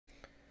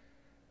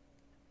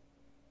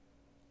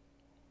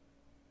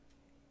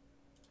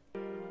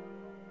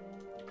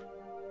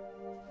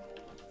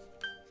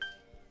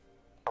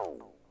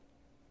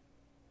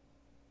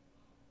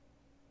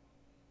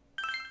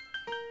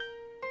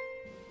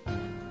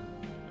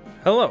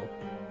Hello.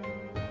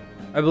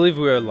 I believe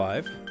we are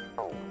live.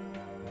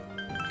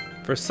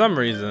 For some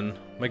reason,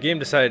 my game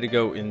decided to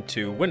go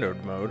into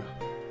windowed mode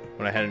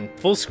when I had it in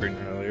full screen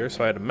earlier,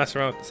 so I had to mess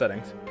around with the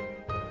settings.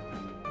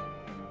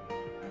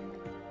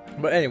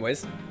 But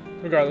anyways,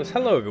 regardless,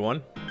 hello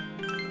everyone.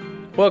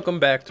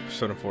 Welcome back to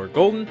Persona 4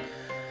 Golden.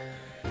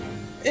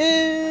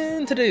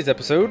 In today's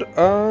episode,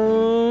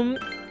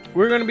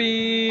 we're gonna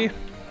be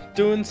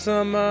doing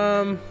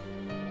some,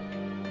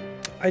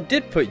 I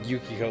did put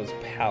YUKIKO'S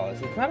palace.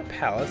 It's not a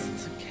palace,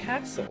 it's a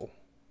castle.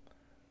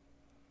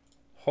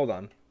 Hold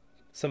on.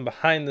 Some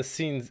behind the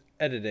scenes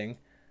editing.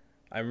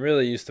 I'm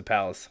really used to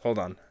palace. Hold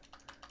on.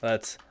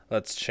 Let's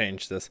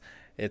change this.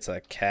 It's a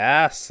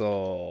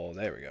castle.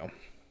 There we go.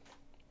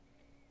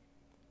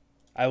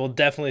 I will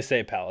definitely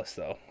say palace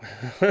though.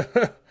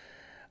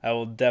 I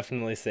will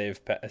definitely say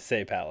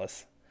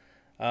palace.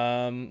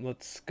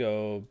 Let's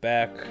go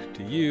back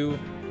to you.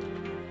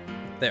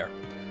 There.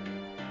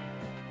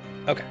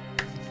 Okay.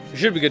 We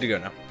should be good to go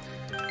now.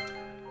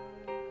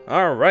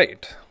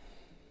 Alright.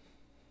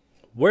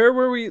 Where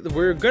were we?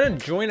 We're gonna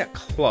join a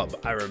club.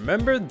 I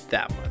remember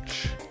that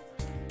much.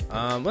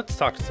 Let's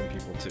talk to some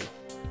people too.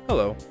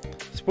 Hello.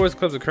 Sports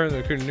clubs are currently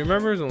recruiting new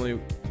members. You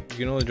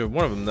can only join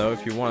one of them though.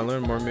 If you want to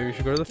learn more, maybe you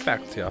should go to the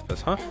faculty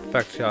office, huh?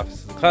 Faculty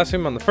office is the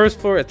classroom on the first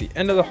floor at the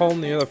end of the hall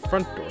near the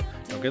front door.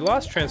 Don't get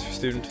lost, transfer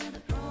student.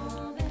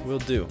 Will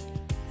do.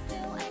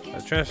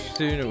 A transfer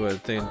student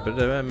would think, can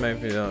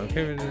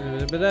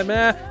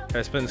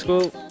I spend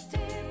school?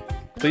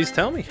 Please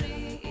tell me.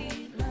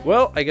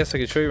 Well, I guess I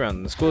could show you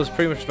around. The school is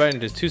pretty much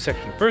divided into two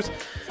sections. First,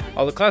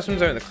 all the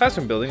classrooms are in the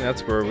classroom building.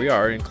 That's where we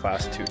are in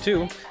class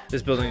 2-2.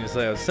 This building is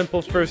laid out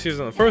simple. First years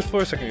on the first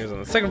floor, second years on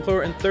the second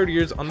floor, and third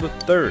years on the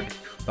third.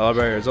 The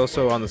library is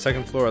also on the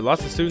second floor.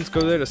 Lots of students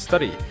go there to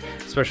study.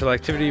 Special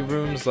activity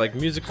rooms like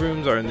music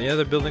rooms are in the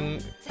other building,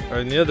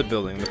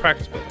 the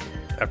practice building.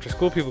 After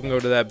school, people can go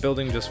to that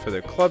building just for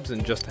their clubs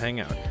and just to hang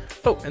out.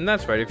 Oh, and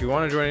that's right, if you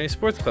want to join any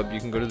sports club, you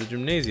can go to the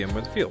gymnasium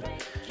or the field.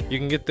 You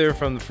can get there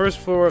from the first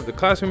floor of the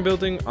classroom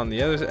building on the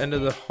other end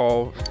of the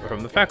hall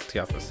from the faculty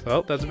office.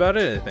 Well, that's about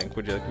it, I think.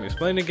 Would you like me to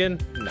explain again?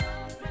 No.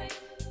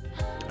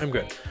 I'm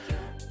good.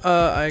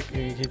 I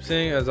can keep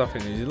saying as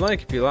often as you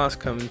like. If you're lost,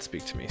 come and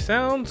speak to me.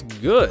 Sounds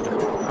good.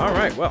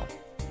 Alright, well.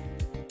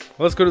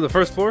 Let's go to the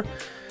first floor.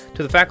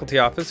 To the faculty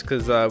office,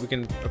 because we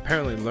can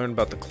apparently learn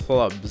about the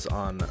clubs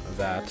on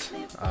that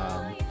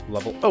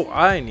level. Oh,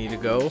 I need to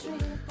go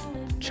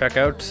check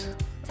out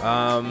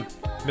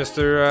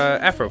Mr.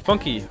 Afro,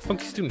 funky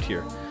student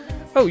here.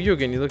 Oh, you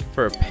again, you looking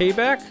for a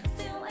payback?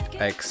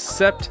 I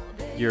accept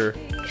your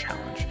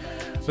challenge.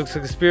 Looks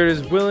like the spirit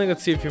is willing.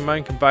 Let's see if your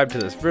mind can vibe to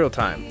this. Real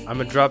time. I'm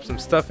gonna drop some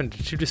stuff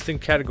into two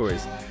distinct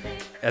categories.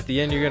 At the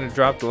end, you're gonna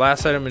drop the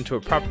last item into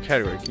a proper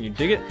category. Can you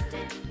dig it?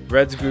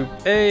 Red's group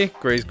A,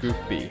 gray's group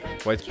B.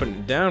 White's putting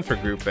it down for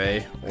group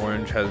A.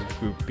 Orange has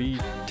group B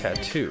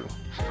tattoo.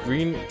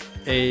 Green's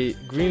A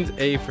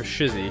for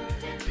shizzy.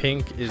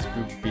 Pink is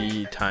group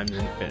B times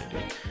infinity.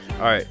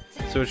 Alright,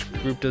 so which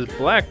group does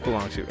black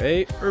belong to?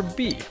 A or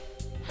B?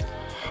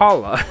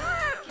 Holla.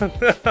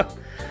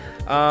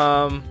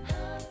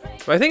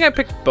 I think I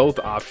picked both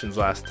options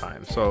last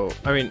time. So,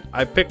 I mean,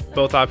 I picked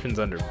both options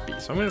under B.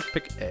 So I'm going to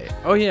pick A.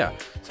 Oh yeah,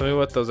 tell me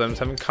what those items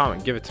have in common.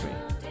 Give it to me.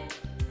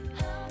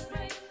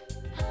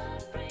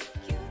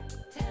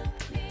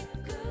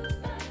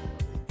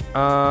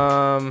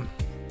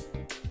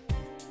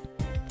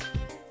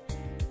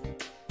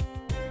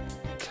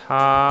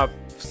 Top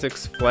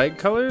 6 flag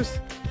colors?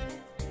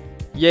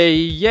 Yay,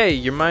 yay,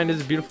 your mind is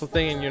a beautiful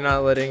thing and you're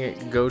not letting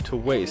it go to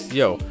waste.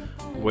 Yo,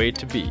 way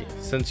to be.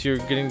 Since you're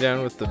getting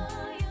down with the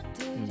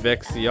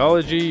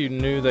vexillology, you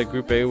knew that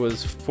Group A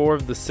was 4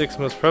 of the 6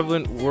 most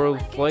prevalent world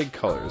flag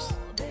colors.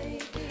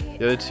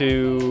 The other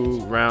two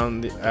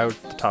round out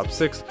the top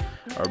 6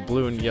 are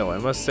blue and yellow. I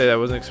must say that I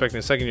wasn't expecting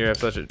a second year to have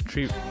such a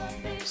treat.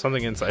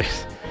 Something insight.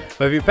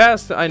 But if you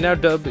passed, I now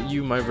dub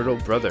you my little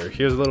brother.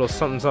 Here's a little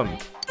something something.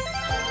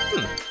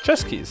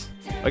 Chess keys.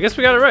 I guess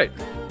we got it right.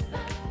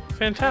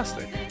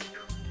 Fantastic.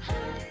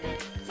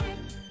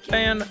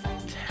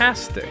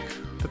 Fantastic.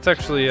 That's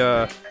actually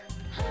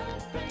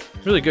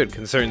really good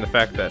considering the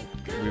fact that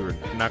we were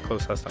not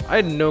close last time. I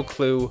had no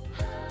clue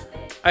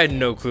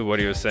what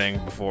he was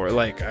saying before.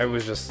 Like, I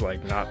was just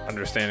like not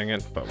understanding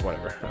it, but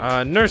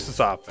whatever. Nurse's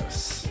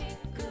office.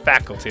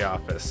 Faculty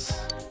office.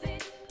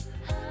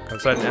 Come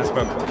inside and ask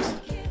about clubs.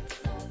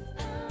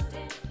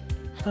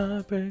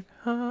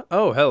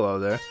 Oh, hello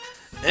there.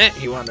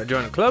 You want to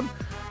join a club?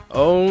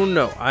 Oh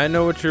no, I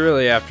know what you're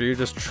really after. You're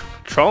just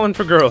trawling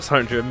for girls,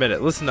 aren't you? Admit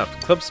it. Listen up.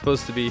 The club's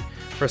supposed to be,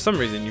 for some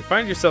reason, you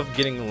find yourself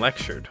getting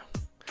lectured.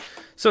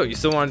 So, you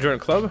still want to join a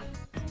club?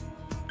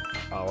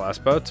 I'll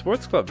ask about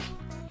sports clubs.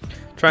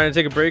 Trying to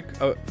take a break?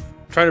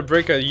 Trying to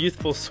break a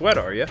youthful sweat,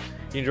 are you?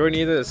 You join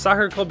either the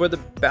soccer club or the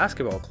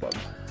basketball club.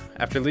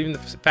 After leaving the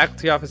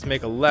faculty office,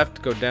 make a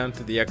left, go down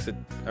to the exit,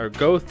 or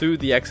go through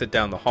the exit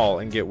down the hall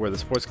and get where the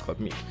sports club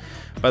meet.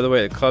 By the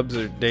way, the clubs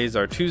days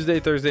are Tuesday,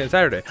 Thursday, and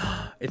Saturday.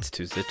 It's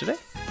Tuesday today.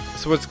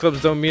 Sports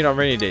clubs don't meet on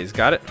rainy days.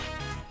 Got it?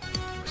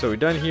 So we're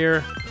done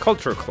here.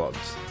 Culture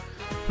clubs.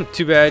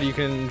 Too bad you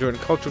can join a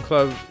cultural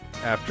club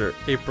after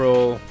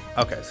April.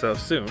 Okay, so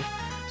soon.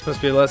 This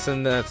must be a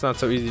lesson that it's not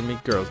so easy to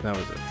meet girls now,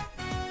 is it?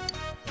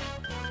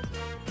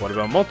 What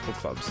about multiple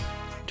clubs?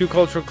 2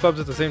 cultural clubs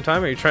at the same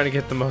time? Are you trying to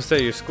get the most out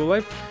of your school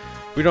life?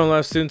 We don't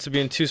allow students to be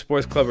in 2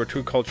 sports clubs or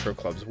 2 cultural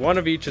clubs. 1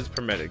 of each is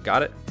permitted.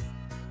 Got it?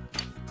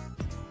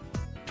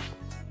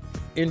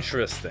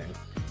 Interesting.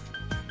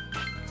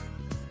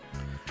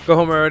 Go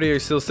home already? Are you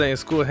still staying in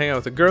school, hang out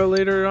with a girl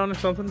later on or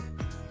something?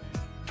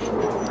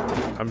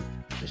 I'm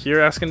here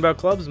asking about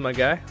clubs, my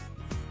guy.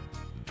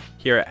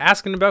 Here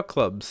asking about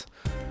clubs.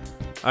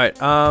 Alright,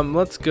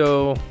 let's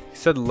go. He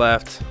said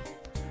left.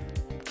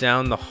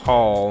 Down the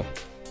hall.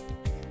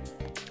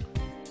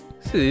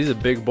 See, he's a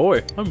big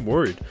boy. I'm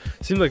worried.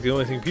 Seems like the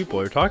only thing people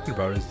are talking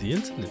about is the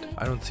incident.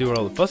 I don't see what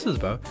all the fuss is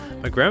about.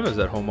 My grandma's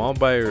at home all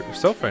by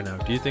herself right now.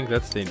 Do you think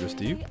that's dangerous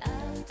to you?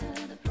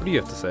 What do you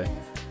have to say?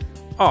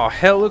 Oh,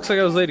 hell, looks like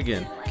I was late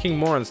again. King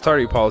Moran's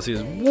tardy policy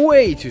is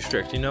way too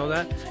strict, you know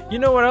that? You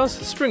know what else?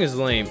 Spring is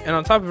lame, and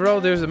on top of it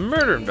all, there's a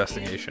murder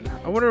investigation.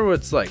 I wonder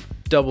what's like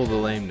double the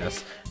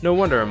lameness. No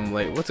wonder I'm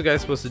late. What's a guy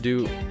supposed to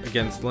do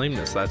against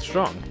lameness that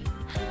strong?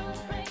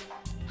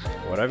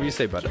 Whatever you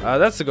say, bud.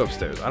 That's to go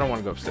upstairs. I don't want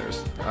to go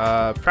upstairs.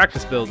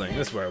 Practice building.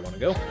 This is where I want to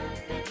go.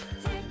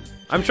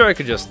 I'm sure I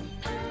could just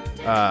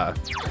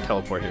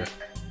teleport here.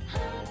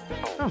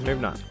 Oh, maybe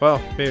not.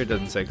 Well, maybe it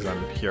doesn't say because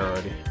I'm here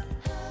already.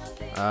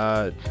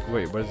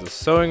 Wait, what is this?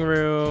 Sewing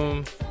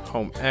room,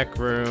 home ec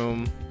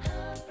room,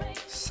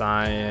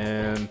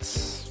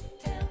 science,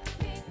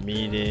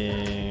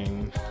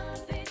 meeting,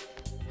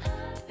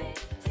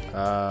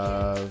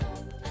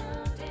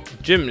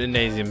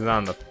 gymnasium's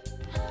on the...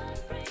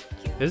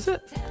 Is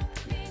it?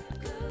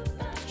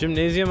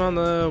 Gymnasium on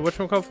the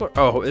whatchamacallit floor?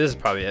 Oh, this is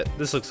probably it.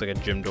 This looks like a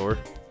gym door.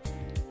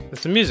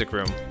 It's a music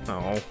room.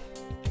 Oh.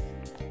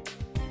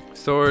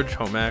 Storage,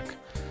 home ec.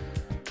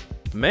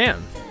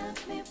 Man.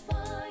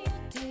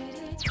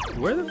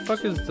 Where the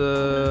fuck is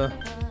the...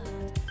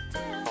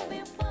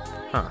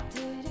 Huh.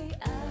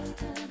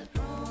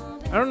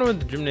 I don't know what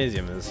the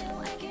gymnasium is.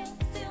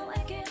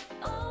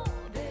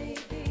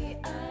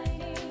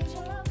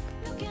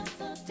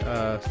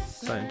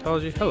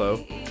 Scientology?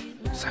 Hello.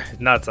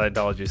 Not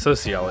Scientology,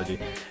 sociology.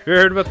 Have you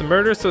ever heard about the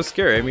murder? So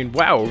scary. I mean,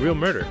 wow, a real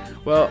murder.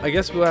 Well, I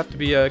guess we'll have to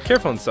be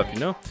careful and stuff, you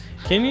know?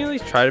 Can you at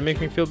least try to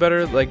make me feel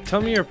better? Like,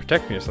 tell me or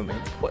protect me or something.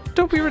 What?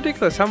 Don't be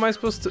ridiculous. How am I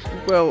supposed to...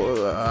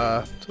 Well,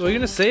 are you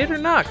gonna say it or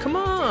not? Come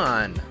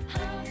on!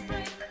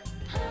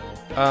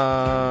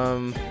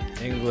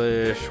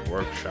 English,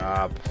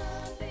 workshop,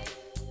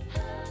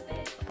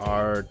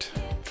 art,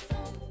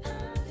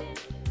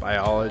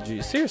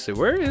 biology. Seriously,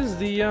 where is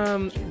the,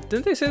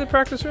 didn't they say the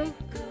practice room?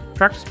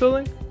 Practice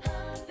building?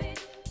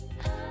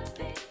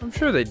 I'm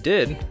sure they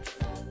did.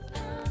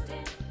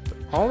 But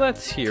all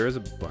that's here is a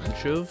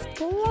bunch of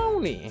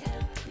baloney.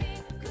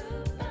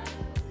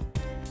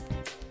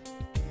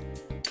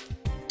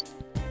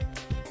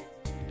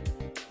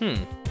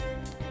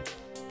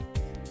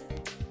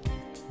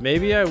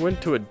 Maybe I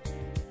went to a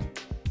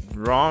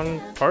wrong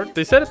part.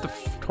 They said it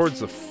towards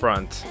the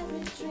front.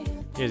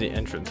 Here's the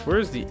entrance.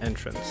 Where's the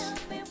entrance?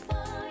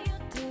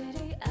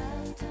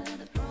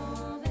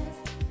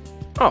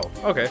 Oh,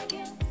 okay.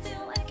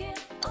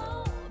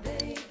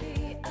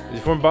 As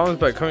you form bonds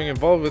by becoming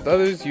involved with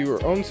others,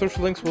 your own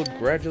social links will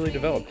gradually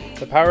develop.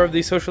 The power of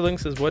these social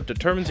links is what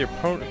determines your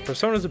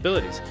persona's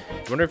abilities.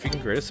 I wonder if you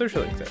can create a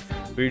social link there.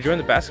 Will you join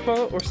the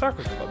basketball or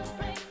soccer club?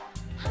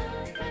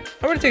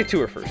 I'm going to take a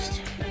tour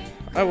first.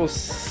 I will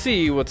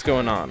see what's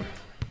going on.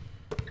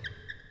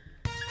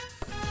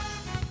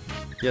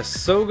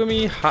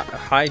 Yasogami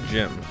High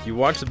Gym. You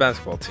watch the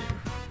basketball team.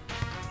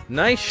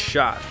 Nice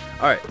shot.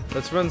 Alright,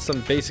 let's run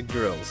some basic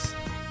drills.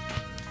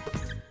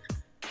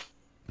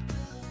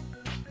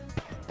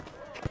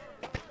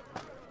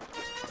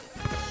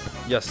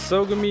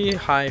 Yasogami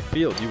High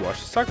Field. You watch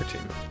the soccer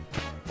team.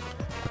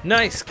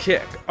 Nice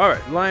kick.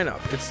 Alright, line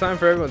up. It's time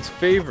for everyone's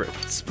favorite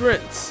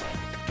sprints.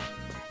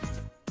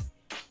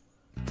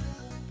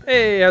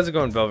 Hey, how's it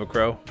going, Velvet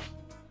Crow?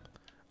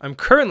 I'm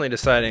currently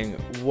deciding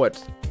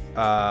what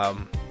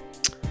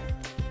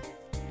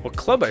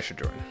club I should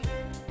join.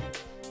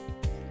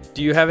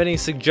 Do you have any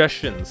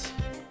suggestions?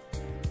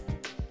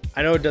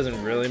 I know it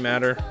doesn't really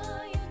matter,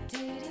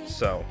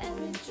 so.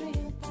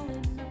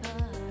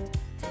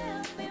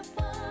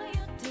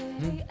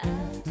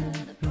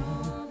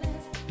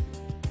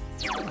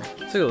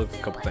 Let's take a look at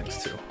a couple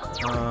things too.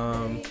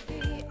 I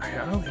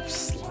don't have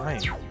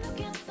slime.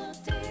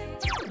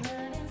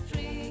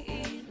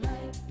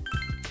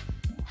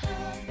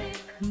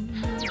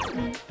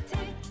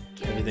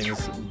 Everything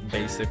is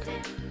basic.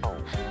 I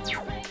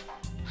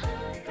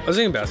was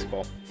thinking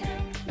basketball.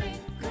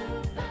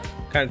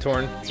 Kind of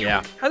torn.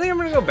 Yeah. I think I'm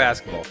gonna go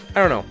basketball. I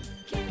don't know.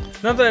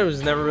 Not that I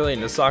was never really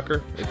into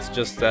soccer. It's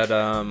just that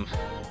I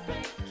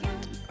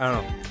don't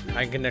know.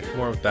 I connect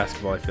more with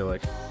basketball, I feel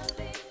like.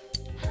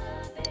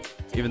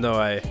 Even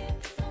though I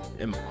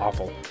am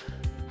awful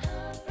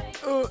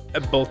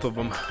at both of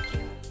them.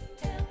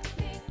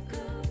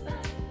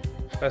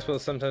 Basketball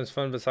is sometimes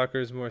fun, but soccer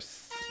is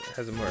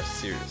has a more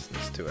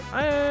seriousness to it.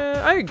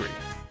 I agree.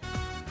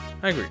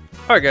 I agree.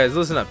 Alright guys,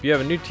 listen up. You have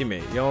a new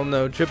teammate. You all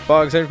know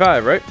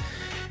ChipBog75, right?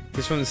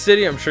 He's from the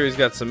city. I'm sure he's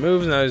got some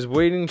moves. Now he's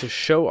waiting to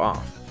show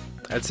off.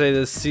 I'd say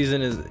the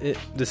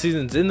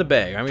season's in the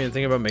bag. I'm even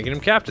thinking about making him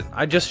captain.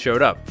 I just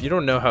showed up. You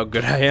don't know how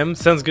good I am.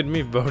 Sounds good to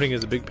me. Voting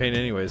is a big pain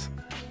anyways.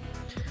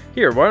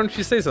 Here, why don't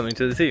you say something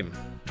to the team?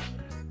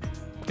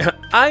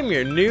 I'm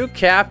your new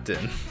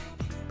captain.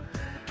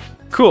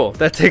 Cool,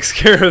 that takes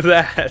care of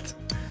that.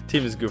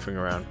 Team is goofing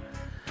around.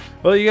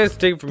 Well, you guys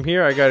take it from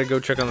here. I gotta go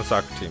check on the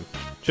soccer team.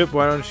 Chip,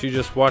 why don't you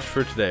just watch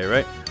for today,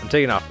 right? I'm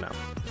taking off now.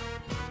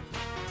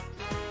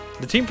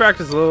 The team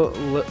practiced a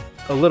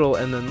little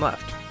and then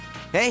left.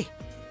 Hey.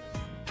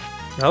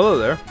 Hello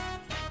there.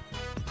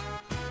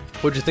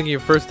 What'd you think of your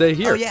first day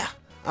here? Oh yeah,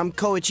 I'm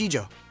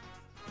Koichijo.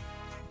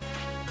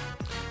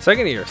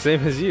 Second year,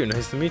 same as you.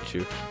 Nice to meet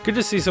you. Good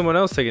to see someone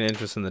else take an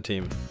interest in the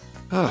team.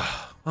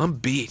 I'm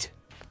beat.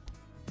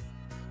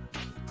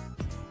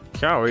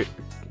 Cow,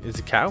 is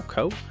it Cow?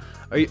 Co?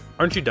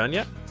 Aren't you done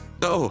yet?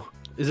 Oh.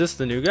 Is this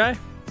the new guy?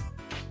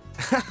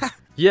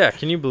 Yeah,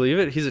 can you believe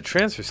it? He's a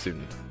transfer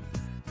student.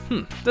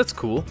 That's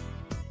cool.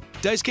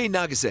 Daisuke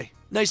Nagase.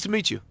 Nice to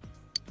meet you.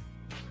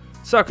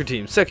 Soccer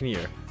team, second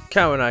year.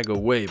 Cow and I go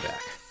way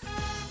back.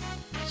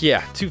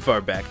 Yeah, too far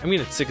back. I'm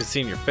getting sick of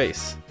seeing your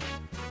face.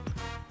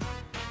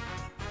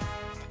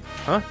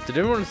 Huh? Did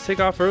everyone take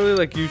off early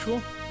like usual?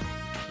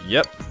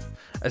 Yep.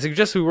 I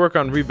suggest we work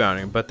on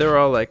rebounding, but they're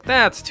all like,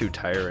 that's too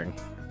tiring.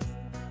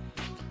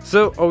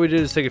 So, all we did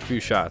is take a few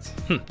shots.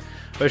 But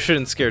I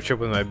shouldn't scare Chip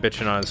with my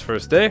bitching on his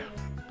first day.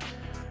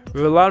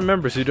 We have a lot of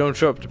members who don't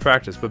show up to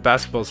practice, but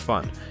basketball's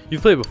fun.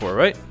 You've played before,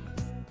 right?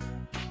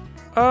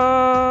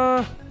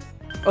 A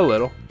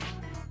little.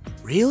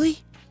 Really?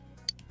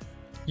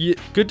 Yeah,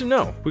 good to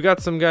know. We got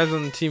some guys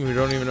on the team who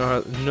don't even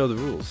know the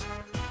rules.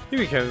 You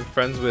became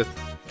friends with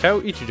Kao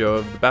Ichijo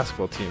of the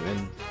basketball team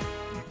and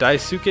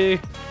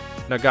Daisuke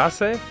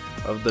Nagase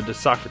of the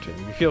soccer team.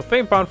 You feel a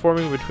faint bond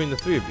forming between the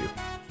three of you.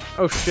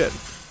 Oh shit.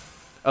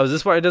 Oh, is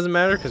this why it doesn't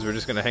matter? Because we're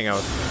just gonna hang out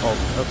with...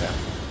 Oh, okay.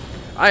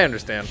 I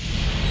understand.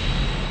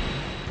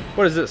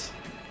 What is this?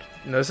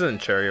 No, this isn't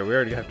Chariot. We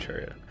already have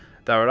Chariot.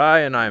 Thou art I,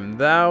 and I am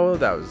thou.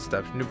 That was a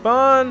step to new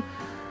bond.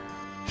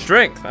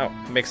 Strength. Oh,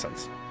 makes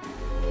sense.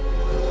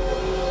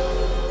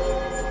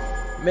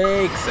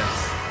 Makes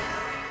sense.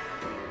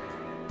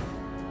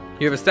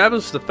 You have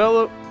established the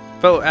fellow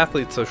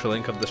athlete social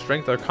link of the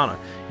Strength Arcana.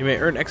 You may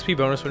earn XP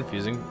bonus when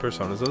fusing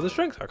personas of the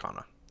Strength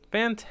Arcana.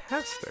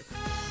 Fantastic.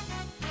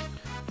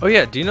 Oh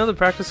yeah, do you know the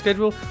practice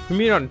schedule? We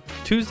meet on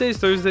Tuesdays,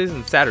 Thursdays,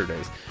 and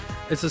Saturdays.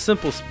 It's a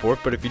simple sport,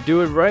 but if you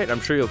do it right,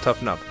 I'm sure you'll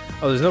toughen up.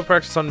 Oh, there's no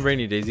practice on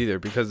rainy days either,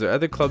 because the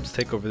other clubs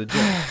take over the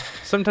gym.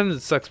 Sometimes it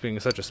sucks being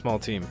such a small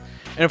team.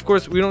 And of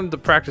course, we don't have to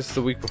practice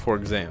the week before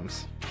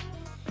exams.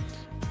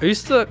 Are you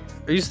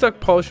stuck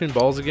polishing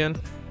balls again?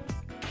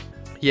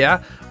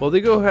 Yeah? While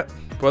they go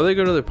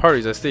to their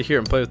parties, I stay here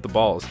and play with the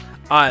balls.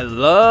 I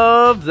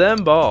love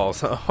them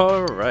balls.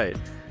 Alright.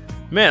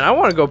 Man, I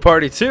want to go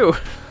party too.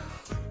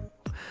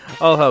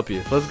 I'll help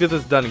you. Let's get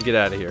this done and get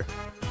out of here.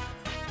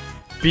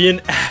 Be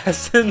an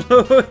ass and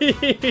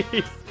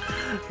leave.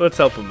 Let's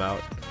help him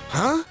out.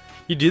 Huh?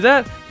 You do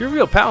that? You're a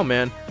real pal,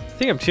 man. I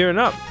think I'm tearing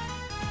up.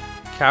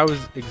 Cow is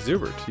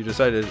exuberant. You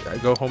decided to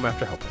go home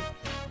after helping.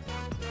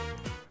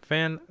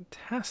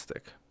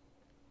 Fantastic.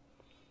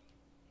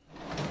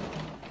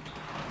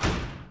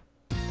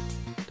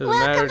 Doesn't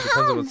matter. It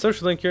depends on what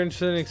social link you're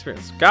interested in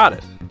experience. Got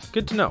it.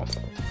 Good to know.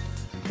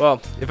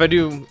 Well, if I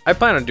do, I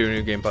plan on doing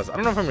New Game Plus. I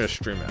don't know if I'm going to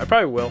stream it. I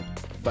probably will,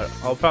 but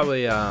I'll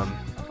probably,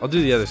 I'll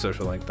do the other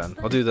social link then.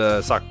 I'll do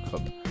the soccer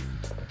club.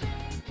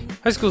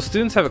 High school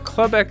students have a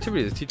club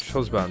activity. The teacher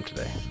told us about them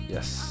today.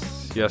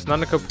 Yes. Yes,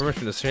 Nanako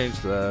permission to change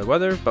the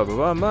weather. Blah, blah,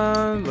 blah,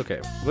 blah. Okay,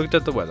 looked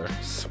at the weather.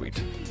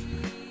 Sweet.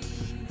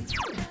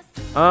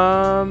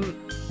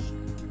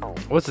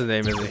 What's his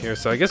name isn't here,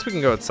 so I guess we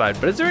can go outside.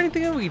 But is there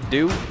anything that we can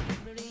do?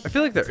 I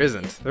feel like there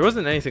isn't. There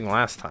wasn't anything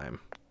last time.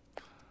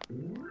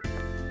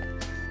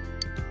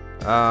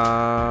 We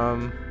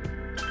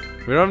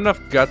don't have enough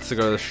guts to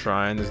go to the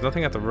shrine. There's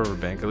nothing at the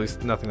riverbank, at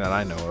least nothing that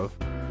I know of.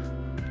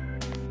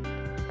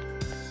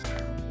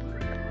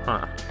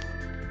 Huh.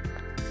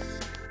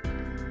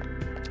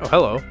 Oh,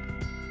 hello.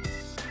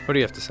 What do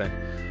you have to say?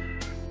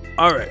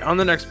 Alright, on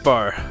the next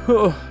bar.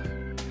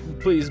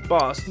 Please,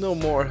 boss, no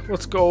more.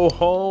 Let's go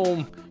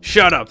home.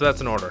 Shut up,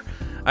 that's an order.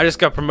 I just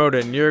got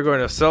promoted and you're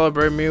going to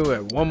celebrate me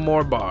at one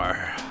more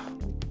bar.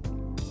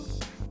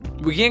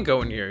 We can't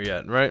go in here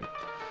yet, right?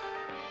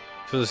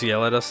 She'll just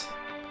yell at us.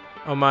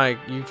 Oh my,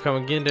 you've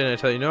come again, didn't I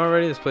tell you no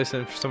already? This place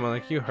isn't for someone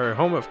like you. Hurry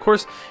home. Of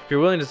course, if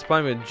you're willing to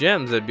supply me with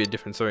gems, that'd be a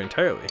different story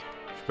entirely.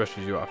 She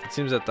brushes you off. It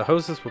seems that the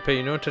hostess will pay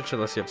you no attention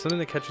unless you have something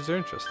that catches her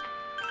interest.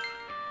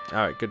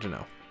 Alright, good to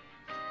know.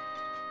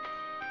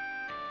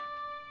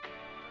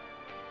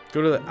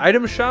 Go to the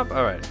item shop?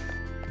 Alright.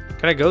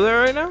 Can I go there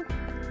right now?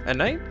 At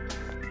night?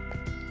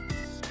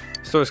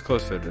 Store's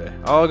closed for today.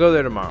 I'll go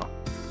there tomorrow.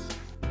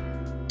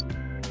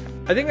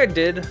 I think I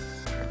did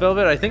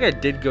Velvet. I think I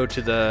did go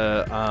to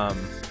the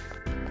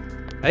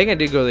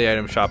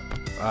item shop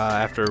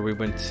after we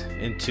went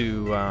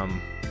into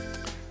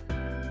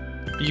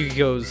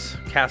YUKIKO'S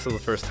castle the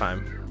first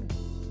time.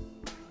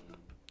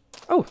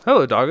 Oh,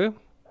 hello, doggo.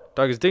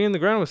 Dog is digging the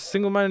ground with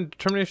single-minded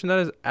determination. That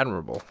is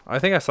admirable. I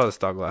think I saw this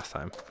dog last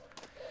time,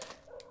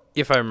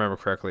 if I remember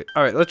correctly.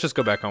 All right, let's just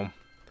go back home.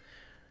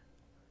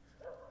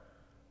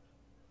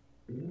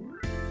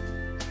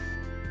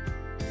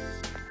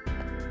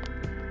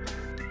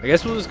 I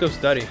guess we'll just go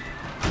study,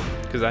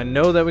 because I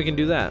know that we can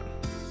do that.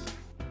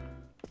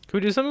 Can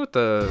we do something with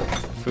the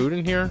food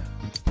in here?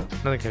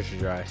 Nothing catches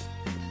your eye.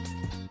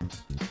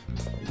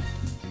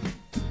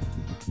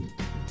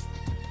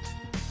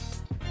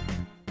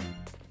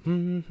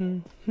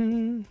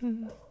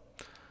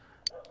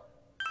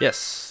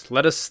 Yes,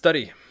 let us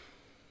study.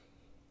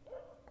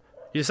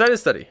 You decided to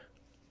study.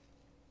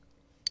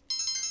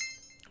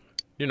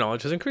 Your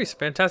knowledge has increased.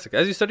 Fantastic.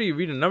 As you study, you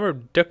read a number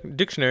of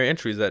dictionary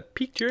entries that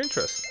piqued your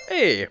interest.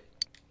 Hey!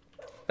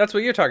 That's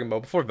what you're talking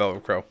about before,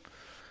 Velvet Crow.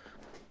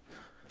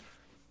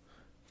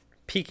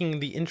 Piquing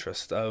the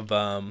interest of,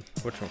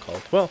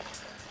 whatchamacallit. Well,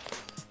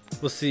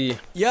 we'll see.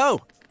 Yo!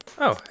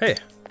 Oh, hey.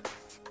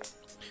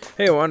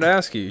 Hey, I wanted to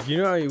ask you. You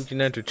know how you can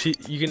enter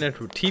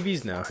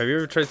TVs now? Have you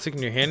ever tried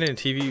sticking your hand in a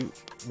TV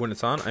when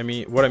it's on?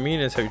 What I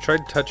mean is, have you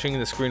tried touching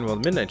the screen while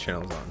the Midnight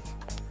Channel's on?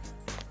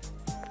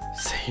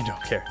 Say you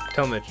don't care.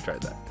 Tell them that you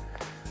tried that.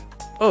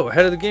 Oh,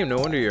 ahead of the game. No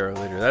wonder you're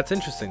later. That's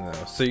interesting,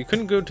 though. So you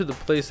couldn't go to the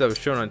place that was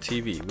shown on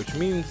TV, which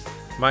means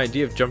my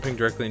idea of jumping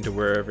directly into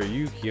wherever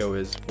Yukiko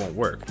is won't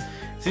work.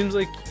 It seems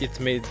like it's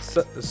made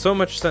so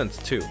much sense,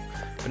 too.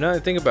 But now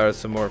that I think about it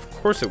some more, of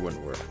course it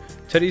wouldn't work.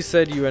 Teddy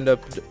said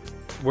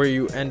where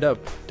you end up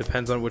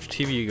depends on which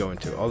TV you go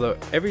into, although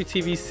every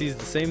TV sees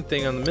the same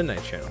thing on the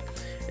Midnight Channel.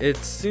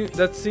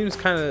 That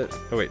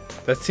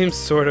seems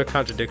sort of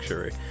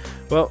contradictory.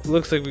 Well,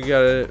 looks like we've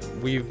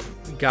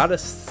gotta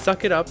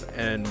suck it up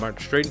and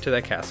march straight into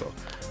that castle.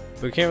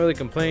 We can't really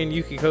complain.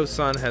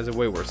 YUKIKO-san has it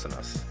way worse than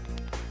us.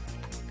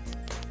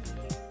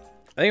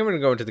 I think I'm gonna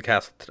go into the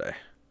castle today.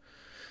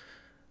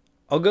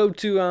 I'll go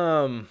to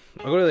the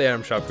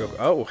item shop.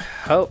 Oh,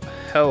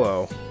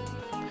 hello.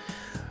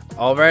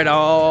 All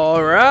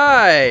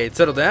right.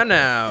 Settle down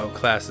now.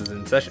 Class is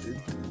in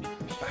session.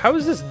 How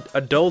is this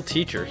a dull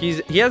teacher?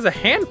 He has a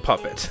hand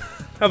puppet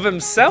of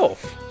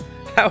himself.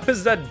 How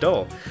is that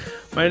dull?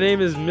 My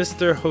name is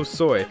Mr.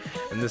 Hosoi.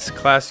 In this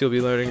class, you'll be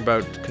learning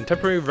about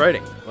contemporary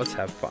writing. Let's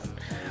have fun.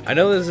 I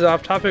know this is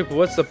off topic, but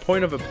what's the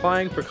point of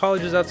applying for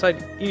colleges outside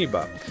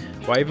Iniba?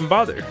 Why even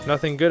bother?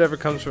 Nothing good ever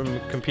comes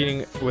from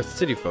competing with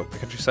city folk. The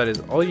countryside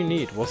is all you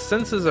need. Well,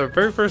 since this is our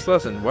very first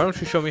lesson, why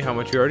don't you show me how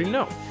much you already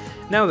know?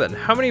 Now then,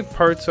 how many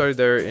parts are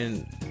there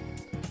in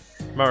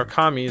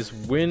Murakami's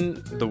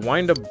The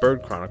Wind-Up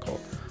Bird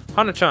Chronicle?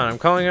 Hana-chan, I'm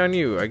calling on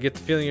you. I get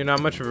the feeling you're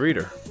not much of a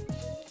reader.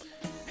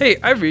 Hey,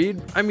 I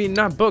read. I mean,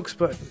 not books,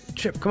 but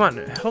Chip, come on,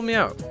 help me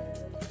out.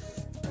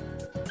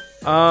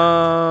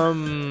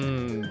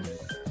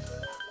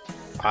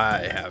 I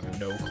have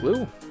no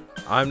clue.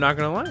 I'm not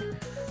gonna lie.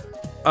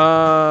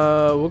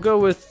 We'll go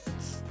with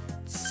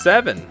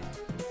 7.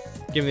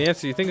 Give me the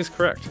answer you think is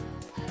correct.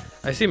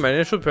 I see. My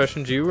initial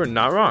impressions, you were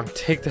not wrong.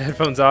 Take the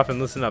headphones off and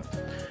listen up.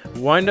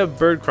 Wind-Up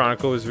Bird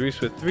Chronicle was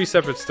released with 3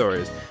 separate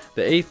stories.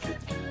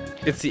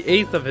 It's the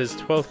 8th of his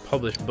 12th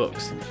published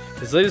books.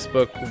 His latest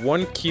book,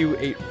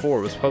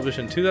 1Q84, was published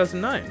in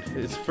 2009.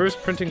 His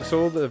first printing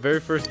sold the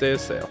very first day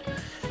of sale.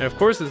 And of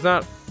course, it's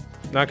not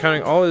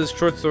counting all his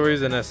short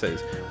stories and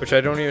essays, which I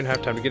don't even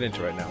have time to get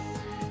into right now.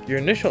 Your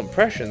initial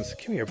impressions?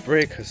 Give me a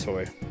break,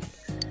 Hosoi.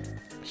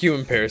 Hugh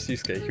in Paris,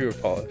 Yusuke, Hugh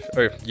of Polish.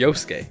 Or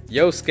Yosuke.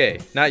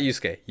 Yosuke, not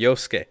Yusuke.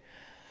 Yosuke.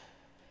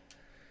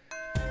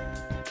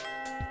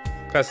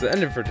 Class is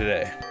ended for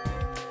today.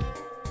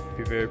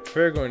 Be very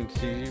prepared. Going to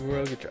TV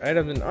World, get your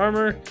items and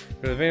armor. Go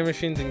to the vending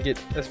machines and get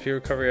SP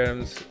recovery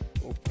items.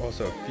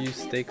 Also, a few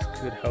stakes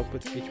could help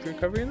with HP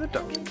recovery in the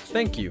dungeon.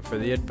 Thank you for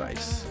the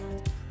advice.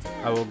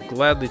 I will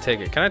gladly take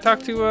it. Can I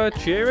talk to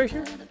Chie right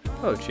here?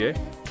 Hello, Chie.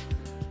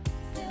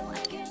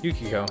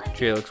 Yukiko.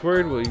 Chie looks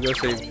worried. Will you go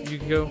save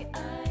Yukiko?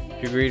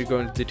 If you agree to go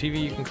into the TV,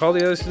 you can call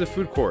the others to the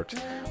food court.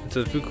 And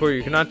to the food court,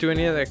 you cannot do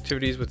any other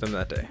activities with them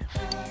that day.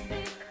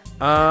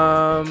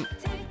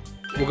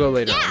 We'll go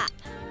later on.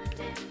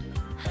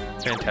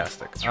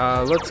 Fantastic.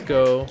 Let's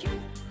go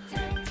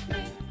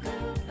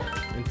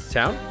into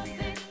town.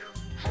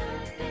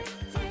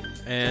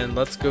 And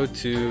let's go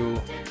to,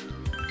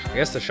 I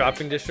guess, the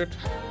shopping district.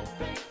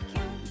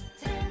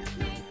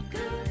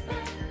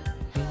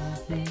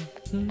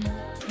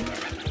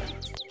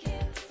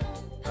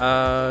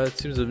 It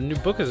seems a new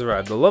book has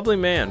arrived. The Lovely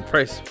Man.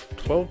 Price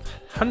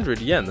 1,200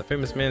 yen. The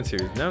Famous Man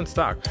series. Now in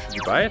stock. Should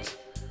you buy it?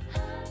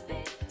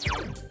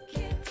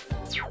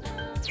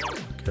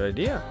 Good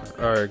idea.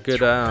 Or good,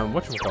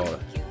 whatchamacallit.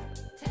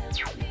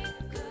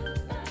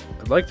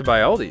 I'd like to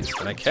buy all these,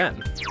 and I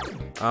can.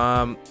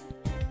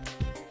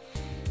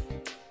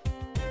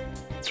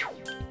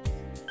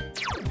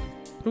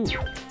 Ooh.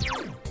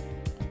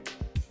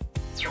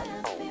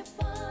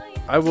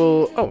 I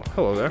will, oh,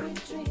 hello there.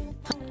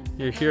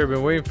 You're here. I've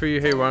been waiting for you.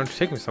 Hey, why don't you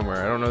take me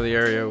somewhere? I don't know the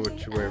area.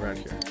 Which way around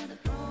here?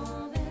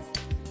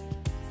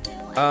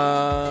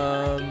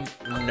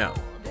 No.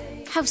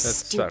 How That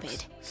stupid.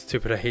 sucks.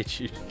 Stupid. I hate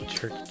you,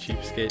 jerk,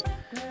 cheapskate.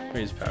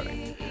 He's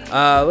pouting.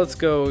 Let's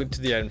go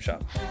to the item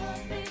shop.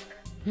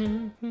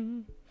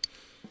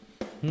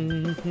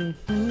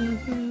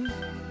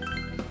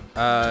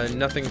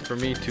 Nothing for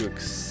me to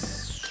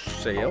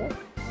sale.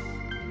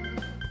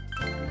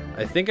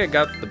 I think I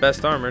got the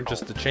best armor,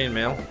 just the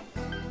chainmail.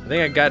 I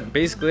think I got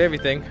basically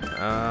everything.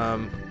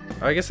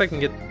 I guess I can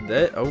get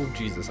that. Oh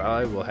Jesus,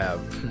 I will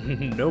have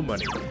no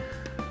money.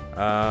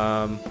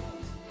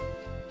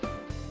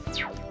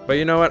 But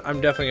you know what?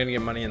 I'm definitely gonna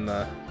get money in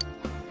the.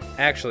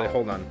 Actually,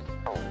 hold on.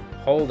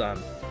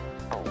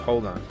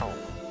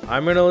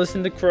 I'm gonna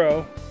listen to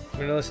Crow. I'm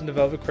gonna listen to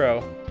Velvet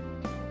Crow.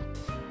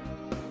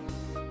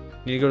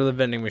 Need to go to the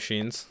vending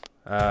machines.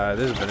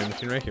 There's a vending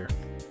machine right here.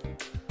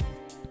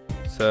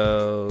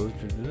 So,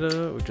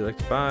 would you like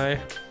to buy?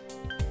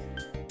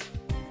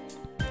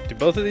 Do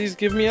both of these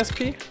give me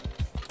SP?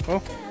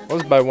 Well, I'll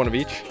just buy one of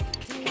each.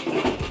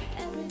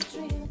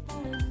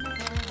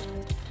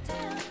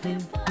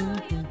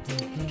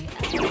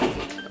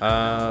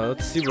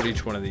 Let's see what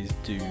each one of these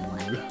do.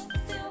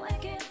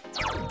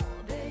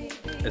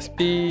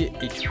 SP,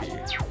 HP.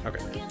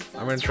 Okay.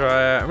 I'm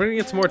gonna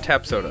get some more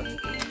tap soda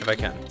if I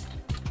can.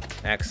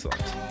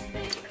 Excellent.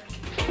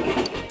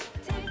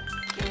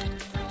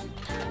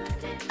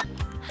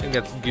 I think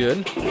that's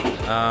good.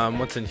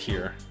 What's in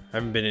here? I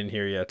haven't been in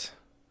here yet.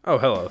 Oh,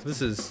 hello.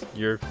 This is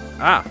your...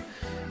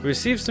 We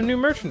received some new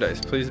merchandise.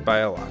 Please buy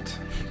a lot.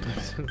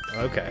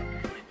 Okay.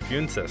 If you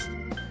insist.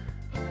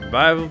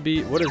 Revival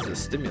beat. What is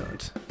this?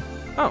 Stimulant.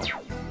 Oh.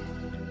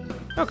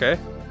 Okay.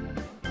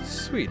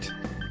 Sweet.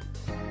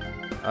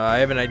 I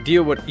have an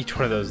idea what each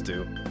one of those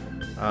do.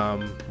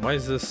 Why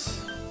is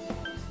this...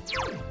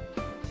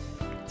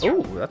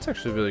 Oh, that's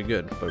actually really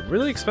good, but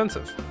really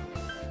expensive.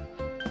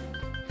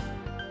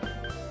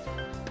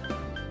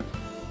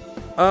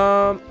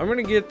 I'm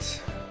gonna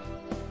get...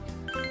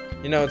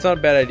 You know, it's not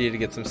a bad idea to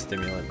get some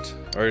stimulant.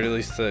 Or at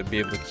least to be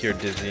able to cure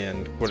dizzy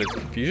and... What is it?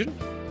 Confusion?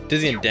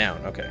 Dizzy and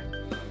down, okay.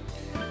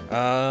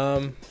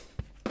 I'm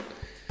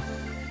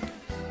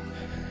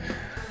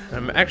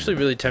actually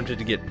really tempted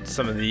to get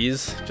some of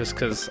these, just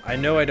because I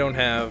know I don't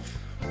have...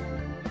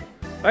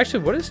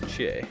 Actually, what is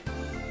Chie?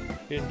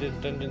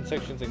 Dungeon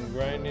sections and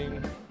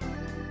grinding.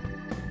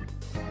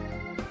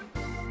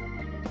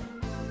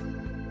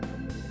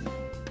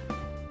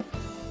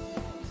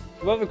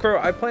 Velvet Crow,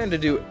 I plan to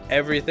do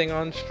everything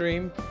on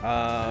stream.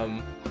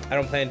 I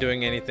don't plan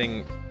doing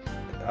anything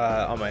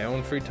on my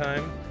own free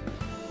time.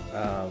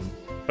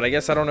 But I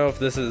guess I don't know if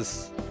this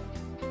is...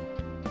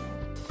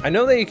 I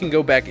know that you can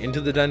go back into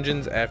the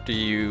dungeons after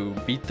you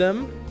beat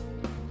them,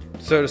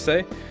 so to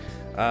say.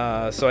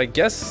 So I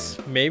guess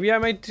maybe I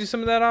might do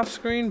some of that off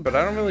screen, but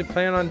I don't really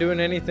plan on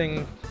doing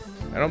anything.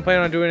 I don't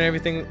plan on doing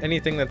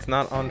anything that's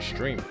not on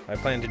stream. I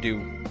plan to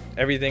do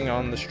everything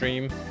on the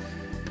stream.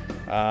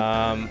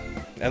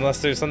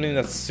 Unless there's something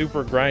that's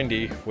super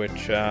grindy,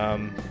 which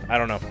I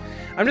don't know.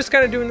 I'm just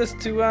kind of doing this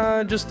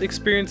to just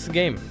experience the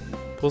game.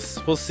 We'll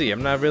see.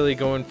 I'm not really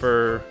going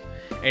for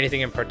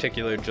anything in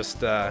particular.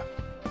 Just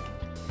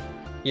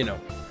you know,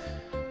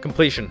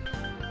 completion.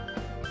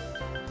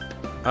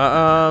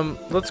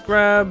 Let's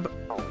grab.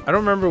 I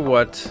don't remember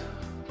what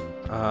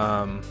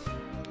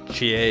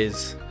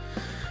Chie's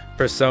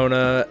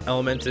persona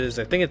element is.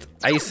 I think it's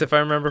ice, if I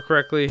remember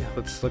correctly.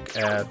 Let's look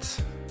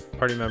at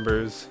party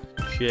members.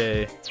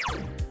 Chie.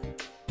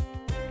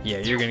 Yeah,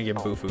 you're gonna get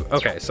Bufu.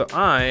 Okay, so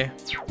I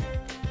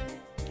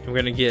am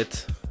gonna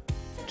get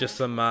just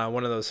some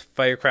one of those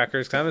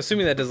firecrackers. Cause I'm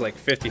assuming that does like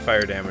 50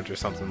 fire damage or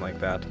something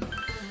like that.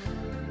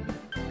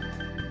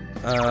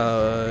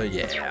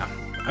 Yeah.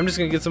 I'm just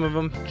gonna get some of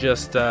them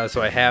just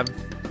so I have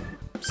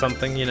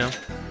something, you know,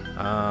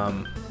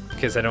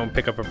 because I don't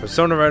pick up a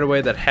persona right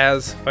away that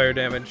has fire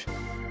damage.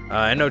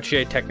 I know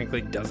Chie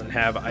technically doesn't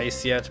have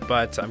ice yet,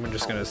 but I'm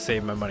just gonna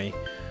save my money.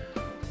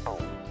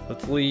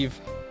 Let's leave.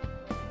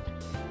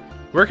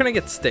 Where can I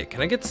get steak?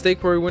 Can I get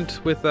steak where we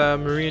went with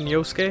Marie and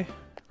Yosuke?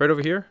 Right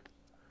over here?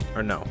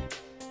 Or no?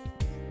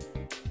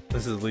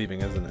 This is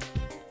leaving, isn't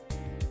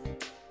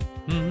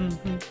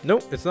it?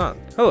 Nope, it's not.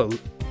 Hello.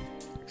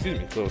 Excuse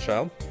me, little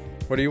child.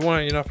 What do you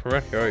want? You're not from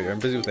America, are you? I'm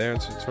busy with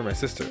errands for my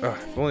sister. Ugh,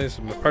 if only this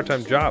was my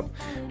part-time job.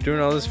 Doing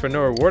all this for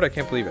no reward? I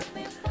can't believe it.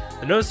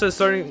 The notice says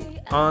starting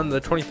on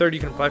the 23rd you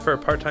can apply for a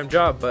part-time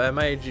job, but at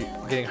my age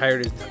getting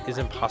hired is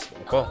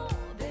impossible. Well,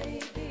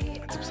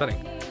 it's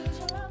upsetting.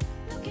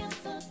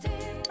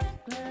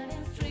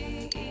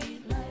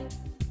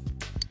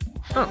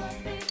 Oh.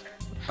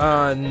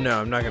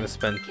 No, I'm not gonna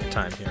spend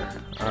time here.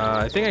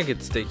 I think I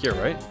get steak here,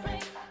 right?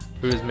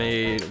 Who's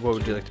made? What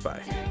would you like to buy?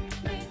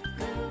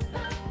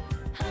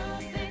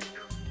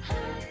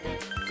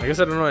 I guess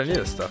I don't know what any of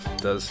this stuff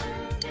does.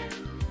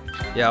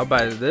 Yeah, I'll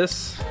buy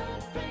this.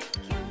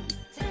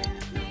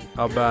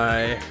 I'll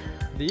buy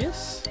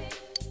these.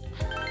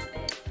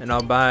 And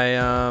I'll buy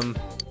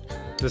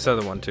this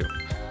other one too.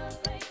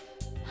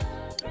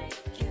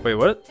 Wait,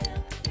 what?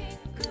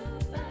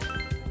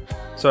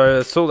 So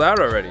it's sold out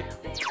already.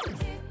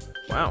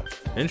 Wow,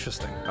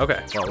 interesting.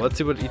 Okay, well, let's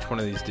see what each one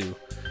of these do.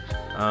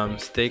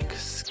 Steak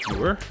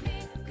skewer.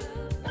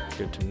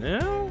 Good to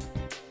know.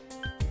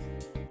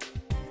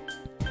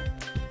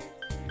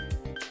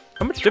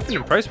 How much different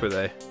in price were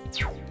they?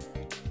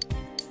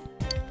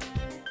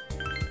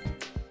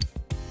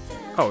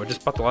 Oh, I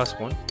just bought the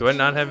last one. Do I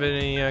not have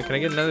any? Can I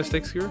get another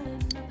steak skewer?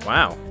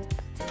 Wow.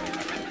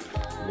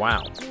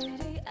 Wow.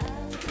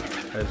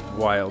 That's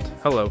wild.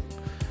 Hello.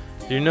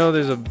 Do you know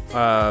there's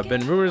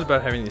been rumors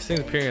about having these things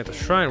appearing at the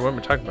shrine? What am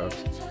I talking about?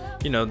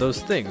 You know,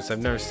 those things. I've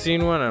never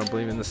seen one. I don't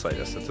believe in the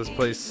slightest. It's this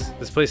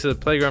place is a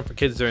playground for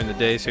kids during the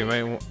day, so you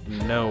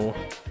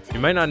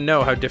might not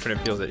know how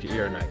different it feels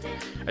here at night.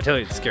 I tell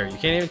you, it's scary. You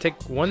can't even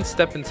take one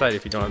step inside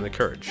if you don't have the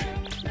courage.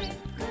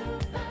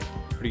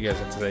 What do you guys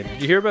have to say? Did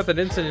you hear about that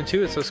incident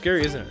too? It's so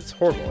scary, isn't it? It's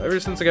horrible.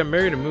 Ever since I got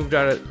married and moved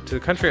out to the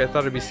country, I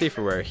thought I'd be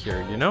safer where I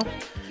hear, you know?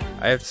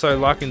 I have to start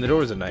locking the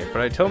doors at night,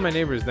 but I tell my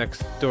neighbors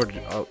next door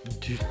to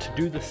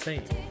do the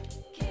same.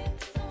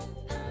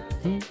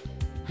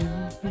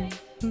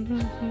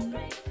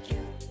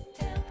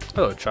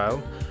 Hello,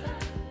 child.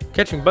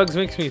 Catching bugs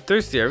makes me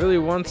thirsty. I really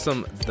want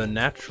some The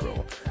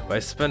Natural, but I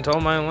spent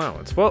all my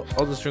allowance. Well,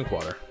 I'll just drink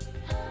water.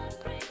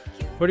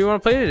 What do you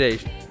want to play today,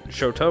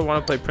 Shota?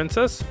 Want to play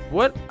princess?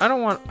 What? I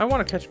want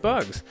to catch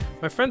bugs.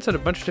 My friend said a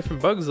bunch of different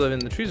bugs live in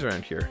the trees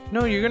around here.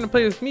 No, you're gonna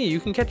play with me.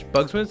 You can catch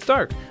bugs when it's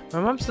dark. My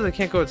mom says I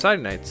can't go outside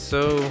at night,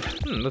 so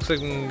looks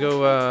like we can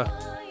go.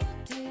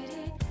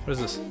 What is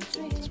this?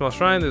 Small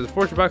shrine. There's a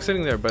fortune box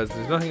sitting there, but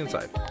there's nothing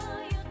inside.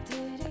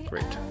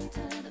 Great.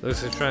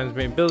 Looks like the shrine's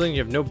main building. You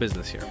have no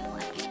business here.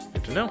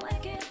 Good to know.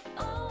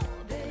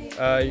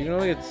 You can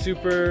only get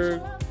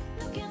super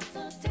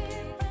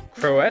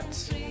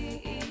croquettes.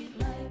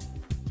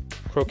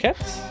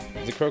 Croquettes?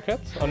 Is it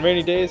croquettes? On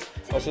rainy days.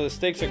 Also, the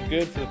steaks are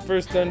good for the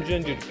first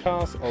dungeon due to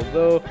cost,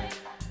 although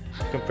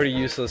become pretty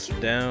useless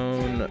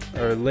down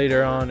or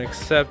later on,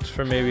 except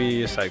for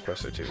maybe a side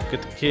quest or two.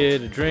 Get the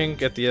kid a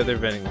drink at the other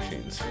vending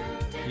machines.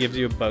 It gives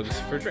you bugs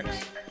for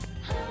drinks.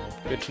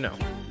 Good to know.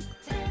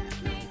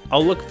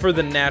 I'll look for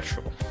The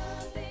Natural.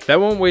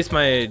 That won't waste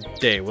my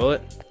day, will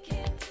it?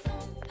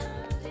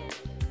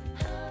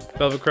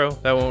 Velvet Crow,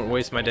 that won't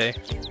waste my day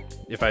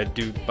if I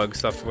do bug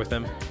stuff with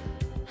him.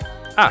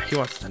 Ah, he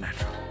wants The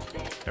Natural.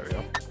 There we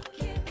go.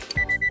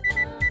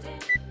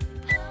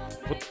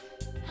 What?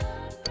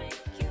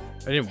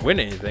 I didn't win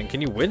anything.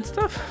 Can you win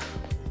stuff?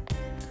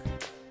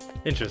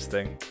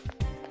 Interesting.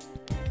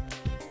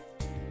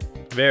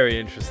 Very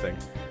interesting.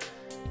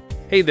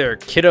 Hey there,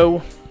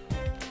 kiddo.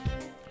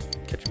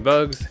 Catching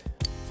bugs.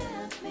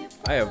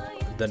 I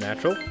have The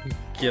Natural.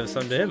 Give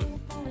some to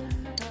him.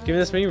 Giving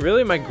this to me?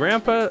 Really? My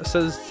grandpa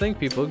says thank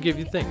people give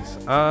you things.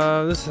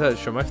 This is how to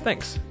show my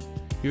thanks.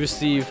 You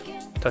receive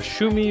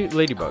Tashumi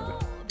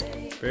Ladybug.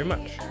 Very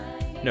much.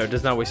 No, it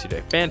does not waste your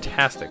day.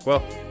 Fantastic.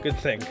 Well, good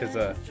thing, because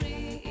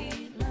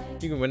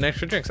you can win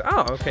extra drinks.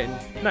 Oh, okay.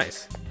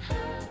 Nice.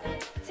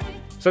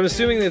 So I'm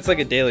assuming it's like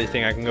a daily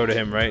thing. I can go to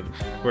him, right?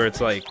 Where it's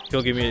like,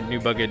 he'll give me a new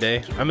bug a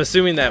day. I'm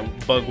assuming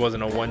that bug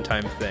wasn't a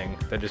one-time thing.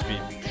 That'd just be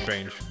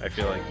strange, I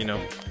feel like, you know?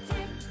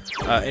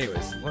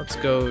 Anyways, let's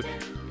go to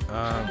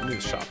the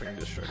shopping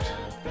district.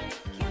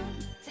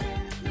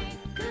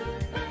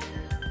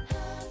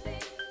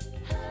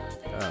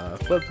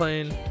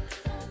 Floodplain.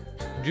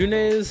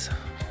 June's.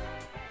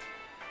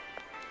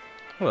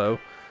 Hello.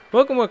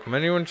 Welcome, welcome.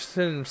 Anyone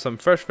interested in some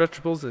fresh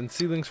vegetables and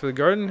seedlings for the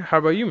garden? How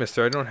about you,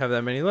 mister? I don't have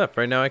that many left.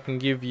 Right now I can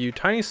give you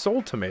tiny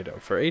soul tomato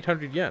for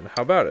 800 yen.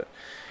 How about it?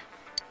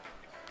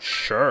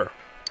 Sure.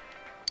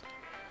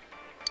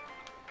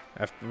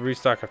 After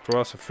restock after a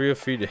while, so feel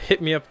free to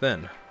hit me up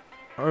then.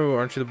 Oh,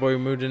 aren't you the boy who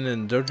moved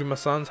in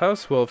Dojima-san's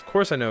house? Well, of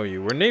course I know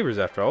you. We're neighbors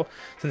after all.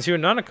 Since you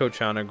and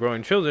Nanako-chan are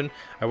growing children,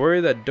 I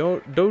worry that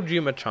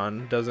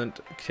Dojima-chan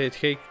doesn't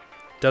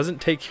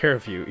take care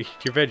of you. Eat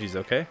your veggies,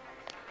 okay?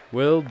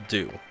 Will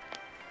do.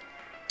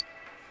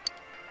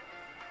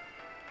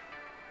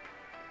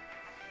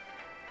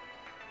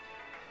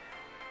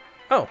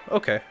 Oh,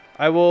 okay.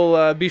 I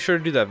will be sure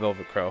to do that,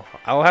 Velvet Crow.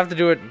 I'll have to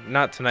do it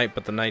not tonight,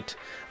 but the night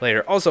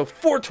later. Also,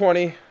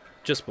 420.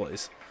 Just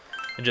blaze.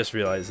 I just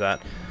realized that.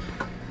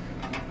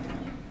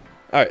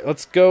 All right,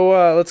 let's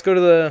go. Let's go to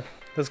the.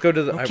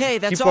 Okay,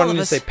 that's keep all wanting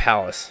of us. to say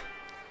palace.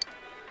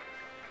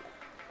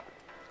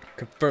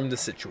 Confirm the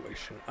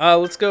situation.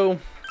 Let's go.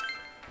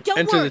 Don't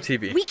enter worry, the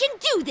TV. we can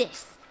do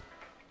this.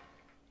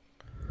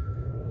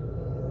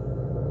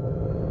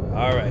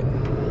 All right.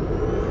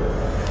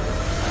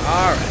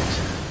 All right.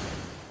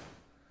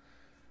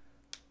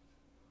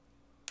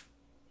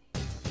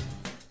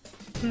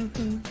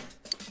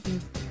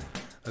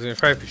 I was gonna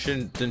try if you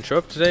didn't show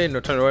up today. No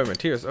time to wipe my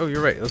tears. Oh,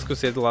 you're right. Let's go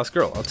save the lost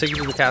girl. I'll take you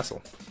to the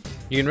castle.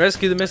 You can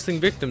rescue the missing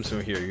victims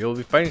from here. You'll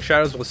be fighting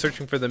shadows while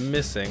searching for the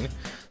missing,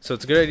 so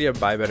it's a good idea to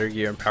buy better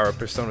gear and power up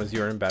personas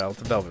you are in battle at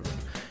the Velvet Room.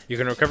 You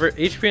can recover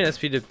HP and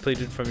SP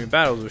depleted from your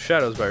battles with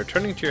shadows by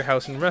returning to your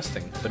house and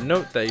resting, but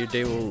note that your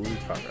day will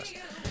lose progress.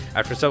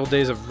 After several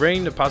days of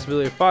rain, the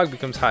possibility of fog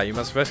becomes high. You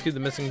must rescue the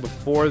missing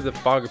before the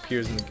fog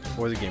appears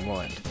or the game will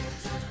end.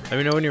 Let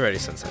me know when you're ready,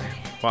 Sensei.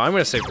 Well, I'm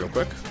gonna save real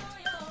quick.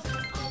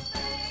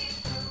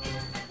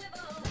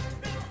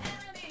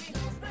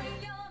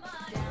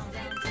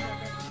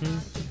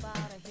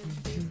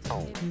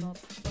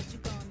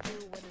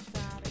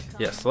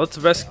 Yes, let's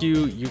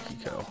rescue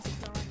Yukiko.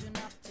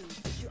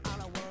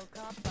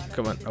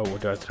 Come on. Oh, what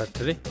do I have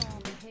to do?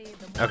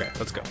 Okay,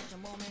 let's go.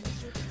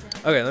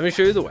 Okay, let me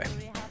show you the way.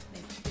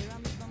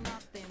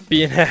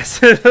 Be an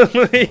ass and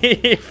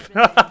leave.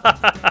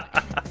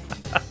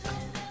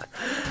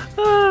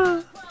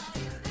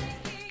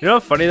 You know how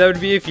funny that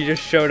would be if you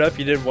just showed up,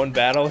 you did one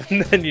battle,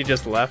 and then you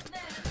just left?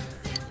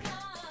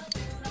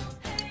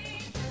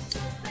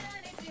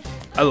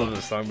 I love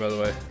this song, by the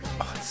way.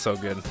 Oh, it's so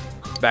good.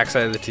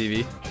 Backside of the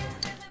TV.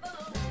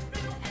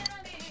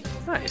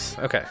 Nice.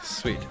 Okay,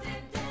 sweet.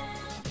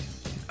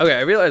 Okay,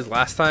 I realized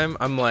last time,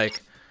 I'm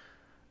like,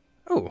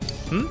 oh,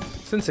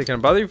 Sensei, can I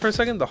bother you for a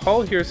second? The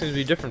hall here seems to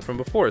be different from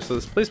before, so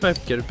this place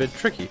might get a bit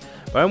tricky.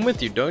 But I'm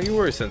with you, don't you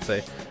worry,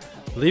 Sensei.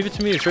 Leave it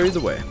to me to show you the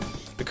way.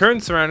 The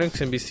current surroundings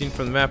can be seen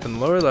from the map in the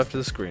lower left of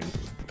the screen.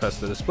 Press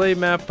the display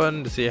map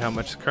button to see how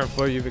much the current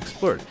floor you've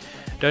explored.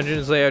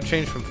 Dungeon's layout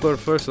changed from floor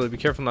to floor, so be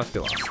careful not to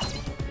get lost.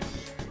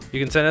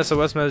 You can send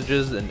SOS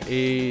messages and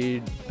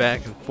aid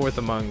back and forth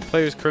among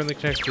players currently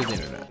connected to the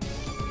internet.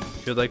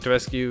 If you'd like to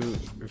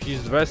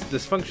refuse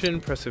this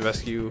function, press the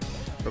rescue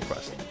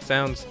request.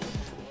 Sounds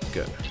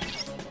good.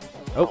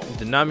 Oh,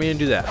 did not mean to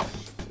do that.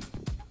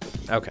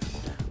 Okay,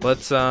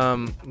 let's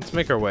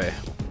make our way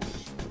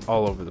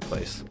all over the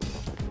place.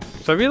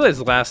 So I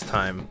realized last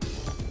time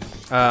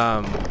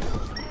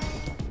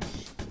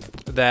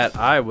that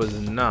I was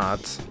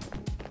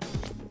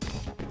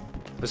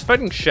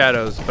fighting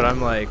shadows, but I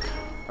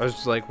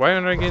was like, why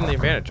aren't I getting the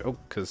advantage? Oh,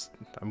 because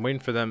I'm waiting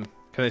for them.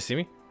 Can they see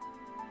me?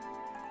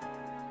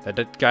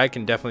 That guy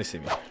can definitely see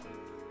me. Did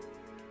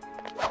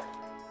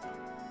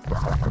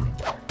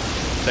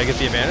I get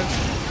the advantage?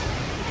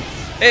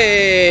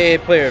 Hey,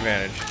 player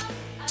advantage.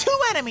 2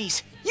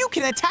 enemies! You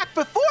can attack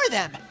before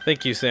them!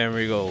 Thank you, Sam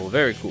Regal.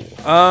 Very cool.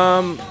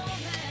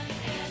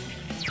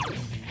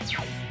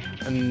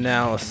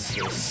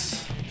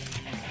 Analysis.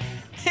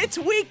 It's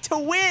weak to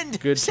wind!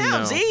 Good to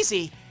Sounds know.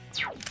 easy!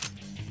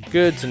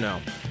 Good to know.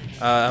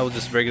 I will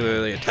just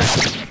regularly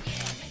attack.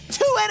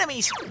 2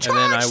 enemies! Charge And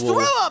then I will...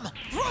 through them!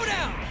 Throw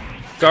down!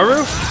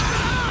 Garu?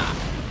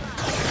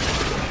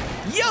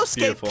 Yosuke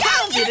Beautiful.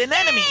 pounded an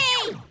enemy!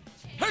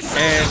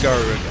 And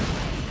Garu again.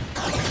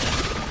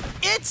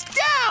 It's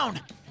down!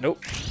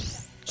 Nope.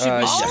 All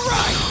right!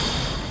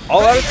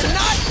 All out of Fear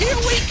not, here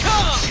we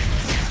come!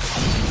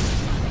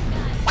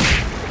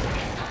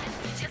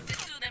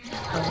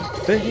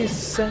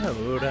 face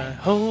out, I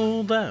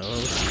hold out.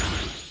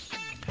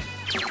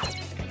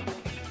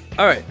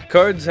 Alright,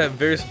 cards have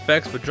various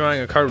effects, but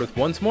drawing a card with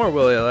once more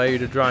will allow you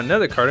to draw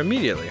another card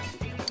immediately.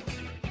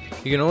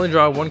 You can only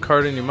draw one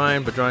card in your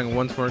mind, but drawing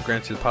once more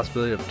grants you the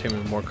possibility of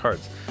obtaining more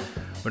cards.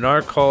 When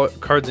our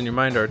cards in your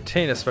mind are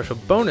obtained, a special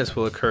bonus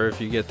will occur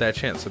if you get that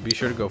chance, so be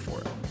sure to go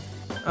for it.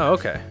 Oh,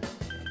 okay.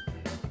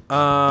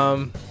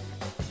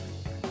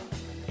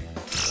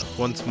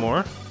 Once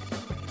more.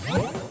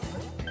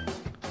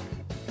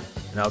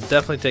 And I'll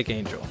definitely take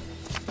Angel.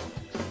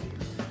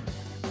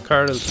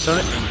 Card of the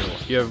Persona, Angel.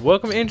 You have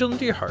welcome Angel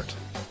into your heart.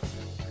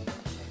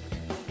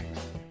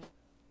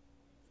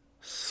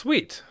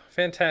 Sweet.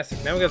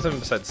 Fantastic. Now we got something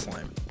besides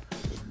slime,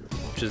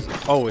 which is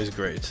always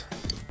great.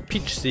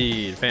 Peach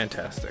seed.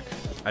 Fantastic.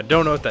 I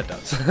don't know what that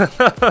does.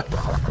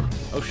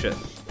 Oh shit.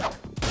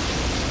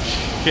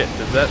 Shit.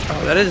 Does that...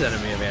 Oh, that is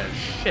enemy advantage.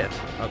 Shit.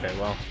 Okay,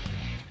 well.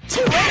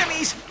 2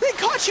 enemies! They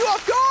caught you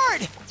off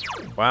guard!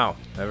 Wow.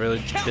 That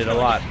really did a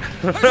lot.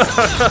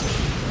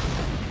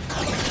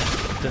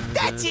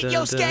 That's it,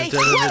 Yosuke!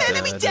 1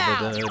 enemy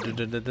down!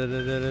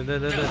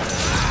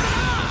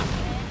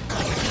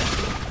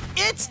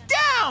 It's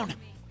down!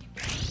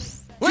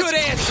 Good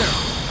answer!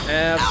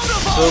 Out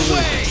of our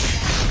way!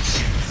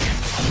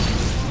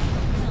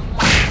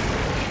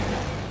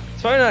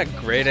 It's probably not a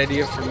great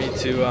idea for me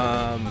to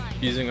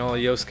using all of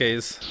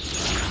Yosuke's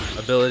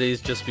abilities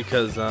just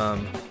because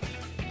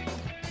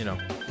you know.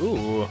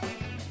 Ooh.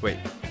 Wait.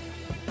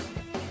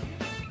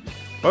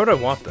 Why would I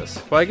want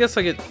this? Well, I guess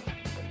I get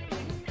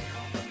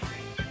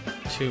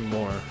 2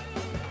 more.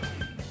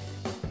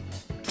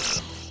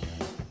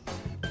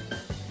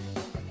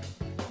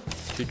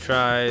 Two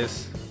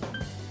tries.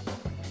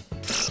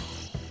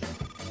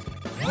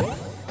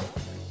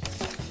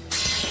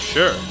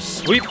 Sure.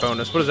 Sweep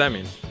bonus. What does that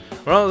mean?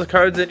 When all the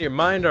cards in your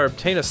mind are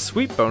obtained, a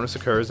sweep bonus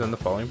occurs and the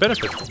following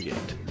benefits will be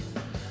gained.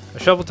 A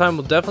shuffle time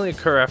will definitely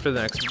occur after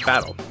the next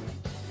battle.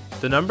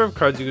 The number of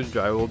cards you can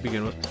draw will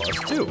begin with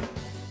 +2.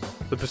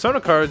 The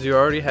Persona cards you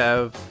already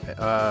have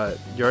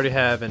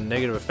and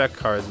negative effect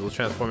cards will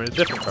transform into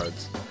different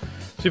cards.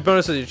 Sweep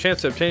bonus is your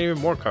chance to obtain even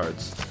more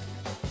cards.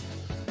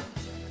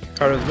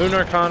 Card of the Moon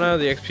Arcana,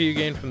 the XP you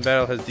gain from the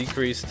battle has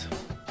decreased.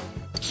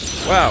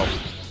 Wow.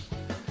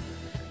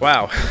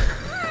 Wow.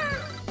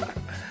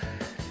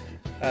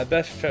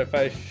 Best to try to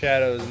fight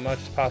shadows as much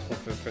as possible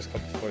for the first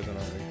couple floors on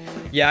already.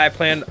 Yeah,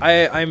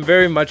 I'm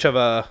very much of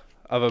a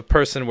of a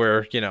person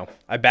where, you know,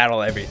 I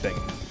battle everything.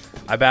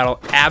 I battle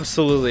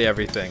absolutely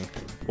everything.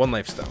 One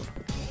life stone.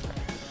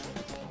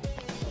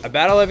 I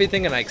battle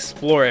everything and I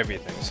explore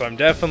everything. So I'm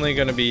definitely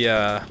gonna be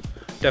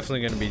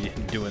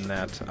doing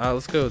that.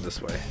 Let's go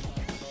this way.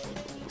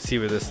 See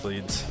where this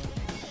leads.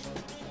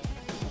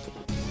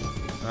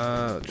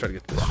 Let's try to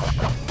get this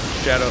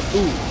shadow.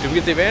 Ooh, did we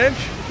get the advantage?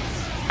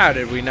 How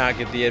did we not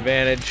get the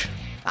advantage?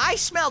 I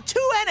smell 2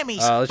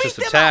 enemies. Let's just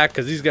attack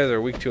because these guys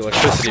are weak to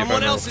electricity.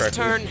 Someone else's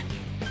turn.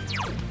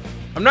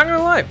 I'm not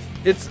gonna lie,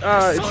 it's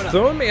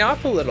throwing me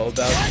off a little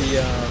about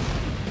the.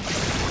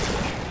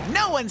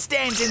 No one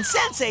stands in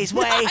Sensei's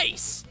way.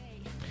 Nice.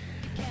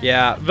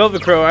 Yeah,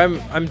 Velvet Crow.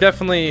 I'm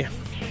definitely.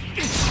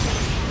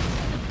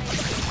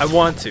 I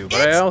want to,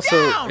 but I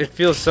also. Down. It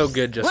feels so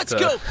good just Let's to.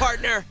 Let's go,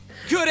 partner.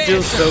 Good answer.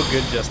 Feels so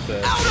good just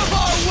to Out of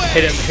our way.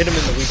 hit him in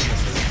the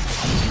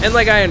weaknesses. And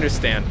like I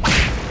understand,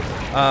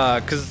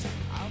 cause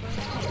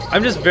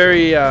I'm just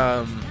very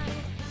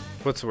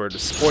what's the word?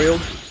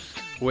 Spoiled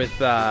with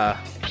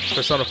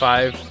Persona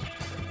 5.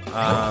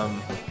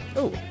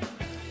 Oh,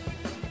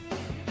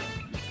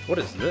 what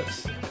is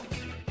this?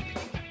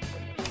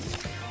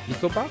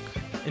 Ecobok?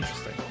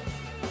 Interesting.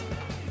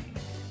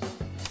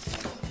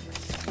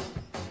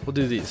 We'll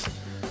do these.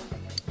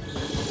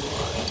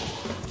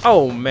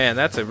 Oh man,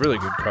 that's a really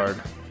good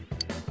card.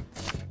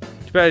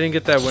 Too bad I didn't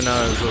get that when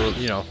I was a little,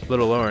 you know,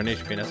 little lower in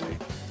HP and SP.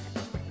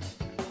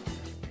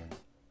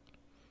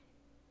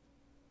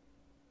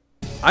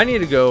 I need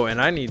to go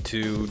and I need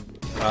to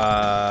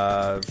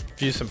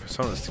fuse some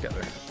personas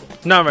together.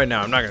 Not right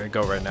now. I'm not gonna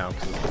go right now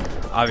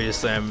because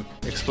obviously I'm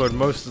explored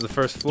most of the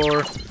first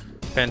floor.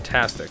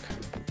 Fantastic.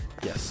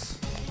 Yes.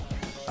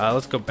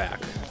 Let's go back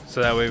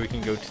so that way we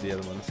can go to the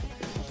other ones.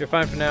 You're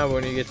fine for now, but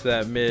when you get to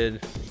that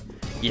mid,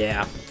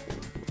 yeah.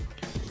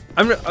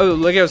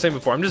 Like I was saying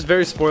before, I'm just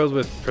very spoiled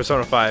with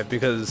Persona 5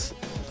 because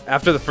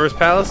after the first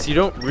palace, you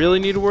don't really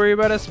need to worry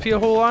about SP a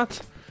whole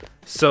lot.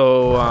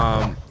 So,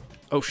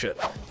 oh shit.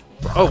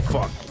 Oh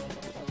fuck.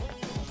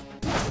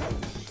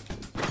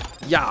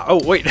 Yeah. Oh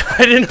wait,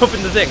 I didn't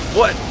open the thing.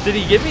 What? Did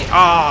he get me?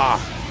 Ah.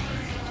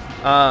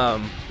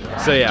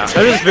 So yeah,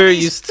 I'm just very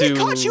used to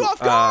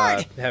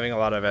having a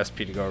lot of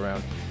SP to go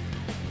around.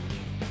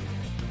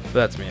 But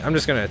that's me. I'm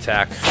just gonna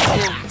attack.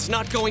 It's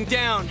not going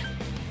down.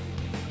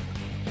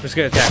 I'm just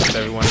gonna attack with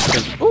everyone.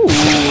 Ooh,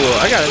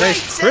 I got a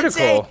nice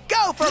critical.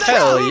 Go for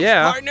hell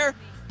yeah. Partner.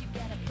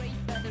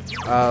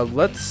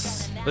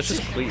 Let's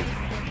just cleave.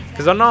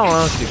 Because in all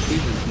honesty,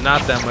 cleave is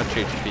not that much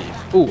HP.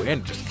 Ooh,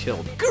 and just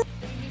killed.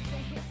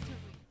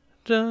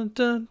 Dun,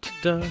 dun,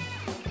 dun.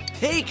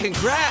 Hey,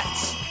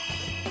 congrats.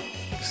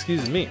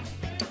 Excuse me.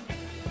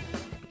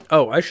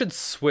 Oh, I should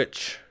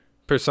switch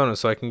Persona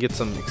so I can get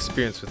some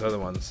experience with other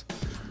ones.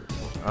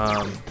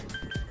 That's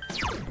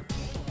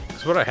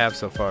what I have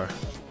so far.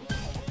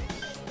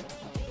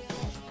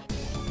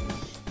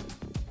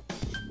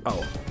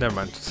 Oh, never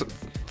mind. So,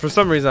 for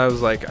some reason, I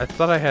was like, I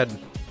thought I had.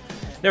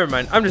 Never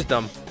mind. I'm just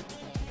dumb.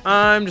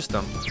 I'm just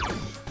dumb.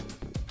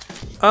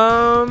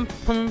 Dumb.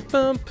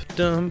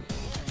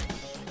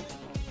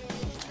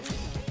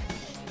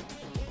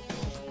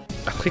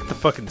 I like the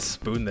fucking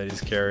spoon that he's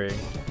carrying.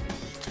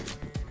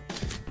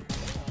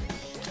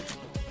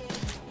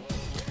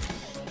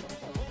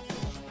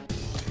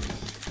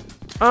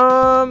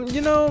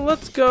 You know,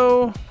 let's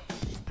go.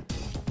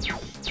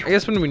 I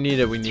guess when we need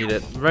it, we need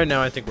it. Right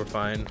now, I think we're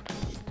fine.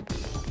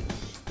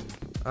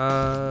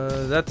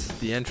 That's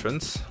the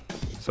entrance.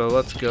 So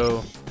let's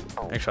go.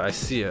 Actually, I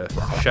see a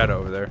shadow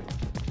over there.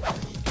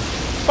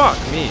 Fuck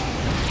me.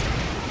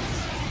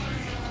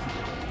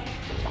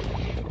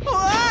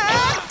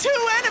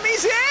 Two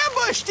enemies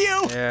ambushed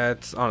you. Yeah,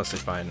 it's honestly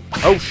fine.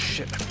 Oh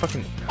shit!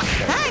 Fucking.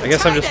 Okay. I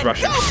guess I'm just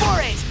rushing. Go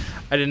for it.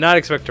 I did not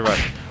expect to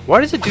rush. Why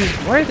does it do?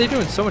 Why are they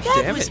doing so much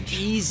That damage? was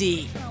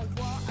easy.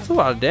 That's a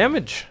lot of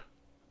damage.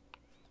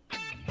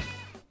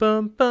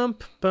 Bump,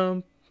 bump,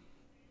 bump.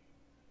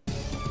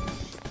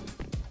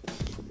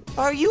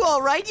 Are you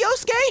all right,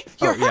 Yosuke?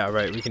 Oh yeah,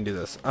 right. We can do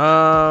this.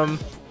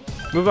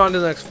 Move on to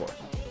the next floor.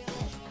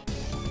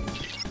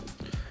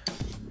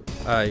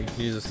 You can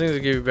use those things to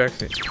give you back.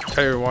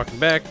 Tire walking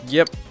back.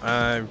 Yep.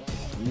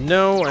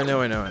 No, I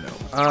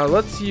know.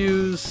 Let's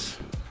use.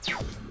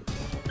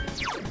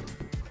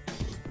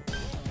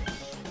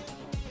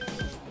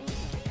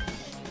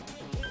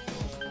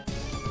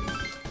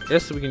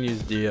 Yes, we can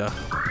use the.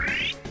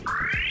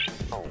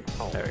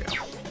 There we go.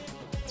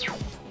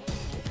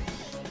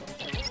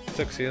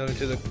 Succeeding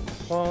to the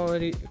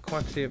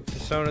quantity of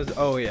personas.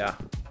 Oh yeah.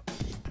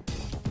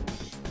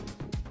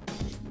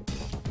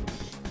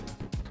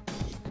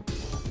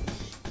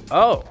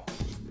 Oh.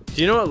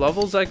 Do you know what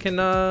levels I can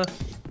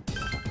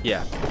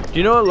yeah. Do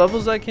you know what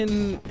levels I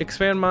can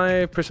expand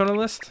my persona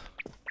list?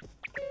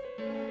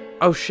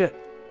 Oh shit.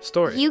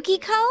 Story.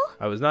 Yukiko?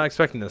 I was not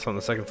expecting this on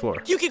the second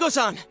floor.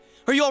 Yukiko-san,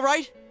 are you all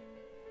right?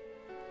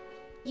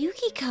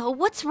 Yukiko,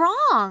 what's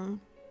wrong?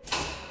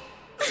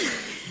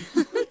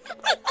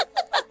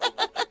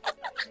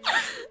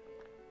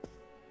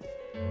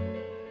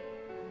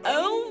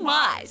 Oh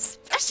my,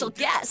 special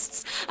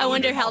guests. I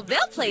wonder how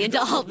they'll play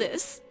into all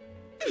this.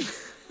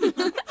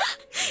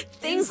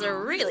 Things are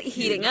really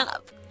heating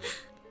up.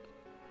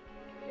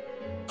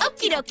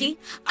 Okie dokie,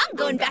 I'm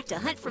going back to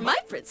hunt for my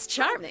Prince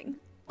Charming.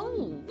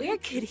 Oh, where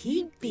could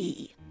he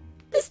be?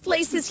 This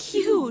place is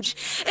huge.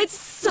 It's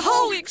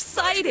so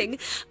exciting,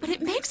 but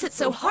it makes it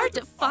so hard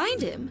to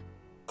find him.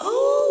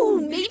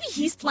 Oh, maybe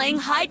he's playing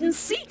hide and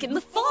seek in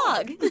the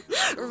fog.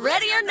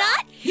 Ready or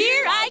not,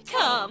 here I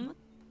come.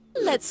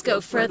 Let's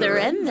go further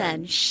in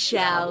then,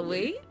 shall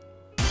we?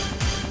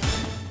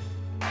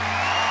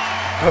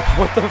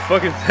 What the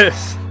fuck is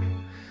this?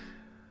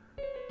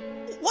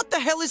 What the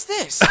hell is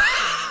this?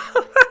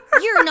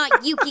 You're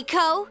not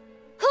Yukiko.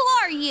 Who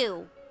are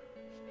you?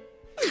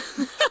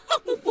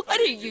 What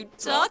are you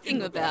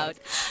talking about?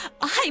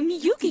 I'm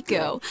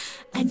Yukiko,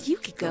 and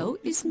Yukiko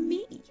is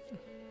me.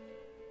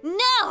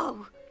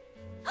 No!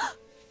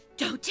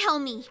 Don't tell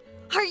me.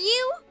 Are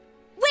you?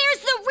 Where's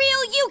the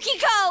real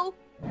Yukiko?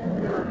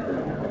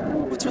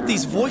 What's with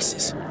these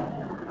voices?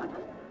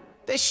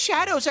 The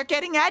shadows are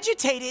getting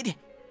agitated.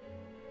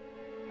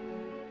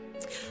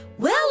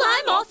 Well,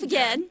 I'm off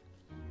again.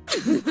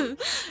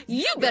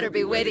 You better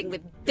be waiting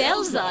with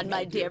bells on,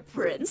 my dear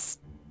prince.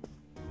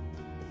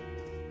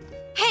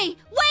 Hey,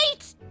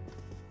 wait!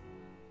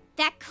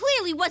 That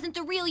clearly wasn't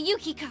the real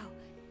Yukiko.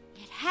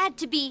 It had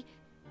to be...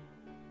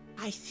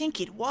 I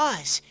think it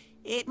was.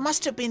 It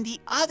must have been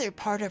the other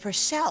part of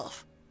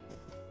herself.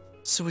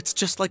 So it's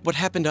just like what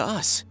happened to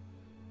us.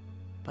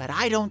 But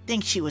I don't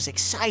think she was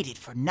excited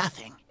for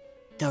nothing.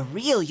 The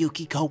real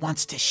Yukiko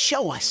wants to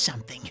show us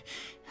something.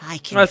 I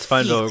can That's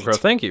fine, feel little girl.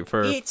 it. Thank you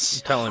for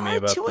It's telling me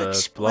hard about to the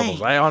explain.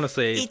 levels. I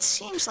honestly, It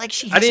seems like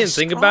she I has didn't a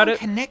think strong about it,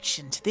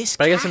 connection to this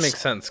but I guess it castle. makes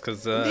sense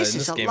because in This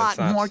this is a game lot it's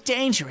not. more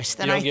dangerous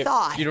than you I don't get,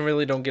 thought.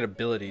 You don't get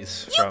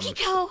abilities from.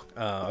 Yukiko!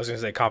 I was gonna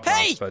say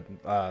confidence, Hey!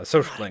 but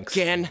social links.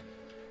 Again.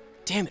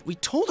 Damn it, we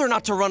told her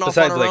not to run off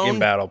Besides, on her like own. in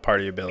battle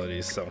party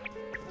abilities. So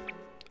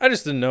I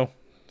just didn't know.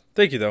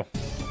 Thank you though.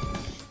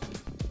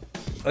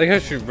 I like how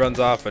she runs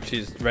off, but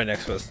she's right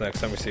next to us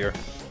next time we see her.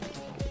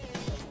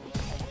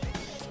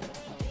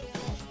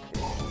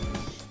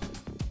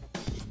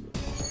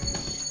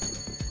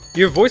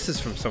 Your voice is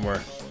from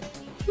somewhere.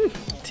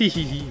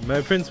 Teehee,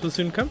 my prince will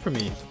soon come for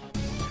me.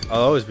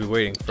 I'll always be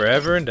waiting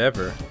forever and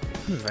ever.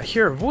 I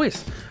hear a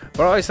voice,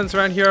 but all I sense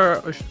around here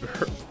are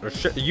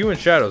you and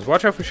shadows.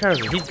 Watch out for shadows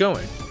and keep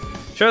going.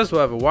 Shadows will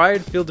have a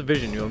wide field of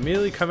vision. You'll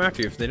immediately come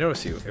after you if they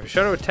notice you. If a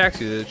shadow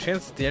attacks you, there's a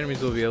chance that the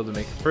enemies will be able to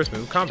make a first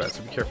move in combat,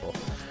 so be careful.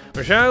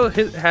 When a shadow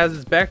has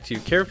its back to you,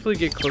 carefully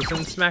get close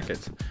and smack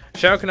it. A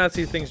shadow cannot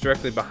see things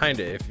directly behind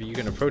it. If you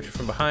can approach it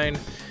from behind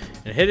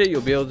and hit it, you'll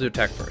be able to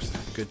attack first.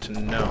 Good to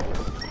know.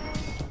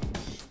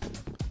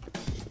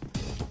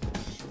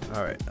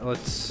 Alright,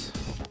 let's...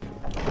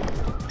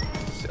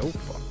 Oh,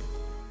 fuck.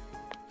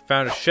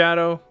 Found a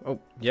shadow. Oh,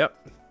 yep.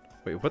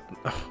 Wait, what?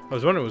 Oh, I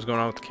was wondering what was going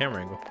on with the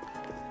camera angle.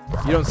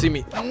 You don't see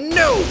me.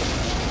 No!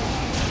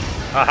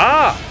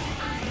 Aha!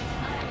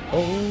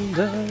 Hold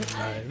on.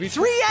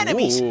 Three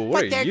enemies, Ooh, what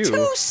but are they're you?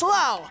 too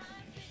slow.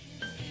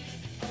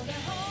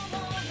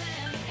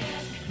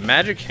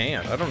 Magic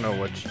hand. I don't know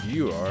what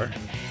you are.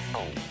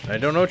 I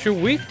don't know what you're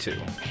weak to.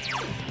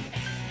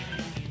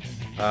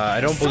 I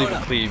don't believe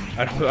in cleave.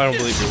 I don't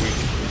believe you're weak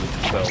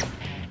to cleave. So,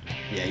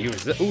 yeah, you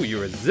Ooh, you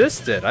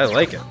resisted. I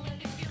like it.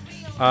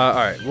 All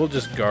right, we'll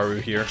just Garu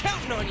here.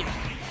 Counting on you.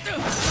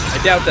 I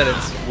doubt that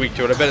it's weak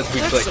to it. I bet it's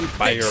weak to That's like some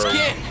fire. thick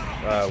skin.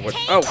 What?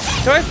 Oh,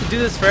 do I have to do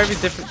this for every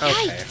different? Okay.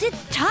 Yikes,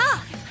 it's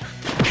tough!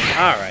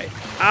 All right.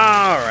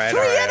 All right. Three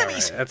all right,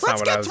 enemies. All right. That's Let's not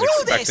what I get was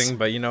through this. expecting,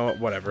 but you know what?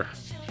 Whatever.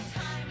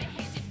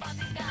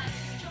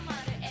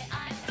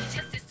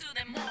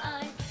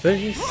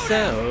 Face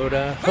out,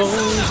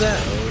 holds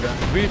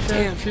out, reach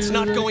Damn, out it's to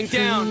not the going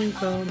down.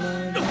 truth of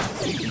my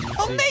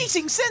life.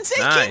 Amazing, Sensei.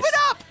 Nice. Keep it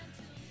up.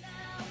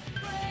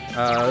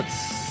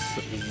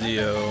 Let's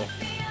Zio.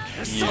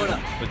 You.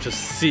 Let's just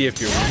see if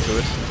you're weak to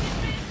it.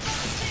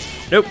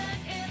 Nope.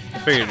 I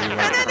figured you An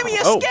weren't. enemy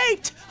Oh.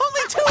 escaped.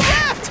 Only two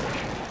left.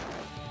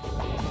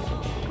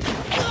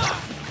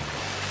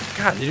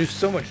 God, they do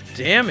so much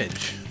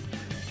damage.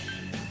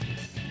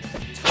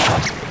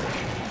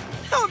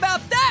 How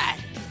about that?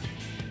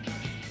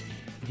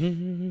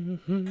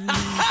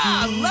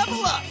 Ha!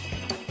 Level up!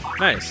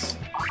 Nice.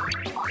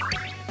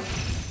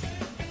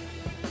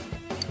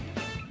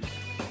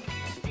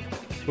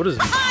 What is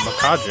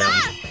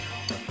Makajim?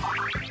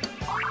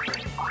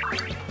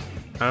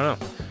 I don't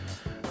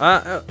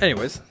know.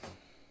 Anyways.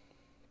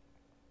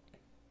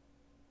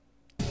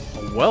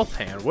 A wealth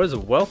hand? What is a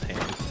wealth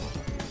hand?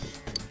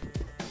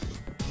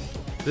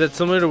 Is that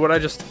similar to what I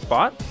just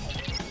bought?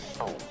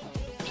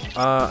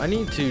 I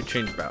need to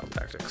change battle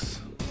tactics.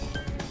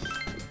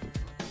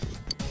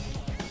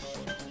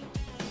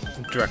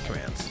 Direct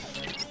commands.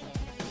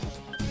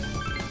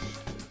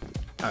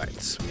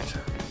 Alright, sweet.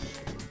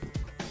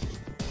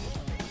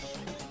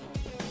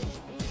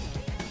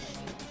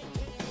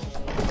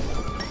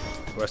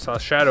 Oh, I saw a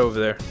shadow over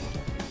there.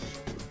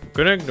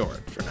 Gonna ignore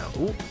it for now.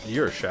 Ooh,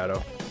 you're a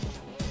shadow.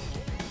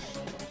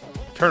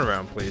 Turn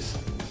around, please.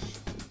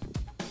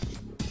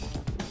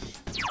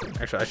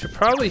 Actually, I should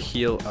probably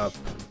heal up.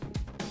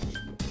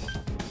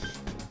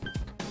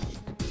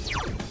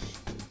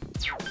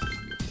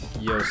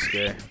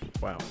 Yosuke.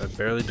 Wow, that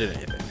barely did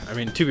anything. I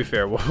mean, to be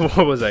fair, what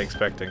was I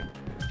expecting?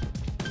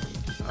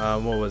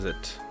 What was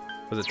it?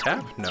 Was it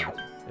tap? No.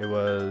 It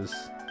was...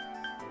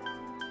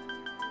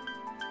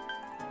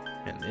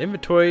 And the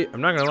inventory,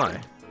 I'm not gonna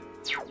lie.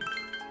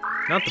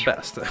 Not the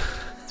best.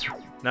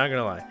 Not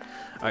gonna lie.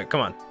 Alright,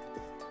 come on.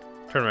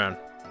 Turn around.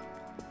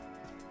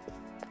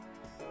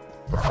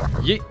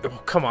 Yeet. Oh,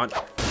 come on.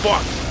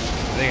 Fuck! I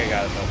think I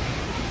got it though.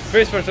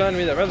 Very special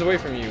enemy that runs away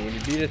from you. When you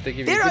beat it, they give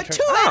you There a are good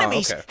two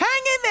enemies. Okay.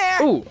 Hang in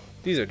there. Ooh,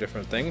 these are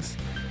different things.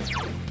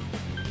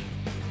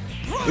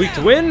 Weak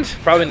to wind?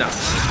 Probably not.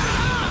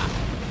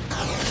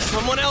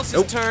 Someone else's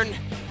Nope. turn.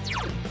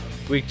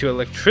 Weak to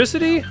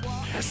electricity?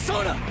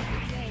 Soda.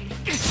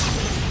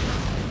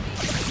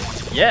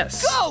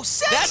 Yes. Go,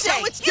 Sensei!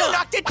 how it's You done.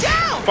 knocked it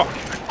down. Fuck.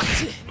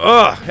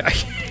 Ugh.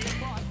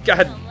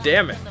 God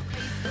damn it.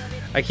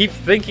 I keep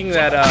thinking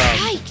that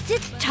Yikes,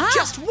 it's tough.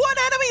 Just one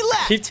enemy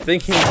left. keep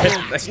thinking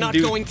that I It's can not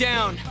do going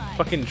down.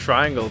 fucking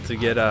triangle to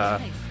get go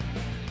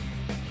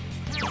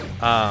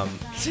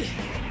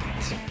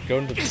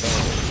into the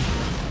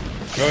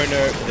zone.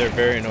 They're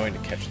very annoying to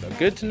catch though.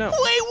 Good to know.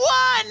 We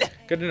won.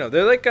 Good to know.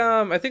 They're like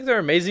I think they're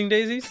amazing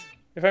daisies,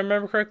 if I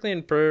remember correctly,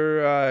 in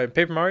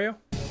Paper Mario.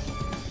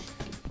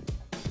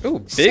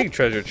 Ooh, big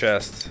treasure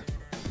chest.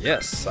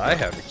 Yes, I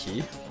have a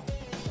key.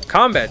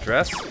 Combat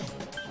dress.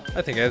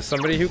 I think I have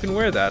somebody who can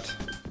wear that.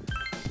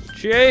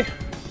 Jay,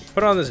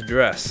 put on this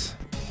dress.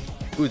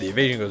 Ooh, the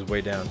evasion goes way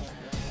down.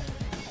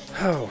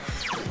 Oh.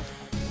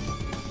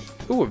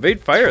 Ooh, evade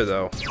fire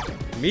though.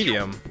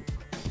 Medium.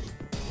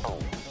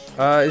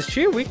 Is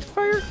Chia weak to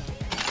fire?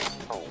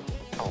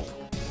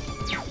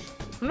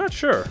 I'm not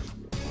sure.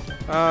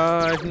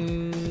 I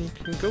can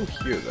go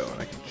here though,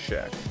 and I can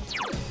check.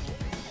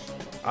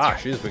 Ah,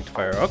 she is weak to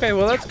fire. Okay,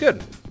 well that's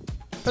good.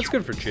 That's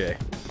good for Chia.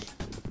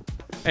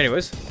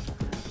 Anyways,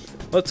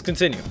 let's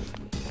continue.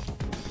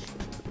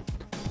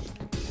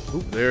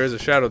 Ooh, there is a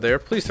shadow there.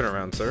 Please turn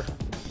around, sir.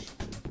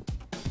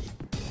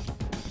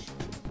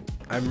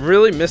 I'm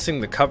really missing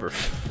the cover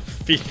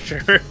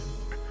feature.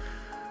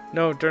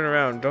 No, turn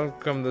around. Don't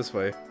come this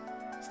way.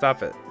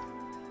 Stop it.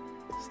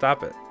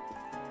 Stop it.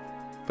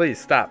 Please,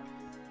 stop.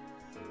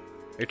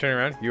 Are you turning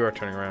around? You are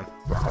turning around.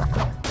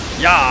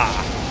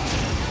 Yeah!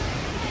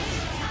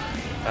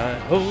 I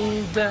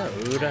hold out,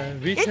 I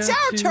reach It's out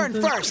our to turn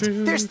the first.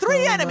 truth There's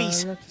 3 of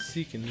enemies. my life to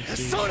seek and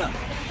see. Soda.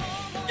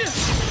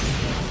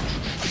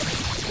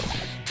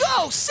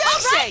 Go,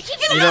 Sensei.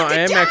 You know, I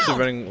am actually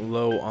running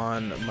low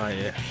on my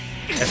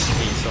SP,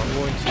 so I'm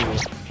going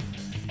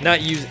to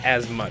not use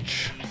as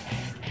much.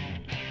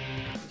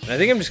 And I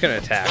think I'm just going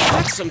to attack,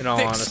 That's some in all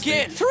thick honesty.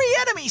 skin. 3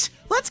 enemies.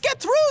 Let's get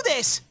through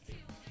this.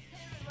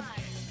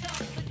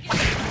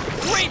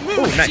 Great move,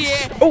 Oh, nice.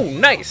 Jie. Oh,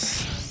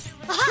 nice.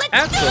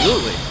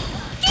 Absolutely.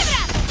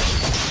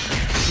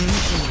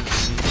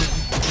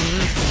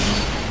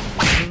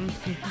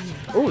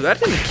 Oh, that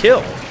didn't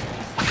kill.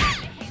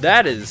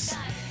 That is...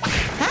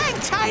 Hang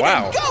tight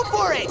Wow. and go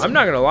for it. I'm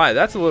not going to lie,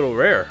 that's a little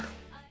rare.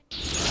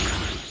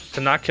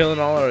 To not kill an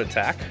all-out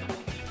attack.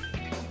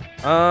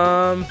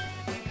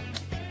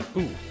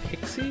 Ooh,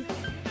 Pixie?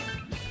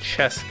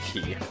 Chest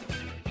key.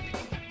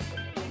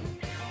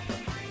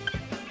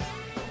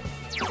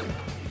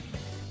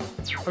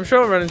 I'm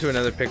sure I'll run into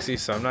another Pixie,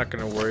 so I'm not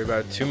going to worry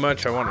about it too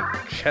much. I want a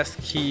chest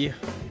key,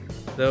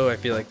 though I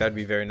feel like that'd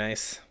be very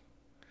nice.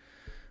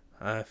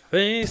 I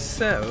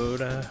face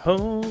out, I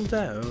hold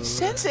out.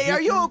 Sensei,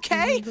 are you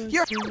okay?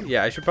 You're...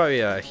 Yeah, I should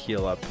probably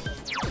heal up.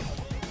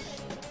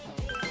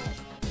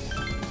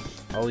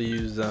 I'll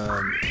use,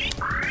 there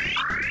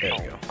we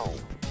go.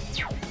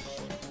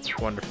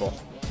 Wonderful.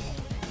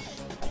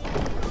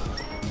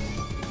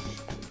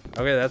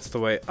 Okay, that's the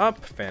way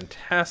up.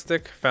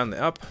 Fantastic. Found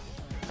the up.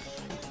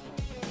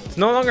 It's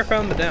no longer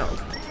found the down.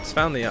 It's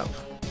found the up.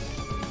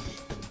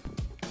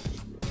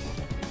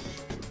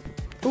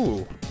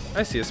 Ooh,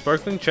 I see a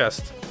sparkling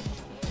chest.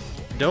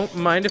 Don't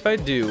mind if I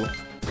do.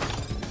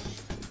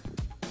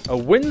 A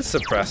wind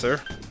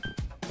suppressor.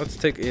 Let's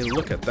take a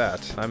look at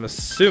that. I'm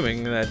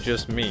assuming that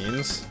just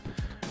means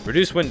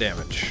reduce wind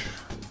damage.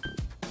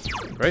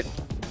 Right?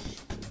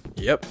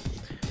 Yep.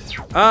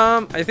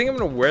 I think I'm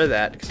gonna wear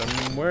that because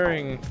I'm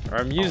wearing, or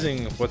I'm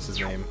using, what's his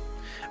name?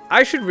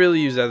 I should really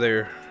use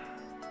other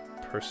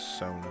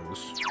personas,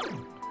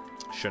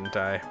 shouldn't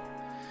I?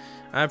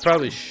 I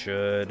probably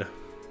should.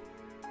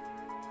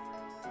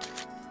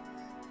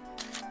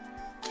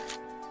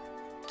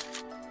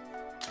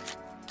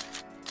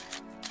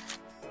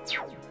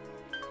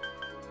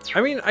 I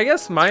mean, I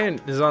guess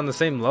mine is on the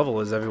same level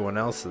as everyone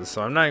else's,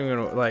 so I'm not even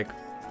gonna, like,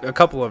 a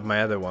couple of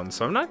my other ones,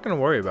 so I'm not gonna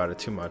worry about it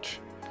too much.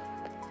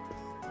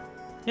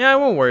 Yeah, I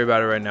won't worry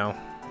about it right now.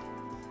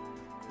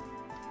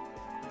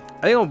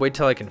 I think I'll wait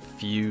till I can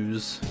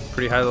fuse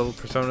pretty high level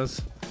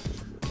personas.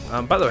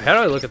 By the way, how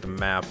do I look at the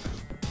map?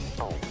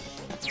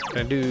 Can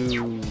I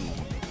do...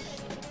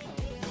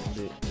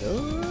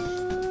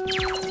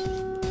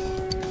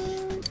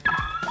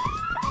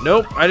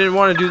 Nope, I didn't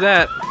want to do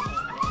that.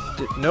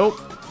 Nope.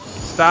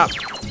 Stop.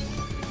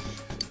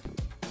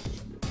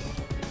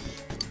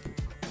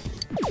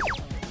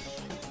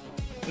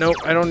 Nope,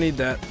 I don't need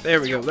that.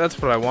 There we go. That's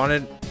what I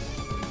wanted.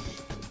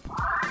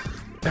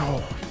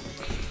 Oh,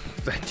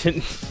 I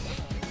didn't.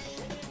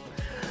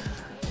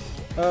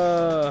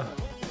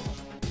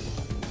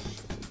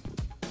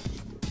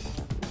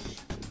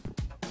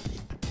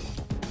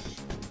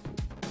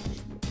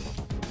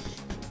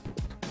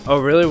 Oh,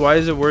 really? Why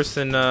is it worse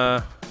than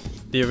the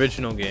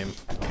original game?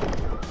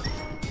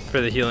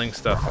 For the healing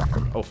stuff.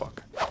 Oh,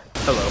 fuck.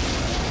 Hello.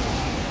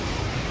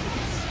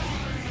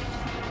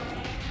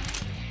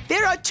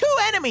 There are 2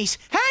 enemies!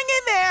 Hang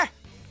in there!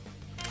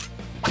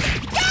 Go,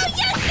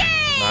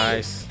 Yuki!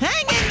 Nice.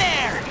 Hang in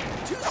there!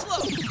 Too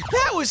slow.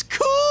 That was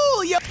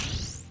cool, yo!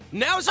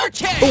 Now's our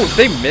chance. Oh,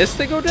 they miss,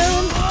 they go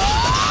down?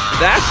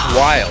 That's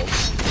wild.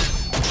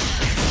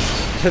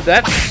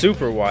 That's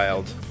super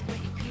wild.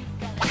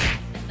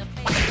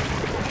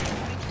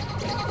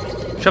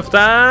 Shove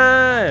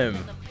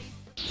time!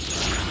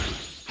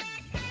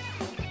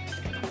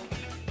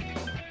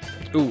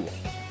 Ooh.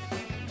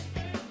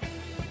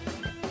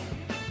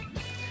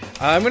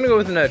 I'm gonna go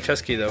with a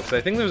chest key though, because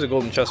I think there's a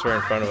golden chest right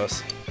in front of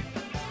us.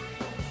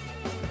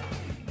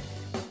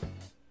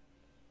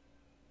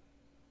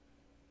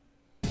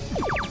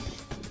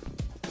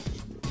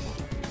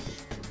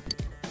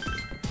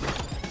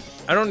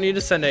 I don't need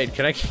a send aid.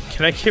 Can I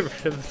get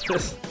rid of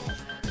this?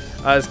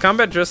 Is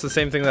combat dress the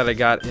same thing that I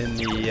got in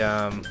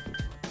the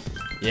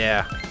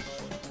yeah.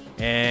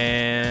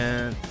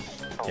 And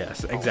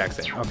yes, exact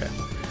same. Okay.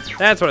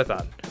 That's what I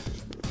thought.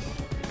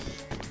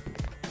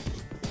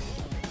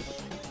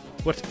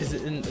 What is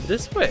it in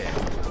this way?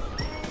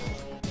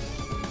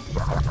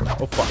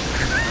 Oh fuck.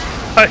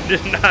 I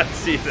did not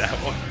see that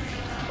one.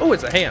 Oh,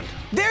 it's a hand.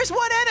 There's 1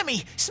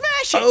 enemy!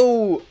 Smash it!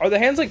 Oh, are the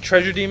hands like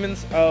treasure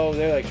demons? Oh,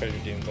 they're like treasure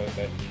demons,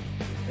 okay.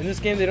 In this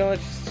game, they don't let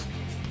you.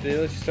 They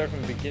let you start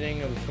from the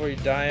beginning of before you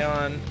die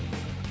on.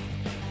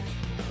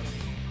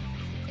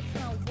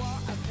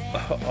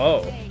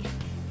 Oh.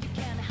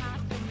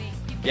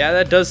 Yeah,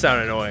 that does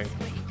sound annoying.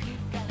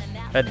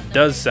 That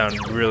does sound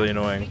really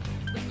annoying.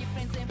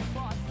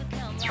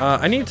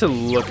 I need to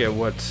look at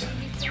what.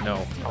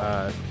 No,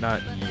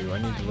 not you.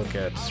 I need to look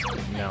at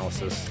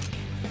analysis.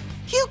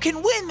 You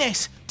can win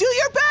this! Do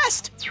your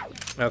best!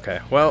 Okay,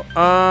 well,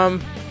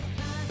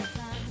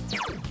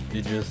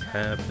 you just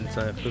have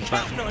inside for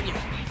Counting on you.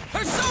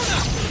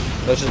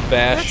 Persona. let's just That's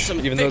bash, some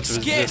even though thick it's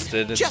skin.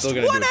 resisted, it's Just still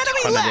gonna do one a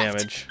enemy ton of left.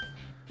 damage.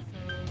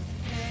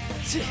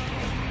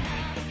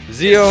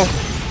 Zeo,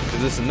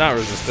 because this is not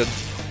resisted.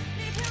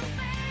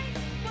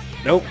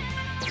 Nope.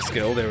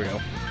 Skill, there we go.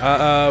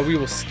 We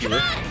will skill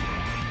it.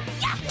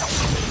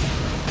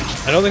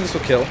 I don't think this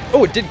will kill.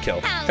 Oh, it did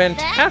kill.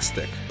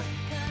 Fantastic.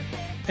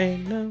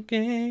 Ain't no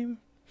game.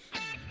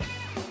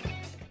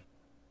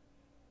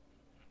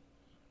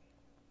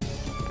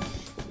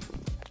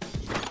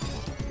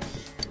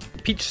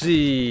 Peach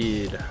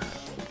seed.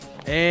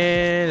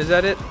 And is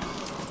that it?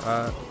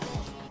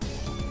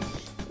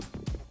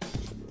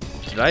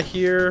 Did I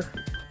hear?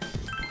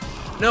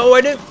 No,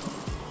 I didn't.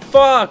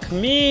 Fuck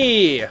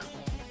me.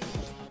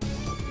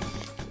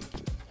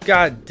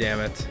 God damn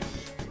it.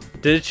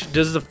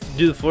 Does the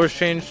floors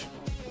change?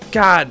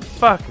 God,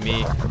 fuck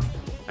me.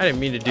 I didn't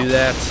mean to do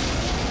that.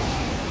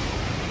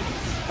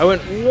 I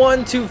went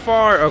one too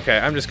far. Okay,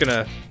 I'm just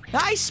gonna.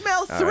 I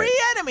smell All 3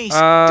 right. enemies!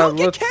 Don't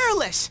get let's-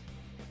 careless!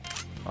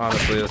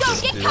 Honestly, let's Don't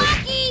just get do this.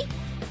 cocky!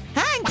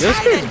 Hang This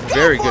tight guy's and go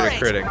very for good at it.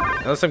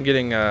 critting. Unless I'm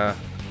getting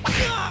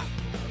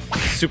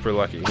super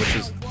lucky, which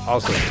is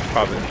also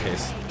probably the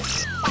case.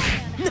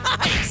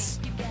 Nice!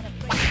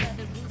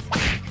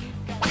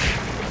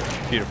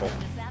 Beautiful.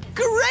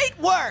 Great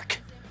work!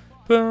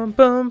 Bump,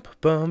 bump,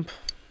 bump.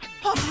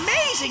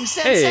 Amazing,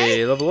 Sensei!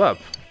 Hey, level up.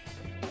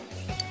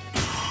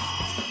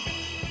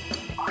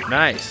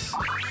 Nice.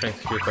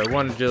 Strength increased by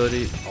 1,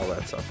 agility, all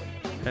that stuff.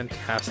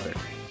 Fantastic.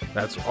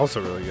 That's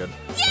also really good.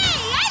 Yay!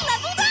 I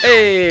leveled up!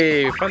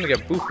 Hey, finally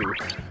got Bufu.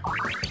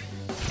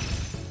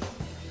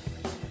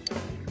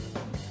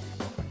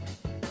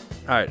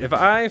 Alright, if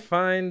I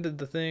find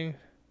the thing.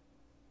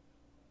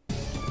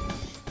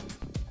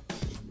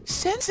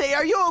 Sensei,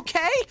 are you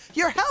okay?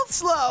 Your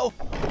health's low!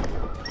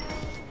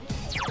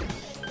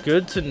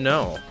 Good to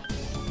know.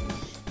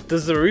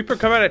 Does the Reaper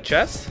come out of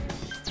chest?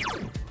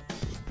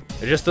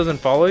 It just doesn't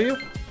follow you?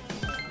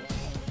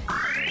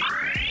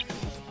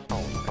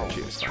 Oh,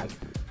 gee, it's fine.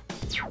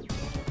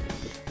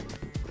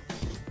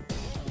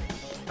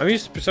 I'm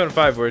used to Persona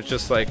 5 where it's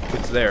just like,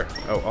 it's there.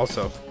 Oh,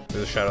 also,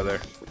 there's a shadow there.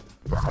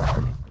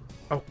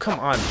 Oh, come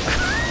on.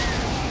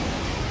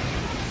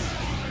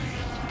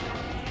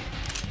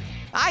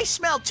 I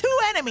smell 2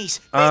 enemies!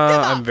 Beat them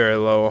up! I'm very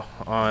low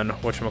on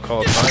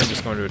whatchamacallit, so I'm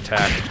just going to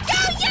attack.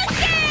 Go,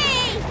 Yuki!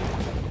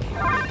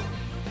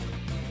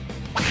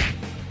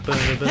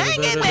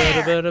 Hang in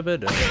there!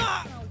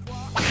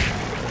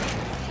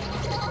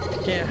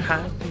 Can't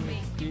hide from me.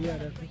 You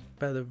gotta be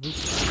by the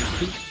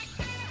roof.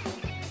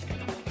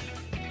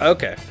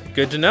 Okay,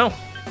 good to know.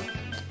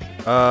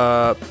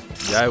 Yeah,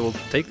 I will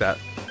take that.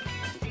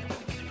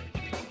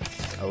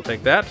 I will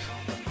take that.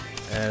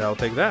 And I'll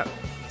take that.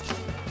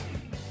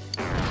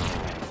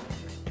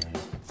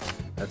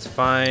 That's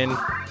fine.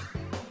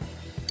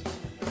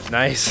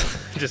 Nice.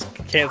 Just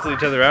cancel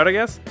each other out, I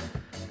guess.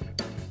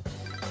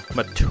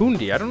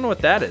 Matundi. I don't know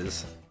what that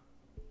is.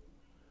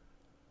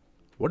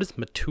 What is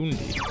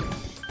Matundi?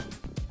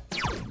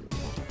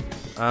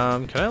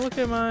 Can I look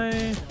at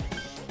my...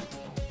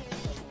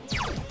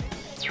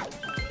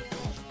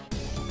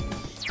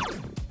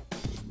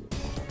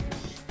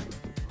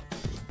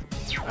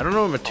 I don't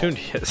know what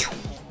Matundi is.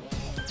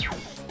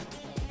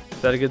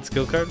 Is that a good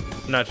skill card?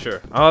 I'm not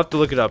sure. I'll have to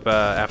look it up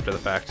after the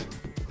fact.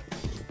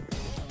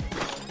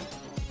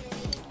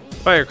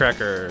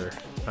 Firecracker.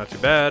 Not too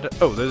bad.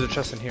 Oh, there's a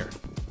chest in here.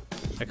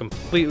 I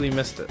completely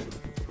missed it.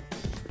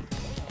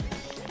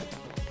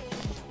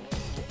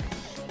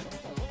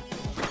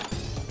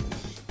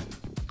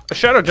 A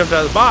shadow jumped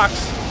out of the box.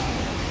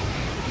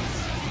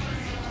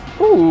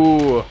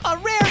 Ooh. A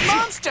rare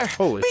monster!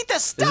 Holy. Beat the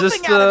Is stuffing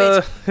this out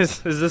of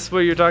it! is this what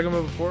you're talking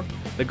about before?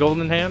 The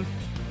golden hand?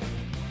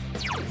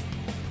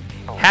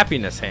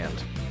 Happiness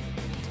hand.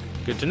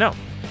 Good to know.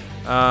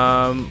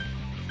 I'm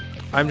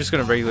just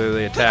gonna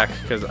regularly attack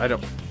because I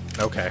don't.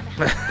 Okay.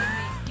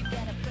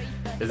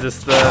 Is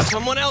this the?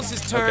 Someone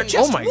else's turn. Okay.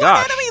 Oh my One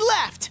gosh! enemy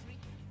left!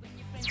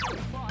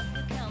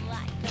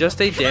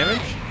 Just 8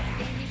 damage?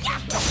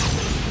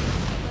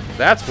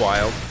 That's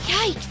wild.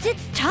 Yikes,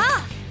 it's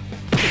tough.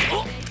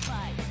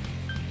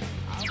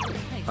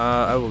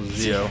 I will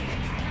Zeo.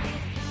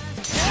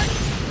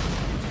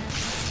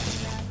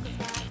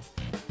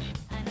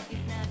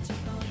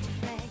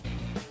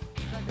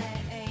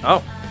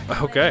 Oh,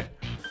 okay.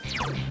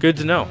 Good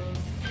to know.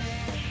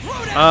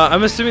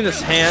 I'm assuming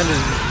this hand is...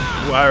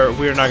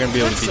 We're not going to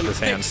be able to beat this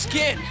hand.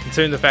 Skin.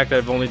 Considering the fact that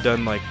I've only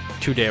done like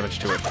 2 damage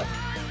to it.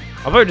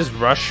 I'll probably just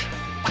rush,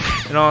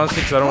 in all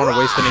honesty, because I don't want to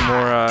waste any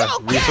more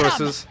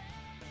resources.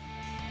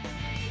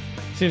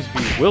 Seems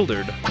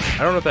bewildered. I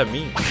don't know what that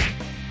means.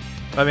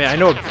 I mean, I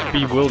know what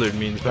bewildered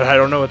means, but I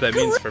don't know what that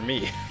means for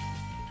me.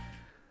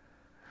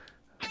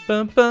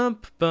 Bump,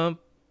 bump, bump.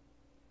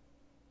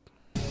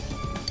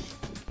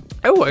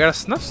 Oh, I got a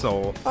snuff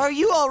soul. Are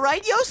you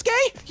alright,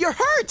 Yosuke? You're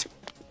hurt!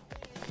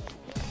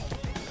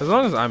 As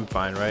long as I'm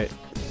fine, right?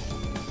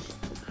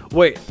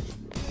 Wait,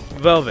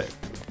 Velvet.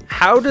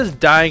 How does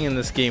dying in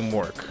this game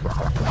work?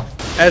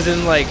 As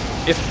in, like,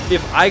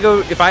 if I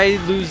go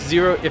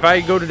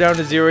down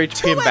to 0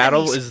 HP in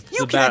battle, is the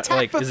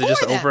is it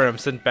just over and I'm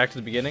sent back to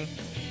the beginning?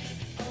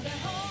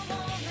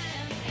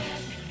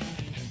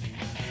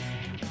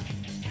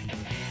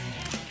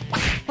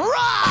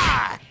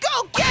 Roar!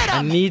 Go get I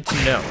him! need to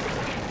know.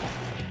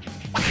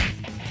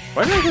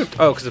 Why did I go?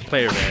 Oh, because of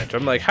player advantage.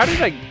 I'm like, how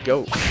did I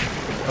go?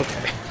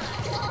 Okay.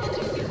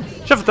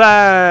 Shuffle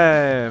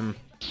time!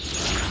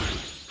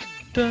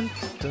 Dun,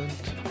 dun.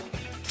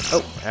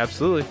 Oh,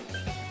 absolutely.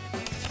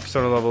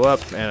 Persona level up,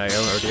 and I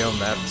already own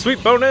that.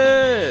 Sweet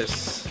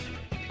bonus!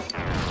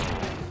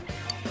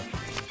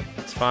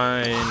 It's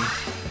fine.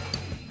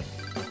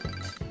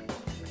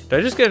 Did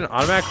I just get an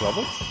automatic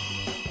level?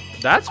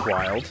 That's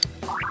wild.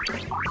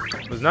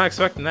 Was not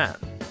expecting that.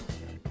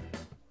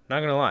 Not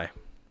gonna lie.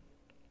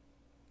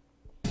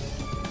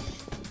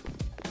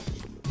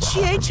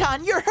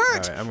 Chie-chan, you're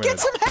hurt! All right, Get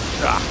some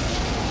help!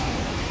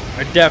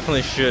 I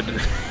definitely should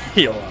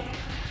heal up.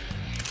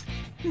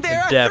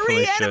 There are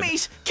definitely 3 should.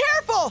 enemies!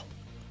 Careful!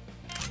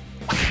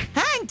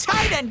 Hang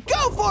tight and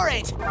go for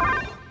it!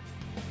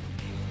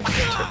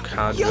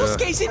 Takada.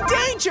 Yosuke's in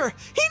danger!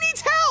 He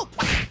needs help!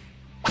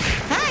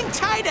 Hang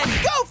tight and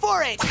go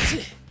for it!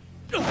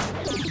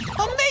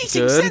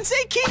 Amazing, Good.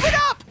 Sensei! Keep it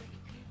up!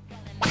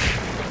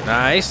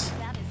 Nice.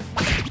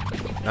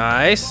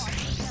 Nice.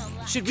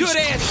 Good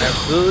answer.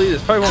 Absolutely.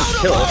 This probably won't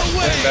kill us.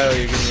 Second battle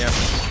you're getting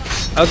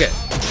after. Okay.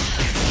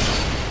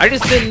 I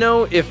just didn't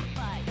know if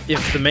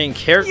the main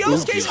character.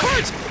 Yosuke's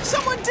hurt!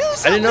 Someone do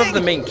something! I didn't know if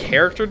the main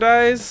character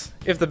dies,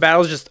 if the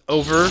battle's just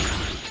over.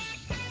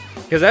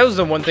 Because that was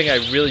the one thing I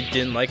really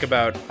didn't like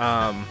about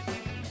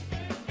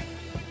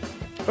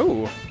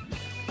Oh.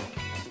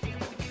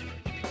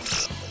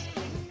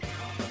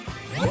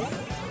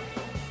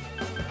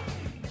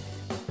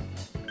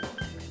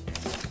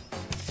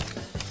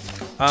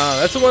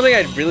 That's the one thing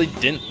I really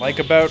didn't like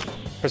about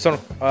Persona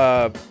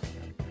 5,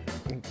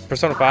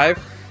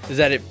 is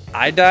that if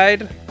I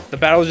died, the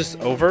battle was just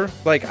over.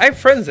 Like, I have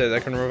friends there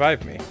that can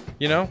revive me,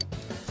 you know?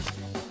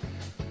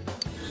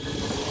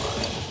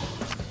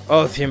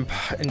 Oh, the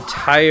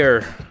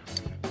entire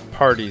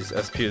party's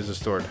SP is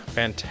restored.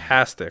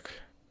 Fantastic.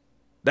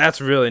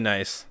 That's really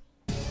nice.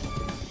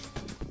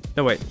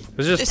 No, wait.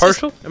 Was it just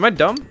partial? Am I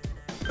dumb?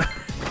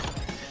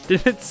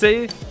 Did it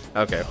say?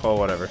 Okay, well,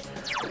 whatever.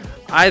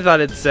 I thought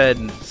it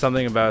said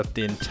something about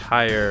the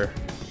entire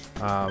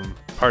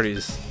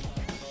party's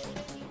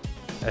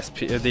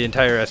SP. The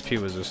entire SP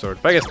was restored,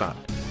 but I guess not.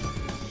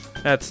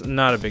 That's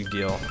not a big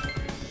deal.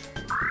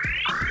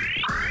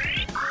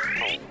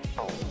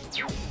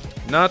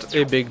 Not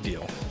a big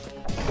deal.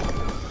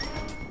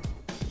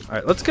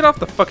 Alright, let's get off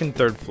the fucking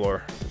 3rd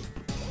floor.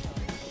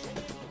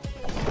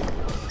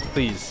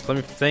 Please, let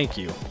me thank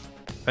you.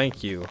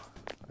 Thank you.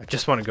 I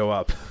just want to go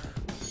up.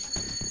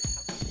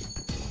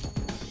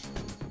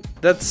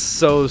 That's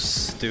so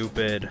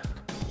stupid.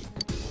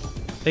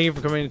 Thank you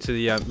for coming to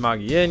the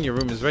Magi Inn. Your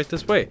room is right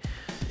this way.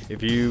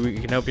 If we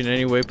can help you in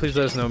any way, please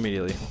let us know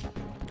immediately.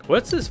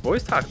 What's this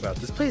voice talk about?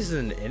 This place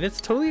isn't an inn.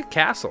 It's totally a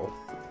castle.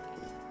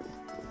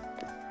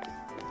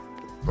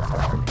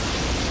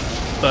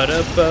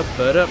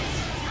 Ba-da-ba-ba-da.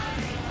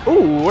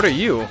 Ooh, what are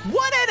you?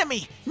 One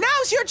enemy!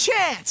 Now's your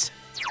chance!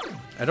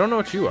 I don't know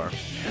what you are.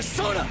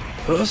 Persona!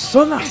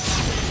 Persona!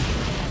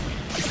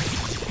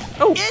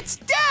 Oh! It's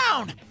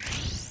down!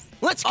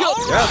 Let's go!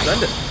 Yeah,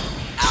 send it.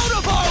 Out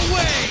of our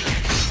way!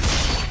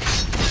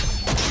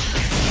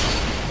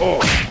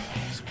 Oh!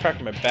 Just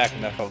cracking my back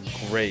and that felt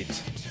great.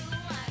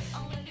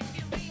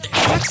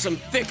 That's some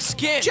thick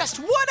skin! Just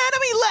one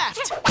enemy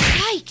left!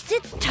 Yikes,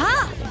 it's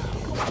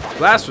tough.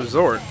 Last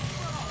resort.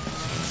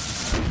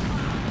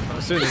 I'm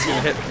assuming he's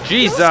gonna hit. Yosuke's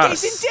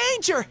Jesus! in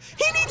danger!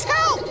 He needs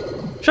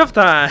help! Shove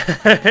time!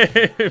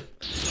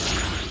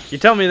 You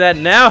tell me that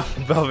now,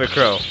 Velvet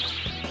Crow.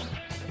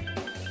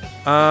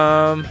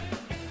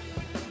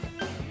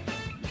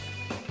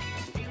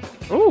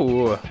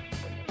 Ooh.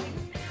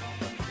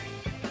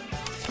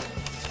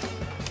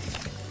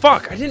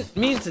 Fuck, I didn't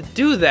mean to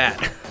do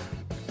that.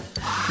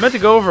 I meant to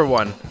go over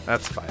one.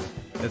 That's fine.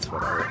 It's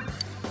whatever.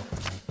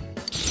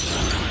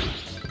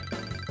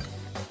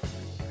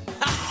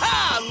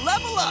 Ha!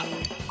 Level up!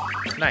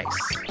 Nice.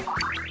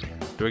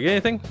 Do I get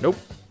anything? Nope.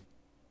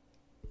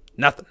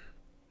 Nothing.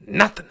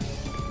 Nothing.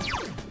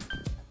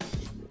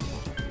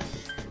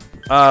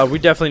 We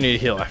definitely need to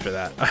heal after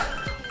that.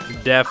 We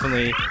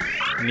definitely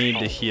need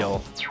to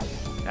heal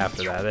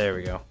after that. There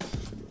we go.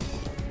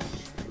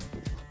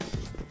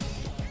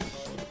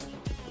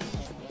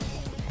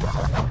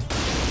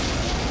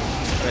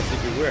 I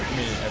think we were. I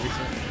mean,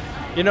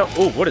 everything. You know.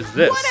 Oh, what is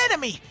this? One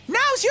enemy!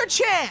 Now's your The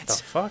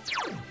chance! fuck?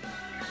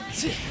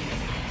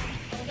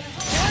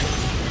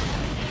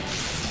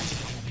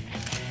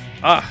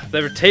 Ah,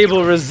 their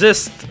table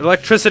resists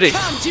electricity.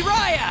 Come,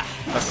 Jiraiya!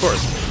 Of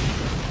course.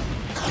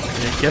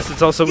 I guess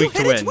it's also weak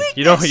to hit its wind.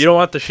 You don't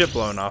want the ship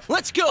blown off.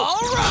 Let's go!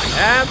 Alright!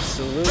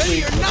 Absolutely.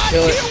 Ready or not,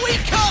 Kill it. here we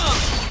come!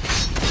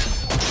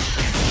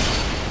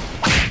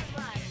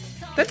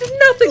 That did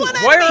nothing. One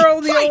Why enemy. are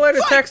all the Fight, all-out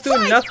fight, attacks doing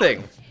fight.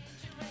 nothing?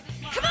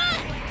 Come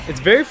on! It's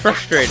very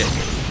frustrating.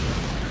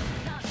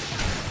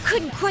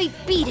 Couldn't quite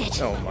beat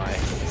it. Oh my.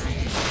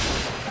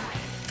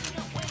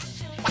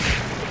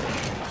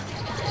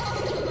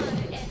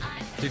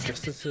 Do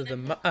justice to the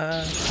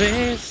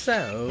face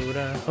out,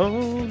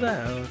 hold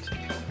out.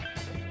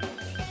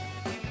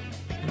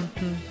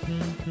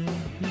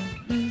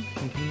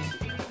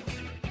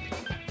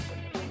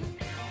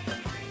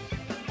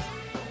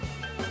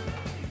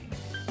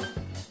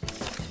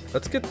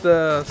 Let's get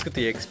the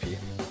XP.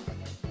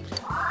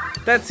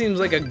 That seems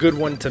like a good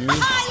one to me.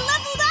 I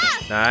leveled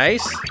up!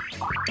 Nice.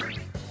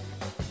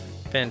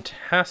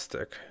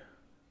 Fantastic.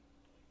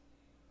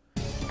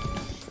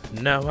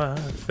 Now I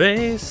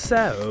face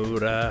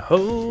out, I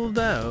hold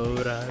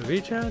out, I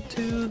reach out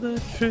to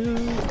the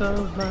truth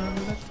of my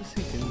life to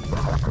seek and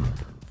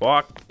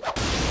fuck.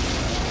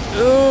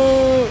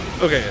 Ooh.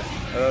 Okay,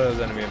 that was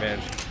enemy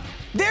advantage.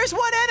 There's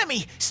one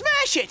enemy!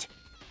 Smash it!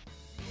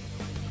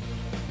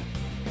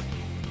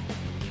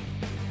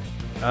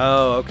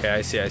 Oh, okay,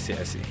 I see.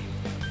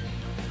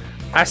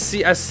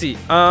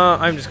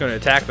 I'm just gonna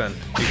attack then,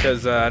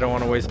 because I don't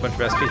want to waste a bunch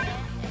of SP.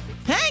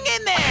 Hang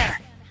in there!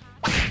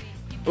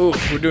 Ooh,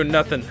 we're doing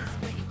nothing.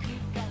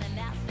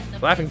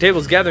 Laughing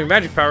Table's gathering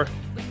magic power.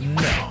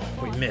 No,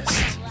 we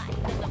missed.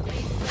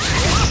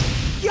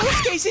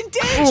 Yosuke's in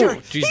danger! Ooh,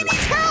 He Jesus.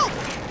 needs help!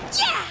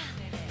 Yeah!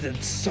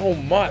 Did so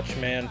much,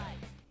 man.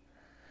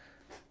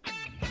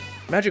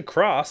 Magic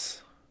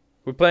Cross.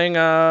 We're playing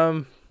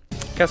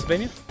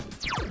Castlevania.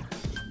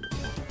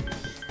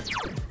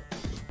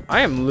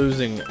 I am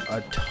losing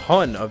a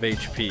ton of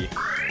HP.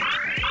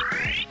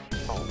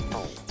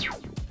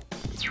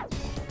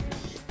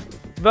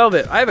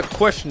 Velvet, I have a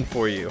question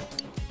for you.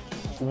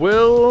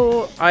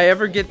 Will I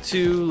ever get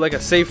to like a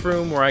safe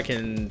room where I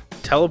can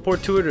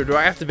teleport to it, or do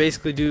I have to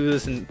basically do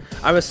this? And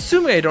I'm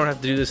assuming I don't have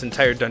to do this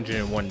entire dungeon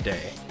in one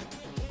day,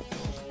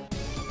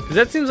 because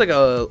that seems like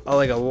a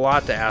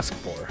lot to ask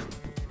for.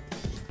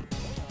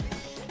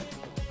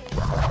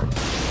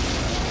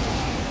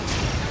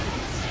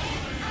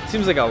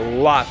 Seems like a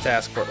lot to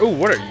ask for. Oh,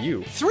 what are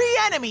you? 3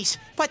 enemies,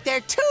 but they're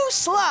too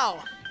slow!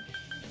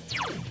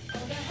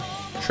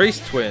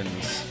 Trace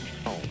Twins.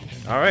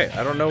 Alright,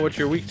 I don't know what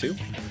you're weak to.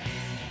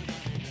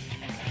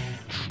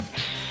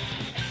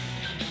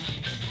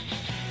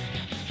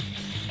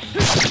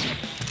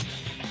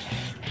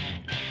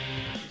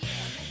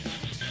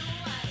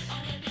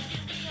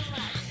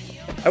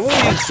 I will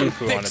use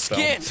Fufu on its own.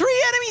 Skin.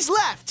 3 enemies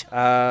left!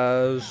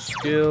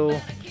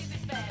 Skill.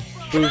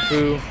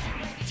 Fufu.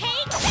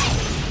 Take this!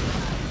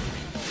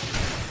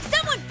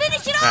 Someone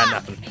finish it Ah, off!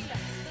 nothing.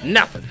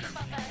 Nothing.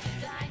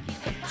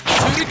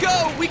 2 to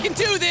go! We can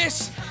do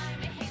this!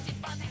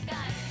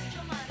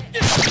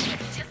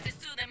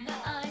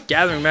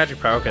 Gathering magic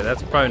power. Okay,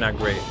 that's probably not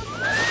great.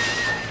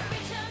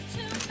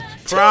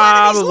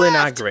 probably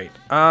not great.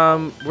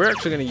 We're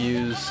actually gonna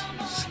use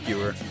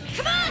Skewer.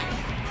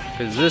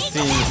 Because this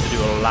seems to do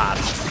a lot.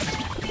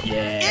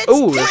 Yeah.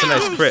 Oh, that's a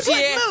nice crit.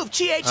 Good move,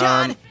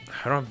 Chie-chan.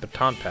 I don't have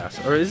baton pass.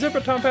 Or is there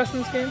baton pass in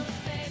this game?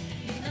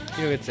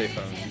 You know, it's safe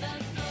phone.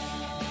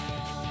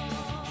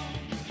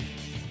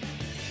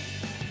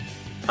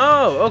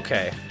 Oh,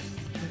 okay.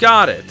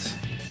 Got it.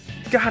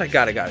 Got it.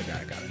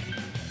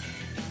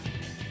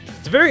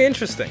 It's very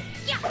interesting.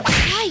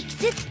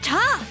 Yikes, it's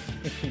tough.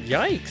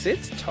 Yikes,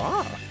 it's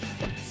tough.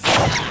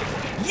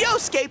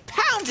 Yosuke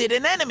pounded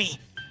an enemy.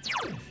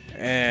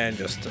 And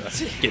just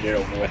get it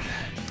over with.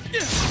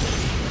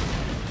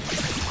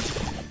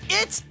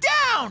 It's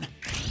down.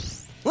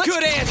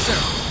 Good answer.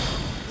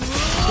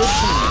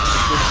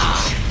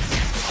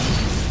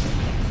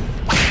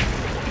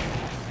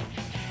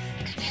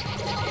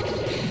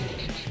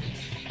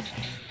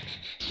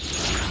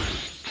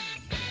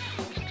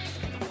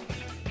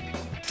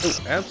 Oh,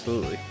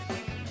 absolutely.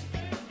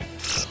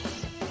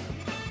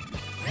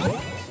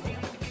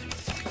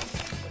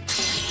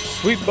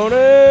 Sweet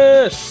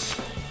bonus!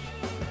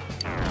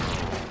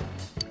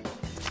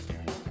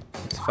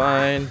 It's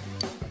fine.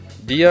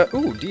 Dia.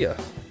 Ooh, Dia.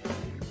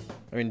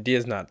 I mean,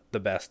 Dia's not the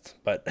best,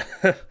 but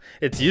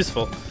it's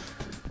useful.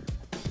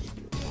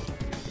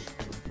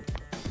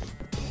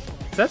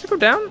 Does that have to go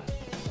down?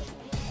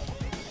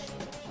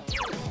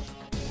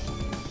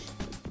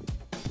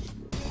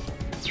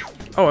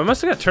 Oh, I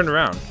must have got turned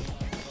around.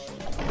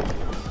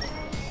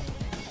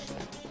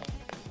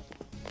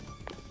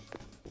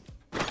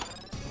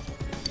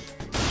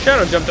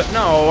 Shadow jumped up.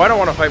 No, I don't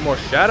want to fight more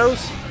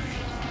shadows.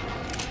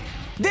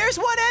 There's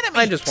one enemy.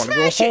 I just want to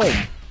go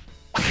home.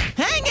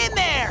 Hang in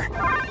there.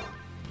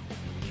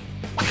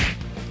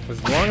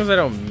 As long as I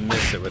don't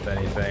miss it with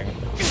anything.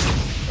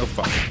 Oh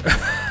fuck.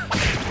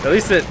 at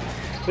least it's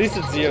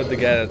Zeo'd the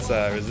guy that's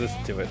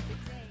resistant to it.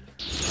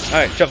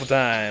 Alright, shuffle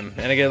time.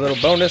 And I get a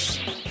little bonus.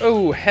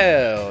 Oh,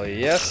 hell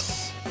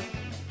yes.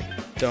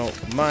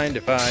 Don't mind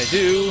if I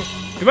do.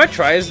 Do my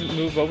tries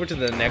move over to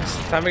the next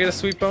time I get a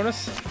sweet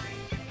bonus?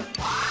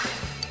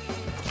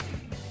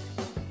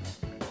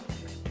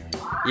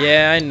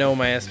 Yeah, I know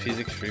my SP is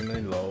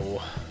extremely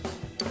low.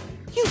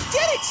 You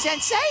did it,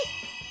 Sensei!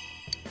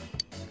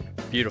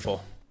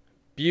 Beautiful.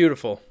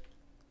 Beautiful.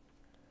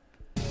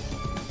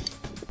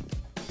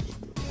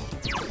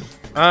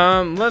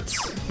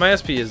 My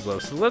SP is low,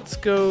 so let's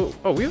go.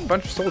 Oh, we have a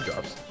bunch of soul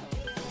drops.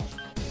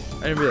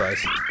 I didn't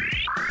realize.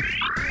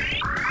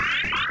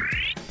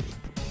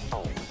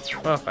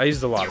 Well, I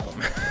used a lot of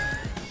them.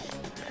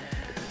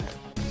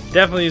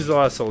 Definitely used a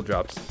lot of soul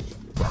drops.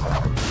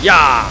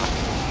 Yeah!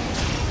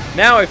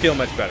 Now I feel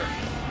much better.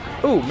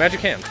 Ooh, magic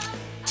hand.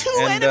 Two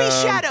enemy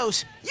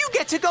shadows! You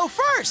get to go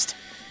first!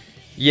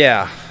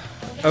 Yeah.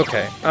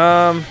 Okay.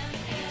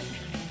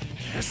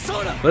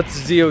 Let's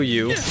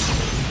ZOU.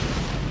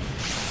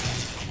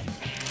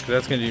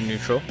 That's gonna do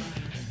neutral.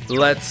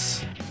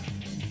 Let's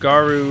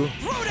Garu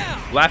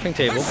Laughing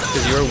Table,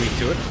 because you're weak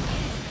to it.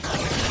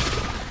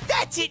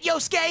 That's it,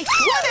 Yosuke!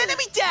 One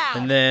enemy down!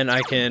 And then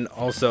I can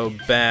also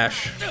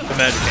bash the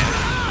magic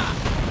hand.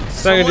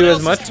 It's not gonna do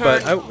as much,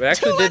 but I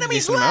actually did a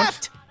decent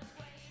amount.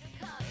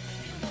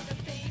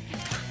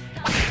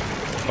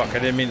 Fuck, I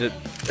didn't mean to.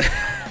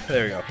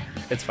 There we go.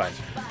 It's fine.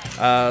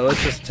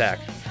 Let's just attack.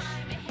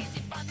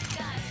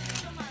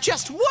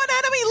 Just one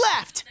enemy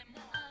left!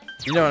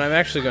 You know what, I'm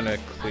actually gonna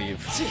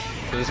cleave. So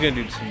this is gonna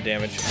do some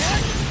damage.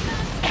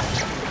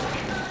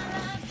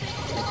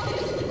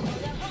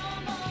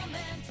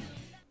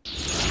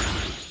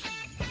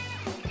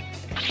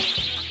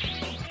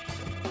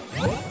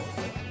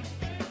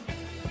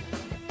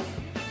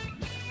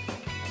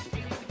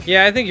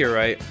 Yeah, I think you're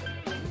right.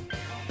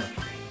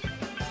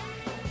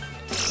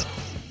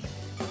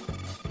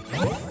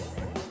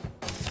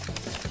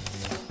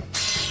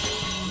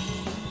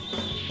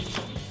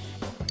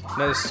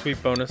 Another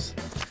sweet bonus.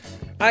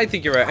 I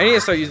think you're right. I need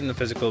to start using the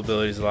physical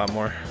abilities a lot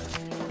more.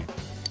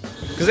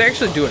 Because they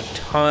actually do a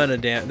ton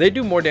of damage. They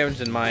do more damage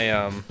than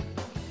my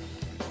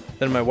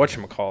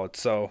whatchamacallit,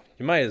 so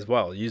you might as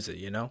well use it,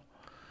 you know?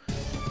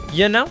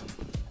 You know?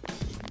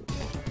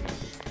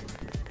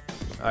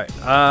 Alright,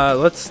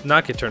 let's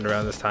not get turned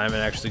around this time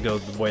and actually go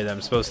the way that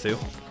I'm supposed to.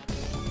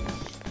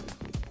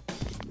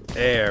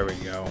 There we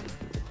go.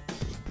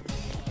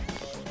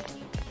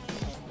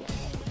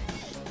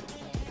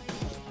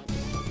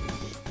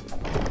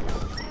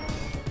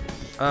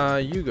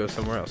 You go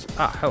somewhere else.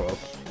 Ah, hello.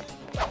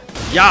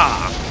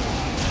 Yeah!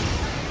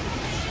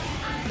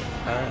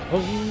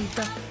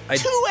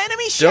 Two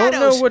enemy shadows! Don't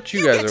know what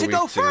you guys get are to weak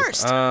go to.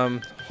 first.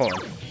 Hold on.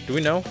 Do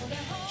we know?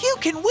 You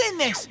can win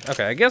this!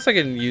 Okay, I guess I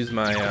can use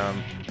my,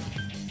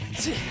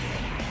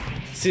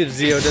 see if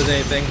Zio does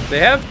anything. They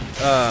have,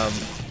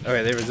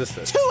 okay, they resist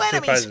this. Two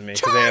enemies! Surprises me,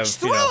 because they have,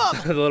 you know,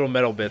 the little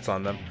metal bits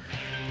on them.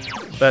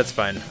 That's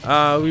fine.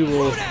 We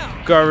will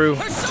Garu.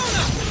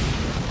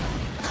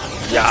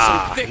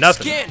 Yeah,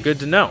 nothing. Skin. Good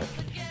to know.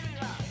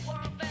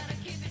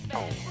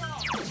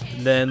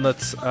 Then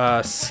let's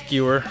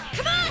skewer.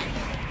 Come on!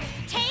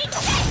 Take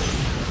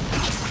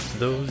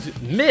Those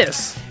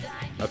miss.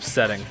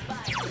 Upsetting.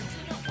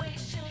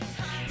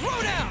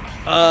 Throw down!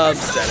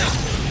 Upsetting.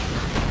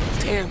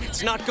 Damn,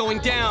 it's not going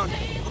down.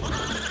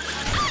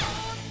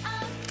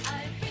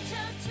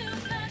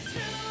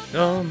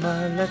 Oh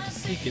my, let's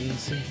see, can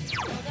see.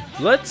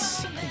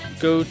 Let's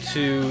go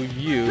to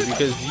you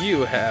because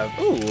you have.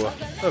 Ooh,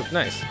 oh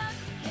nice.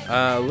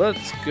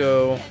 Let's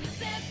go.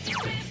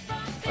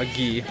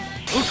 Agi.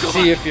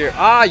 See if you're.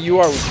 Ah, you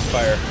are weak to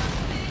fire.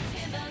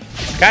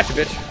 Gotcha,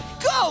 bitch.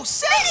 Go,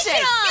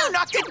 Sensei! You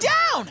knocked it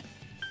down!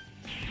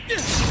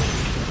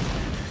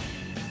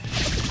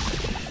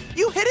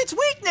 You hit its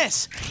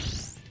weakness!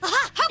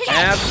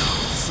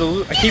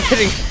 Absolutely. I keep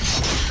hitting.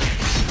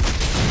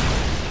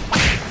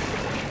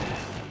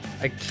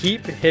 I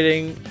keep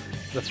hitting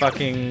the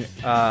fucking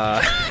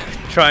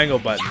triangle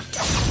button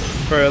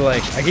for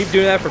like. I keep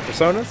doing that for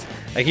personas.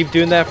 I keep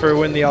doing that for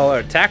when the all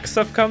attack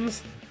stuff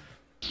comes.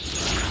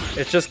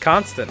 It's just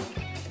constant.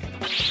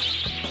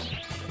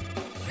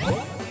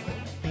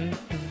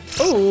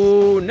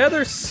 Oh,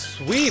 another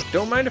sweep.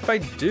 Don't mind if I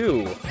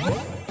do.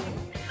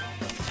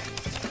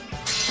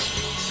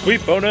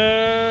 Sweep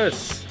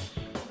bonus.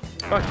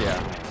 Fuck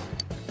yeah.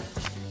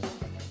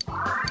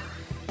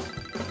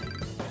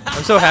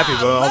 I'm so happy,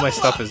 but all my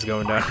stuff is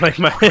going down. Like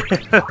my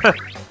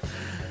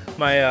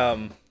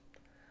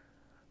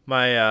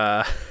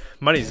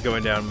money's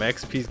going down, my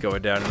XP's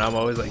going down, and I'm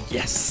always like,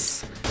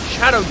 yes!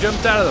 Shadow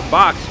jumped out of the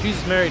box.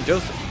 Jesus, Mary, and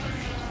Joseph.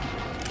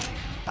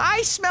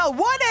 I smell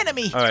one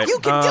enemy. All right, You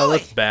can do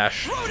let's it.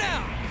 bash. Throw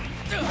down!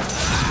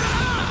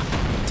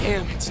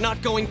 Damn, it's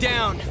not going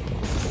down.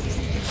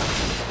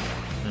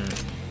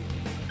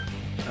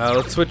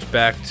 Let's switch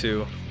back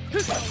to.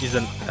 He's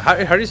an. How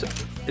do you? Is it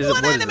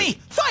One what enemy. Is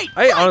it? Fight!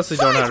 I fight, honestly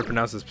don't know how fight! to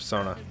pronounce this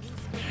persona.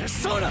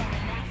 Persona!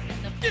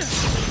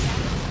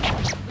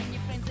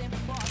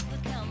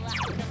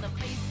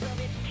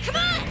 Come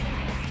on!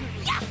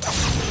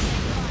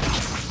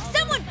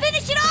 Someone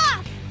finish it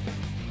off!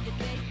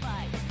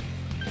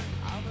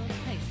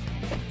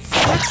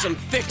 That's some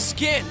thick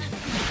skin.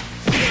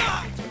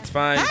 It's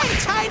fine. Hang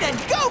tight and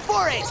go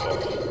for it!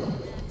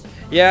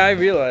 Yeah, I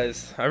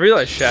realized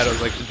shadows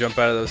like to jump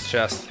out of those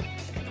chests.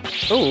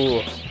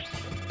 Ooh.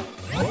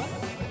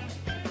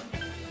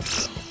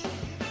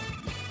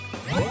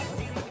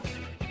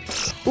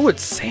 Ooh,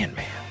 it's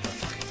Sandman.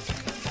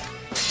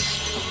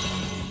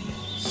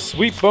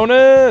 Sweet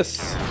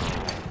bonus.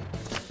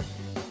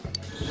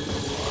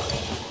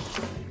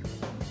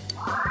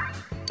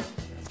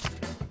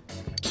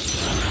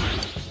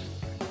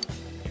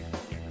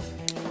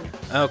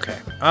 Okay.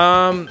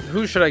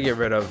 Who should I get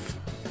rid of?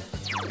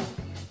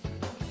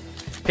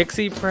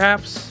 Pixie,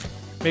 perhaps?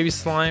 Maybe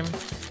Slime?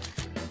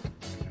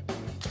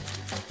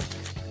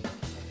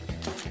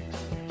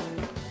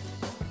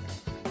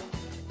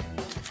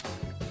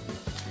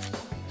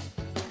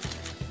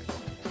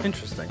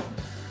 Interesting.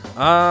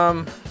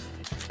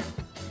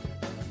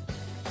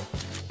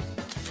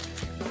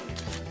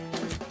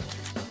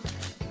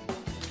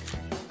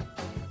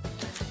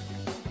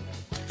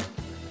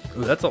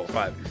 Ooh, that's all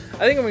 5.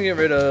 I think I'm gonna get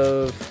rid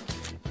of.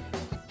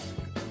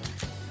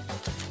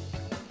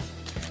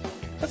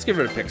 Let's get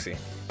rid of Pixie.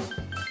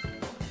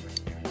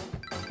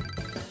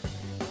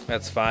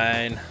 That's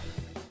fine.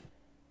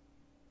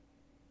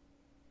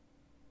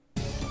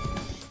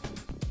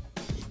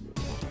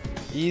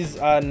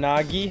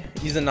 Izanagi?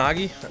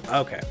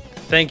 Okay.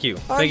 Thank you.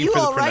 Are Thank you you for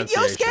the all right,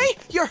 pronunciation.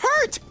 Yosuke? You're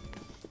hurt.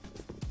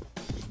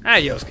 Ah,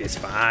 Yosuke's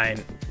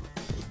fine.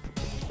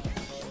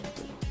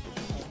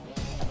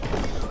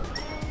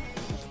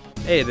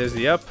 Hey, there's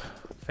the up.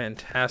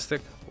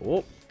 Fantastic.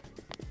 Oh.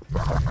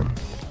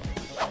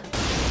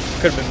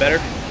 Could have been better.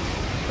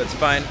 That's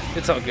fine.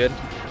 It's all good.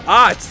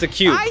 Ah, it's the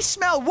cube. I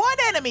smell one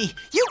enemy.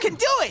 You can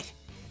do it.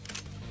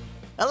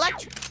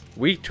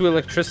 Weak to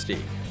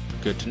electricity.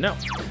 Good to know.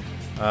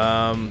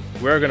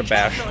 We're gonna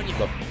bash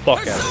the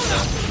fuck out of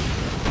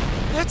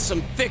it. That's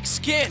some thick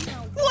skin.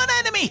 One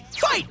enemy.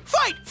 Fight!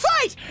 Fight!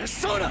 Fight!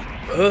 Persona!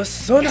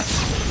 Persona.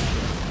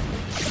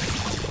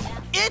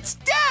 It's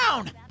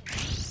down.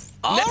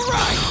 All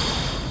right.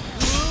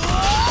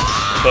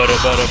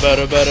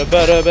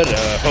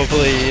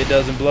 Hopefully it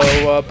doesn't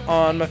blow up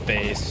on my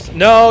face.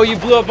 No, you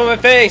blew up on my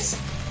face.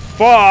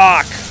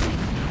 Fuck.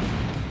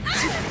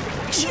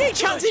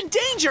 Chie-chan's in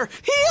danger.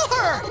 Heal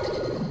her.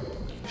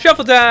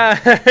 Shuffle time.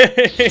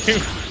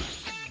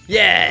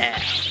 Yeah.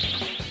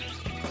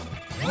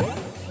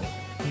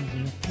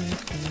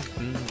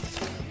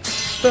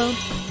 Boom,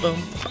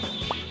 boom.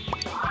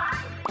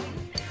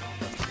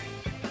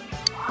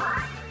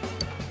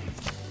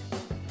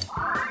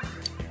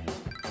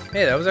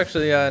 Hey, that was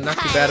actually not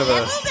too bad of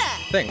a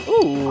thing.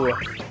 Ooh,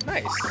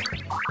 nice.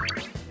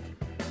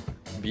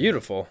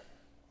 Beautiful.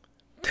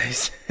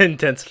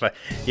 Intensify.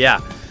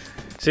 Yeah.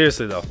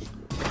 Seriously, though.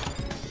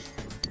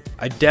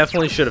 I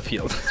definitely should have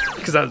healed.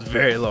 Because I was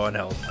very low on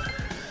health.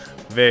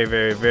 Very,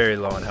 very, very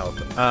low on health.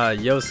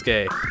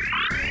 Yosuke.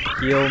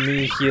 Heal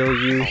me, heal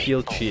you,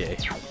 heal Chie.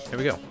 Here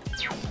we go.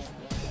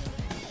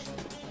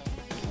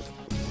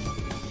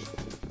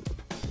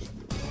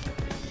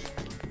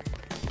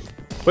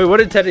 Wait, what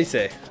did Teddy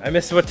say? I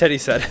missed what Teddy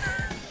said.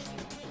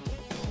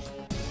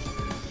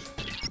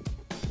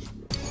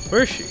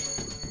 Where is she?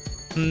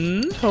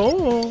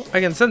 Oh, I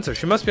can sense her.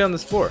 She must be on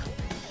this floor.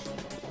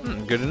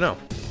 Good to know.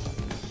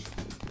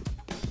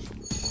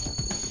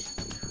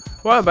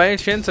 Wow, by any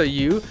chance are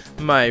you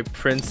my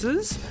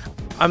princess?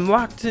 I'm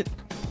locked in.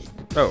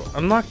 Oh,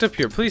 I'm locked up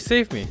here. Please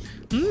save me.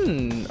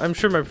 I'm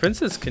sure my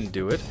princess can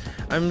do it.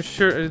 I'm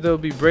sure they'll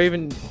brave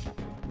any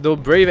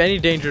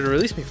danger to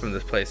release me from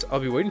this place. I'll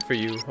be waiting for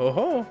you. Oh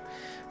ho.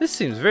 This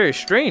seems very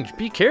strange.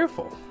 Be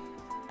careful.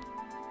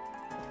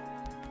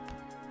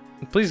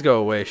 Please go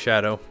away,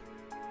 Shadow.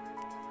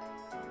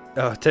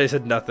 Oh, Tay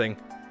said nothing.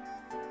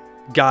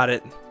 Got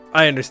it.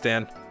 I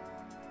understand.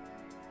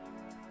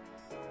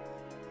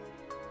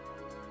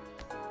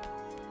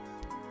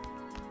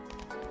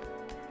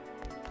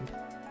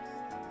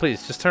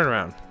 Please, just turn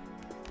around.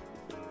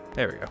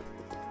 There we go.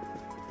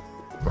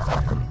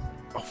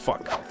 Oh,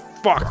 fuck.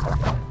 Fuck.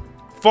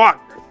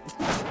 Fuck.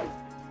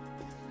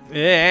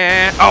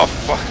 Yeah. Oh,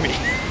 fuck me.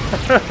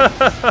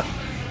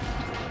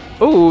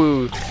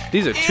 Ooh,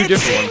 these are two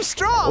different ones.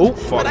 Strong, oh,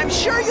 fuck. but I'm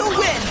sure you'll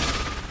win.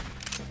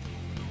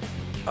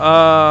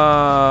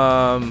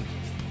 God,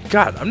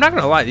 I'm not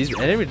gonna lie. These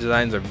enemy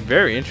designs are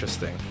very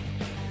interesting.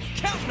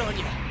 Counting on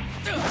you.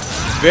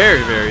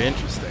 Very, very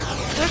interesting.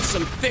 That's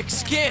some thick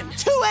skin.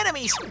 2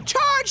 enemies.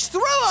 Charge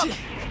through them.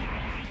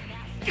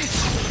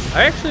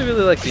 I actually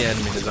really like the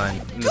enemy design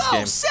in this Go,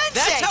 game. Sensei.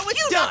 That's how it's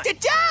you done. knocked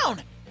it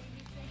down.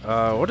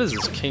 What is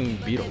this King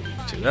Beetle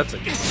weak to? That's a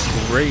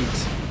great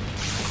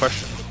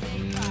question.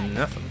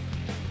 Nothing.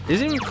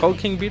 Is it even called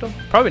King Beetle?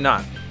 Probably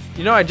not.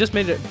 You know, I just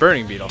made it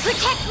Burning Beetle.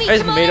 Protect me, I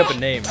just made Tamale! up a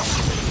name.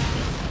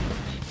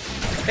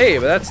 Hey,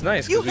 but that's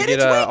nice You because we hit get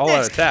its all-out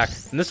weakness. attack.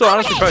 And this will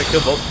honestly probably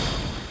kill both,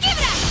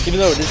 even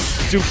though it is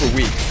super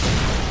weak.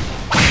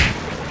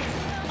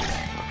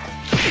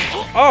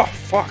 Oh,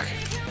 fuck.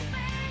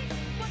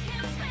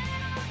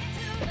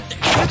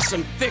 That's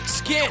some thick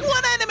skin.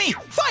 1 enemy.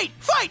 Fight,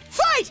 fight,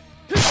 fight.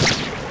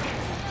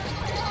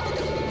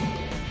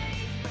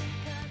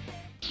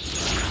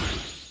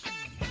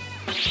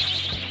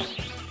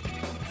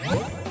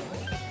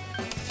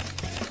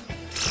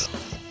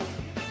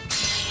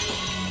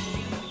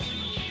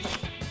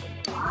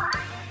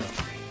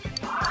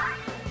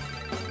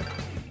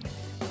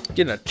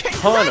 Getting a ton of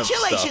stuff.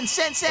 Congratulations,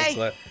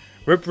 Sensei.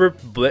 Rip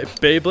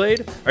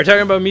Beyblade? Are you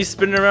talking about me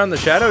spinning around the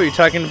shadow? Or are you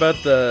talking about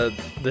the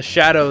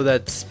shadow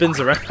that spins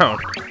around?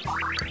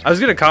 I was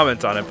gonna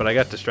comment on it, but I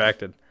got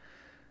distracted.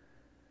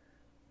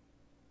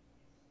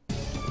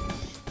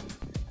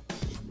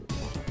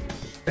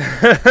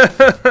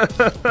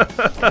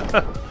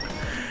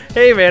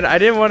 Hey man, I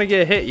didn't want to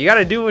get hit. You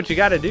gotta do what you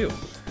gotta do.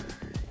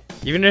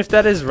 Even if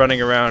that is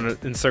running around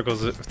in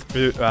circles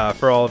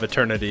for all of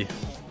eternity.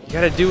 You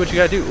gotta do what you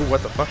gotta do. Ooh,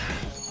 what the fuck?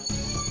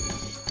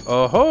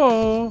 Oh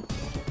ho!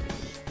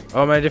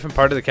 Oh, am I in a different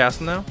part of the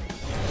castle now?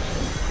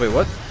 Wait,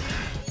 what?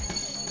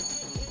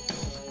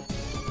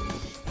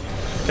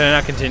 Can I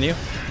not continue?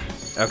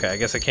 Okay, I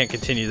guess I can't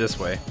continue this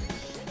way.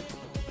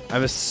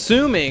 I'm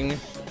assuming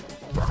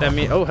that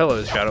means. Oh,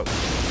 hello, Shadow.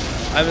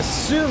 I'm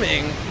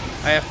assuming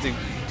I have to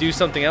do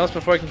something else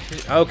before I can.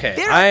 Okay,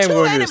 I am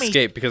going to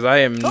escape because I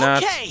am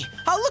not. Okay,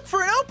 I'll look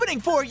for an opening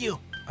for you.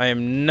 I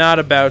am not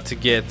about to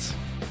get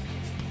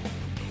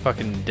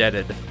fucking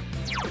deaded.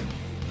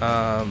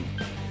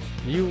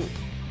 You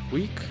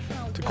weak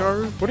to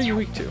Garu? What are you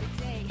weak to?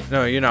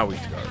 No, you're not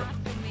weak to Garu.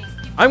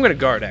 I'm gonna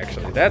guard,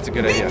 actually. That's a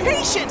good Be idea.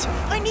 patient.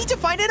 I need to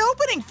find an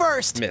opening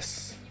first.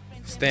 Miss.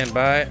 Stand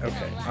by.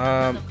 Okay.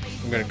 I'm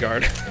gonna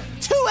guard.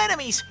 2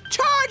 enemies.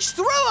 Charge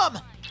through them.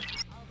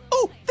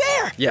 Oh,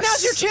 there. Yes,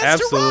 Now's your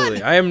chance absolutely.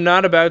 to run. I am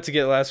not about to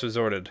get last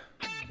resorted.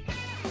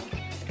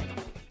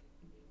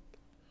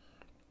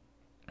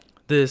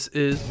 This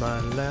is my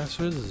last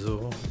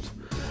resort.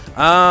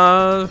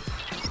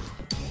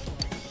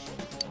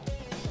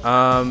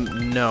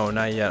 No,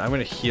 not yet. I'm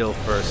gonna heal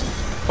first.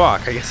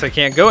 Fuck, I guess I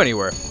can't go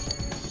anywhere.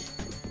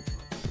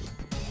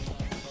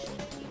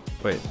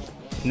 Wait,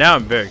 now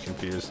I'm very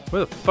confused.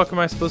 Where the fuck am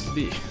I supposed to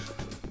be?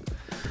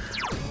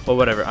 Well,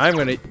 whatever. I'm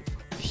gonna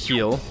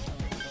heal.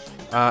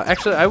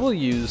 Actually, I will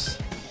use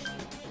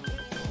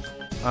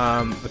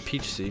the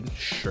peach seed.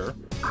 Sure.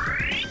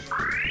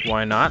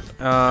 Why not?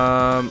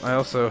 I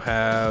also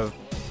have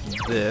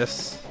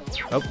this.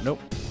 Oh, nope.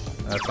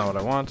 That's not what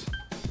I want.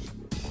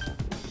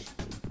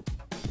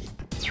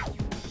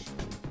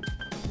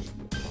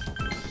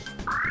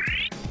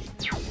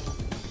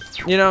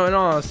 You know, in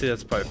all honesty,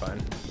 that's probably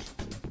fine.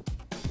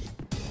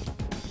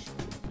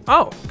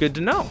 Oh, good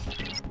to know.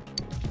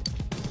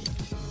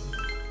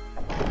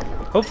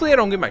 Hopefully I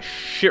don't get my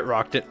shit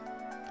rocked in.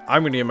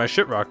 I'm gonna get my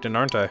shit rocked in,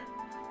 aren't I?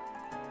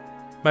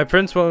 My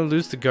prince won't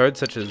lose to guards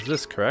such as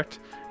this, correct?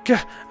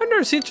 Gah, I've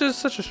never seen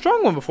such a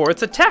strong one before.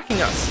 It's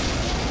attacking us.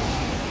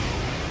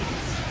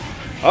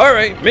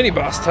 Alright, mini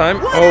boss time.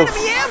 One Oh,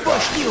 enemy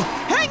ambushed you.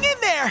 Hang in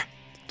there.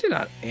 did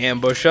not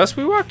ambush us.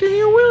 We walked in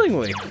here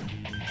willingly.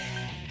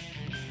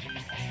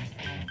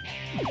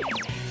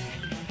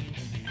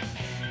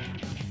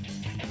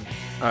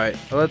 Alright,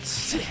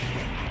 let's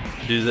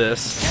do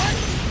this.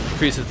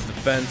 Increase its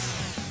defense.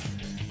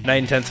 Night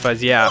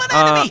intensifies. Yeah, One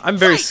enemy. I'm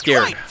very Fight,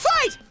 scared. Fight,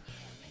 fight.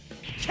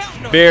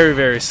 very,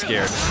 very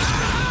scared.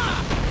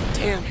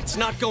 Damn, it's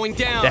not going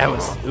down. That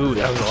was a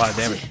lot of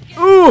damage.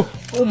 Ooh,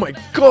 oh my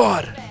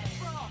god.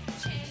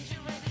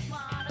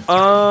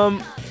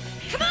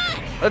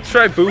 Let's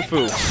try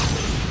Bufu.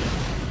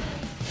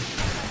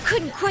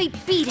 Couldn't quite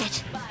beat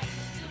it.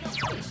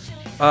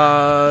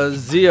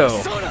 Zio.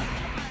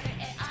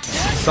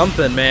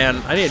 Something,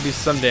 man. I need to do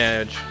some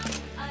damage.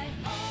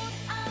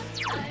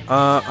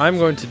 I'm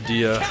going to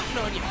Dia.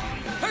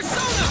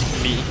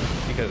 Me.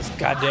 Because,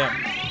 goddamn,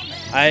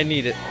 I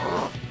need it.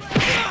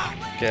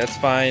 Okay, that's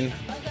fine.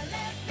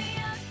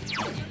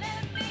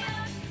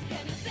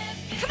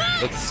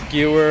 Let's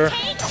skewer.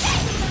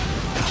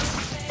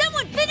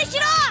 Someone finish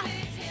it off!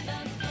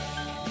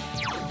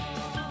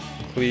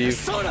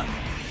 Cleave.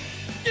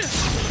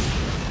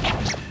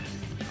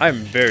 I'm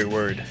very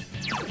worried.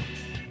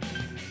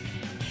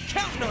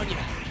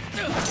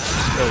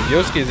 Oh,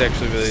 Yosuke is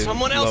actually really low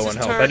on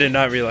health. I did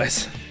not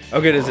realize. I'll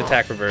get his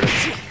attack reverted.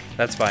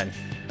 That's fine.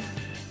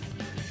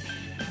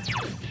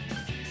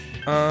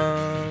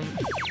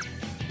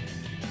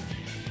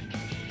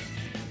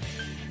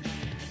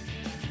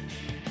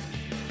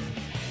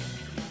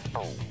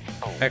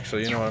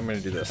 Actually, you know what? I'm gonna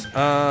do this.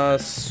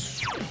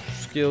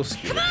 Skill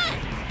skew.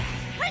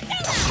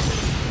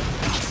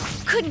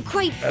 Couldn't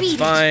quite That's beat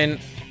fine.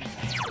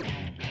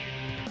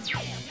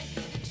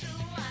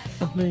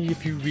 Only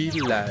if you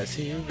realize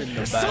here in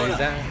nobody's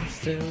eyes,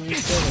 still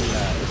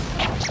alive.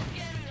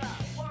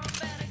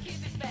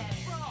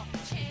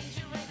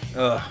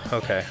 Ugh,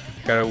 okay.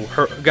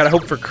 Gotta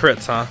hope for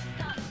crits, huh?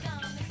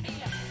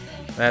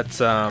 That's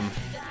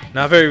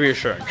not very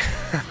reassuring.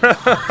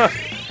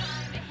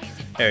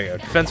 There you go.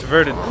 Defense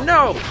reverted.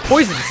 No!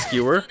 Poison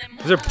skewer.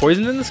 Is there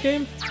poison in this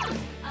game?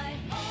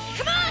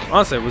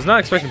 Honestly, I was not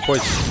expecting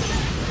poison.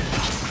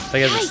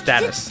 Like as a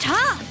status. It's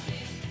tough.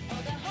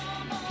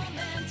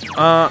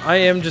 I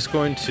am just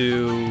going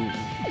to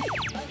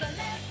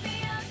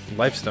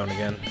Lifestone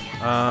again.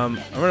 I'm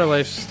gonna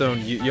Lifestone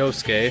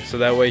Yosuke so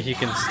that way he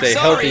can stay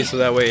healthy, so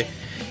that way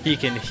he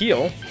can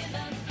heal.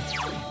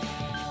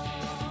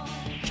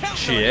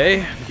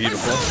 Chie,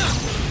 beautiful.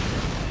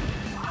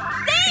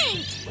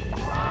 Thanks.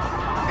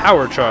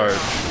 Power charge.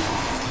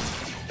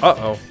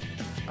 Uh-oh.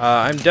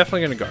 I'm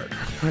definitely gonna guard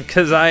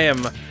because I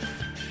am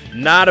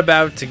not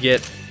about to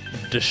get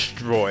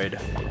destroyed.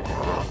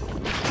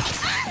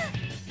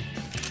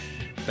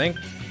 Thank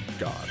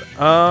God.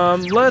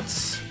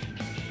 Let's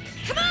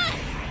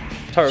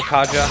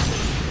Tarukaja.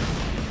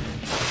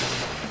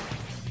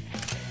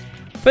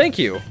 Thank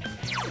you.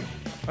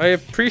 I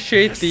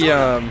appreciate the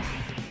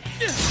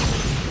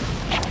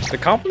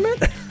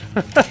compliment.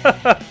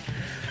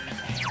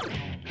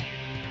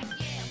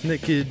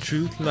 Naked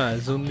truth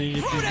lies only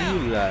if you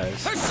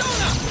realize.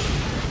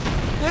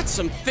 That's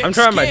some thick I'm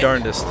trying my skin.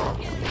 darndest.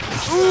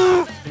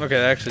 Okay,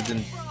 that actually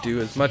didn't do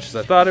as much as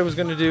I thought it was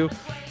gonna do.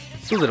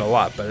 Still did a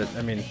lot, but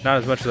I mean, not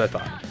as much as I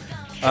thought.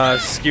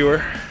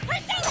 Skewer.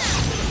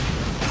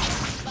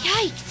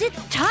 Yikes,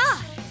 it's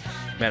tough.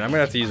 Man, I'm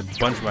gonna have to use a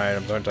bunch of my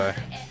items, aren't I?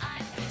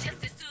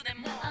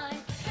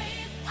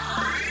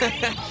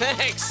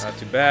 Thanks. Not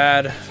too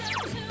bad.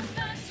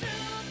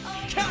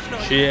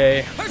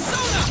 Chie.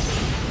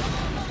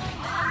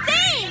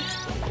 Thanks.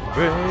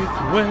 Break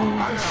away.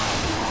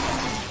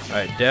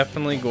 Alright,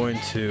 definitely going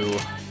to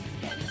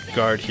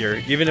guard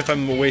here. Even if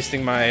I'm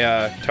wasting my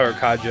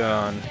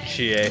Tarukaja on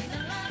Chie. I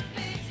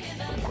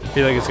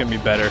feel like it's gonna be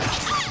better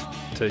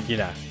to, you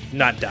know,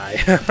 not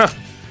die.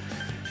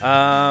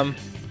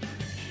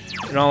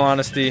 In all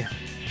honesty.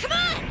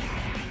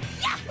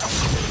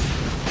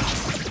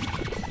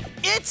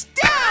 It's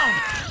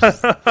down!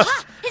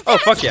 Oh,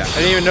 fuck yeah. I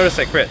didn't even notice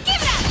that crit.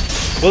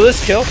 Will this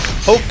kill?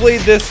 Hopefully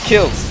this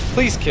kills.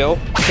 Please kill.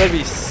 That'd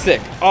be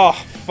sick. Oh,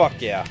 fuck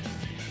yeah.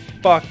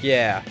 Fuck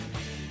yeah.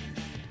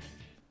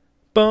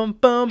 Bum,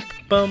 bum,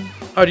 bum.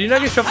 Oh, do you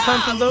not get shuffle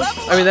time from those?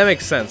 I mean, that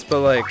makes sense, but,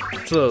 like,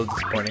 it's a little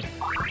disappointing.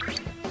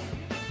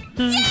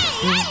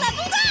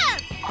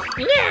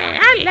 Yeah,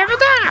 I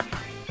leveled up.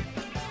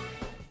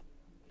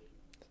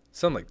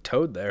 Sound like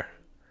Toad there.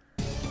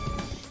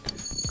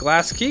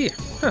 Glass key.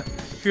 Huh.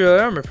 If you're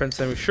the armor prince,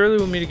 then we surely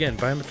will meet again.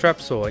 But I am a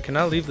trapped soul. I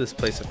cannot leave this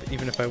place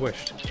even if I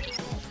wished.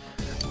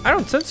 I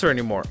don't sense her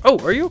anymore. Oh,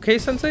 are you okay,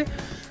 Sensei?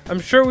 I'm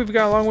sure we've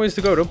got a long ways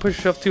to go. Don't push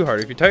yourself too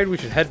hard. If you're tired, we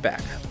should head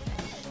back.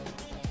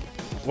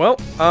 Well,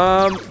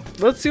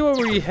 let's see what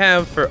we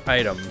have for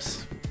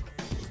items.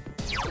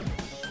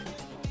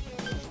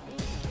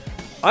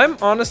 I'm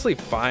honestly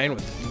fine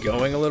with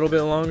going a little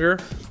bit longer.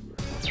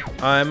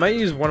 I might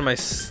use one of my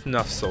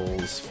snuff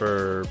souls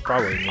for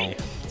probably me.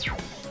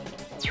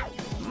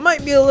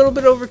 Might be a little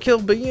bit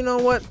overkill, but you know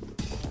what?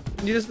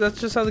 That's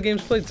just how the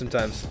game's played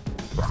sometimes.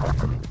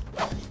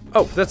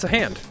 Oh, that's a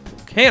hand.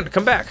 Hand,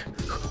 come back.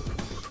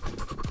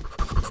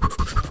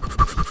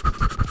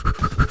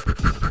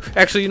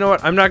 Actually, you know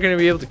what? I'm not going to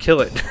be able to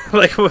kill it.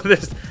 Like, well,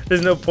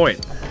 there's no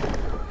point.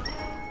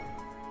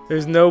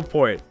 There's no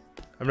point.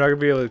 I'm not going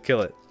to be able to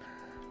kill it.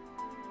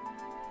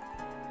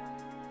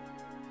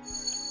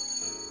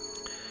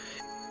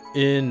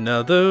 In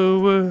other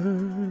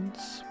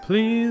words,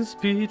 please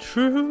be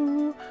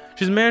true.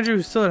 She's a manager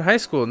who's still in high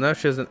school. Now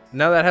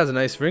that has a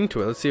nice ring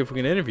to it. Let's see if we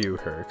can interview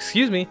her.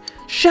 Excuse me.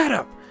 Shut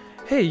up.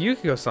 Hey,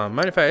 Yukiko-san,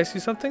 mind if I ask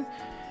you something?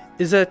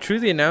 Is that true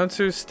the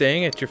announcer's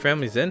staying at your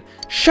family's inn?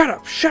 Shut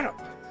up, shut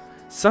up.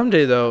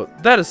 Someday though,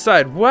 that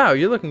aside, wow,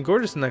 you're looking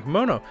gorgeous in that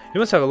kimono. You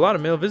must have a lot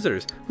of male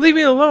visitors. Leave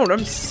me alone,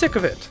 I'm sick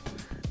of it.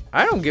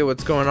 I don't get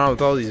what's going on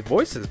with all these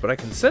voices, but I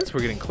can sense we're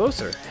getting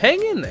closer.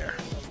 Hang in there.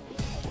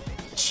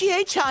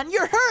 Chie-chan,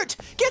 you're hurt!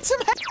 Get some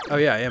help! Oh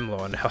yeah, I am low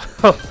on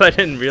health. I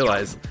didn't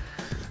realize.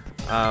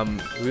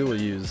 We will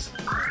use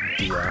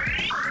the,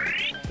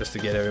 just to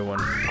get everyone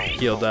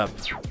healed up.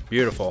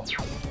 Beautiful.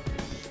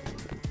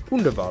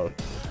 Wunderbar.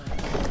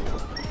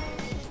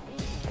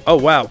 Oh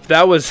wow,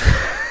 that was...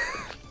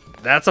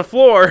 That's a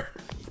floor.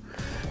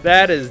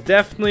 That is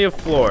definitely a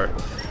floor.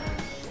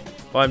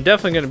 Well, I'm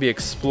definitely going to be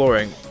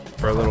exploring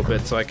for a little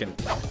bit so I can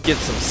get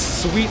some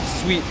sweet,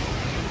 sweet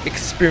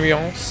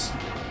experience.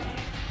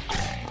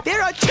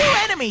 There are 2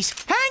 enemies!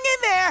 Hang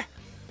in there!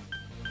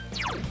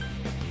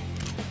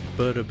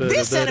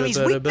 This enemy's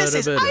weakness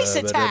is ice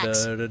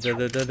attacks! So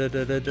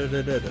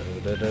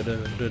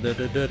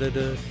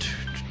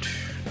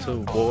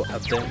war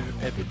out there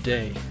every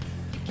day.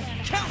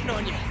 Counting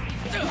on you.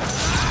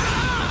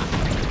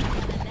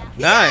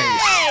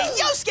 Nice! Hey!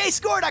 Yosuke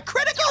scored a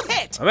critical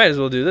hit! I might as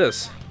well do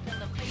this.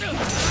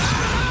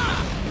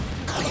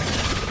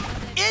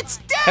 It's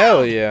dead!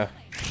 Hell yeah.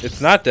 It's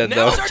not dead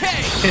though. Now it's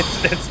okay.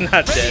 It's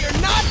not dead.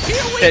 Fear not,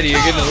 here we Teddy, you're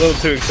come! getting a little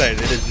too excited.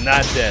 It is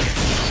not dead.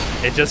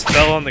 It just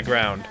fell on the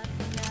ground.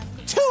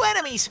 2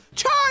 enemies!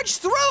 Charge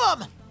through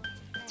them!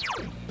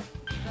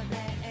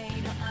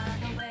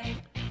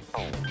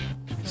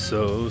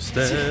 So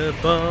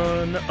step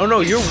on. Oh no,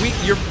 you're weak.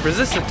 You're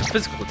resistant to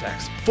physical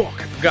attacks.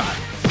 Fuck, I forgot.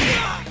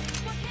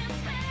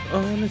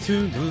 On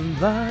to the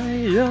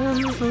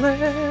lion's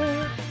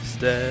lair.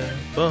 Step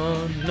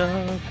on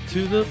up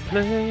to the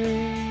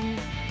plate.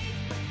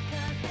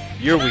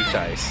 You're weak to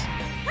ice.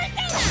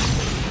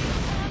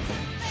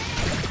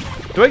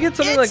 Do I get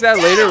something like that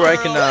later where I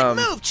can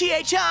move,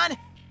 Chie-chan!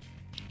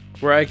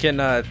 where I can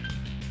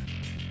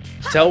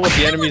tell what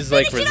the enemy's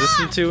like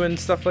resistant to and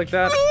stuff like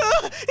that?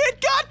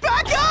 It got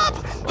back up!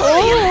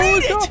 Oh, you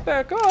beat it got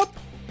back up.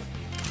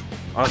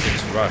 Honestly,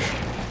 just rush.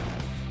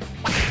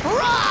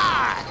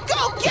 Roar!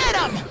 Go get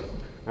him!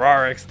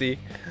 Rawr XD.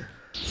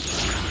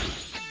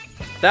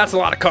 That's a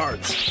lot of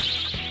cards.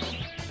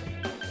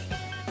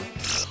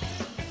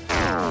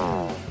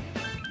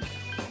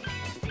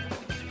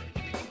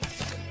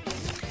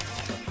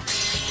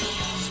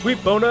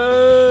 Sweet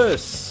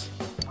bonus!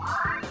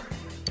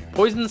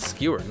 Poison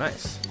skewer,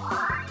 nice.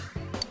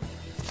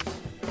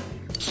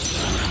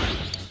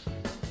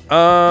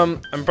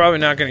 I'm probably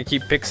not gonna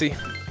keep Pixie.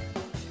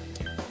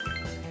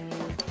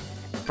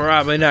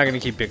 Probably not gonna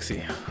keep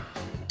Pixie.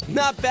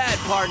 Not bad,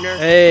 partner.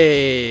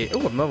 Hey!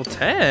 Oh, I'm level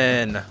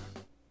 10.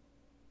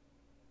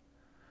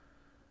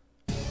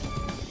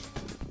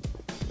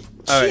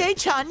 Alright,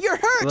 Chie-chan, you're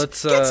hurt!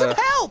 let's, Get some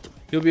help!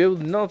 you'll be able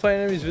to nullify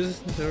enemies'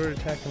 resistance in order to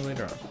attack them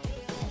later on.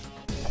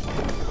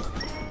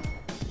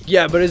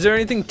 Yeah, but is there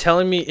anything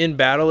telling me in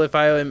battle if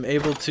I am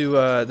able to,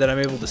 that I'm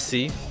able to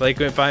see? Like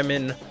if I'm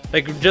in,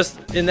 like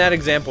just in that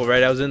example,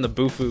 right? I was in the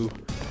Bufu.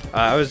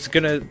 I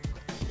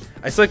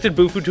selected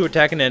Bufu to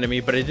attack an enemy,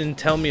 but it didn't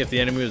tell me if the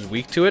enemy was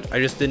weak to it. I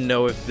just didn't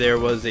know if there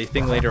was a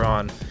thing later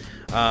on,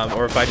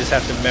 or if I just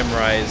have to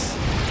memorize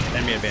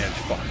enemy advantage.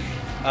 Fuck.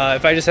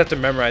 If I just have to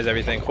memorize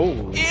everything.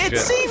 Holy It shit.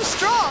 seems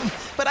strong,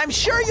 but I'm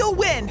sure you'll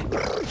win. I'm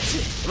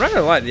not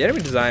gonna lie, the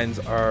enemy designs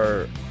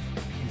are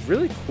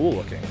really cool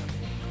looking.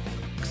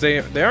 Cause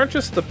they aren't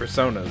just the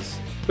personas,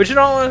 which in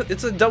all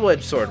it's a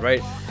double-edged sword,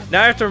 right?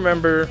 Now I have to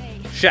remember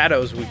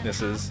Shadow's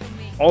weaknesses,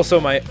 also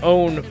my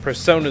own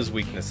persona's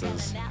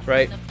weaknesses,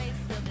 right?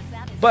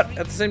 But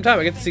at the same time,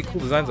 I get to see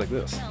cool designs like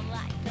this.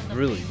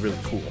 Really, really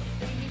cool.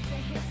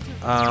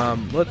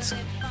 Let's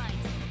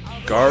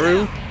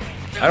Garu.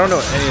 I don't know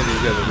what any of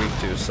these guys are weak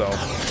to, so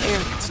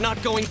Damn, it's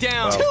not going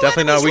down. well,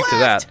 definitely not weak to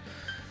that.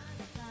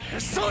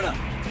 Persona.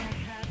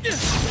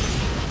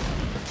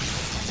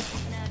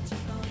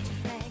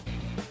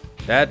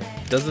 That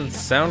doesn't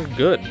sound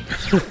good.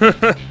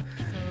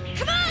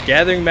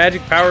 Gathering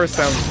magic power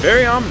sounds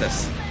very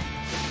ominous.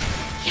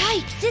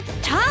 Yikes, it's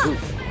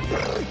tough.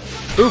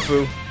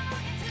 Bufu,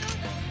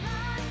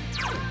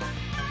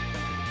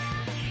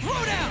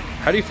 Throw down.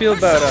 how do you feel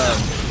about how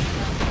do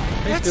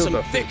you That's feel some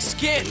about thick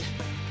skin.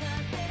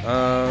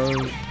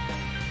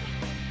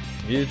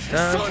 it's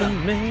time to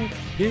make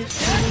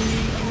history.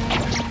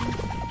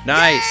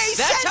 Nice. Hey,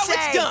 That's how it's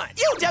Sensei! done.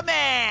 You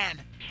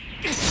demand!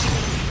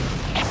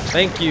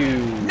 Thank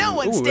you. No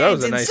one Ooh, that stands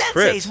was a in nice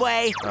Sensei's crit.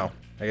 way. Oh,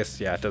 I guess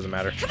yeah, it doesn't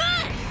matter.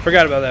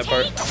 Forgot about that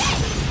part.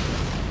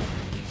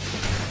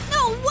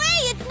 No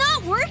way, it's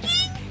not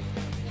working?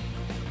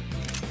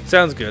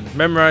 Sounds good.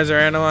 Memorize or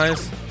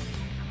analyze.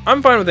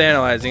 I'm fine with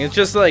analyzing. It's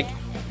just like,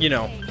 you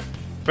know,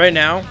 right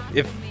now,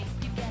 if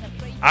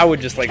I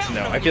would just like to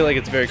know. I feel like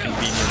it's very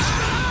convenient.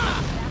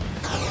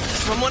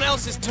 Someone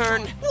else's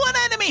turn. One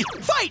enemy!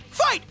 Fight!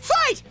 Fight!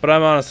 Fight! But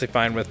I'm honestly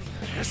fine with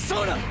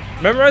Persona.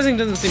 memorizing.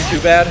 Doesn't seem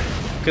too bad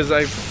because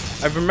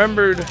I've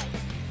remembered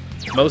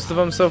most of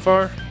them so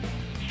far.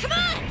 Come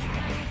on!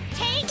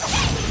 Take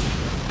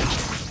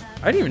this!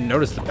 I didn't even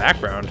notice the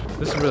background.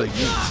 This is really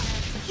neat.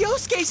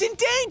 Yosuke's in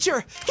danger!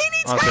 He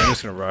needs Honestly, I'm help!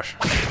 just gonna rush.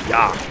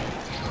 Yeah.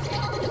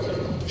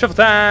 Shuffle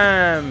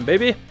time,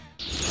 baby.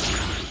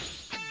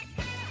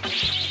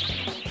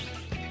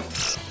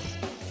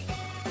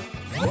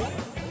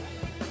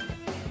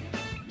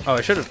 Oh,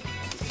 I should have.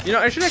 You know,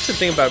 I should actually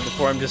think about it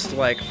before I'm just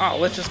like, oh,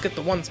 let's just get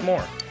the once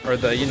more, or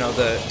the, you know,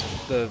 the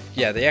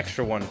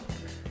extra one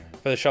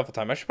for the shuffle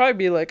time. I should probably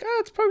be like, oh,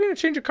 it's probably gonna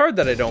change a card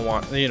that I don't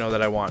want, you know,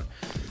 that I want.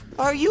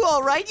 Are you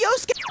alright,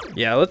 Yosuke?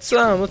 Yeah,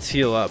 let's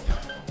heal up.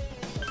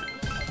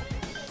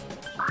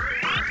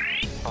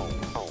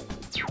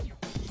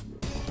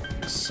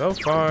 So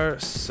far,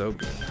 so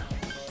good.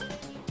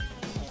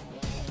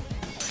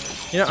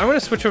 You know, I'm gonna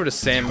switch over to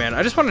Sandman.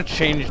 I just want to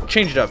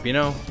change it up, you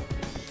know?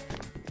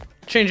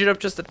 Change it up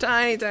just a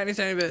tiny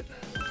bit.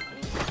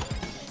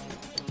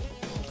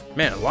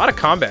 Man, a lot of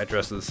combat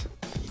dresses.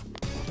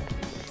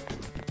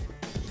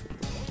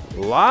 A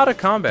lot of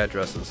combat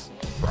dresses.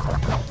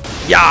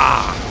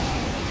 Yeah!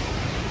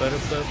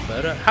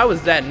 How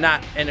is that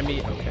not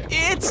enemy? Okay.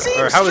 It seems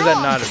Or how is that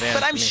strong, not advantage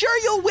but I'm to me? sure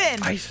you'll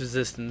win. Ice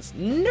resistance.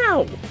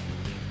 No!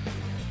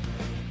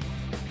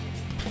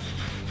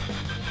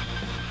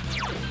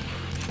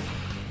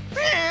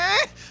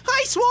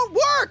 Ice won't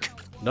work!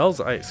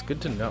 Null's ice. Good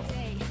to know.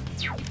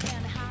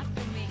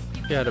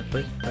 Gotta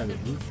play by the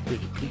rules,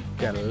 pretty cool.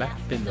 Gotta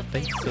laugh in the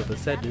face of a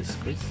sad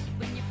disgrace.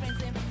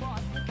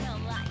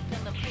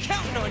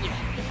 Counting on you.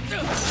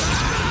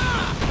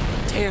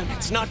 Damn,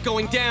 it's not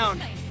going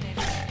down.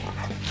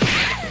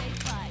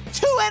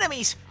 2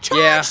 enemies!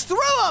 Charge Yeah. through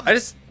them!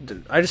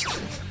 I just,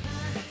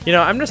 you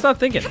know, I'm just not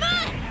thinking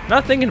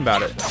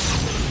about it.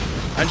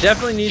 I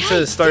definitely need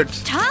to start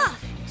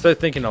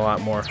thinking a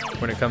lot more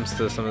when it comes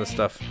to some of this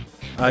stuff.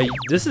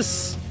 This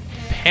is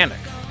Panic.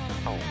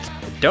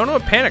 Don't know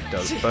what Panic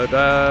does, but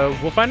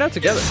we'll find out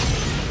together.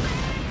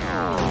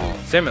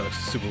 Sandman looks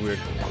super weird.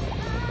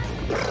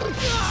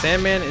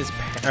 Sandman is,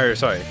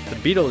 the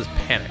beetle is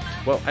panicked.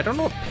 Well, I don't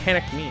know what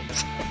panic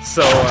means.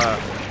 So,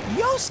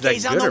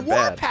 Yosuke's on good the or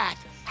bad? warpath!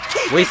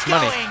 Keep waste it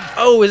money. going.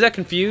 Oh, is that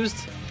confused?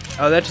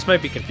 Oh, that just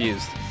might be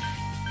confused.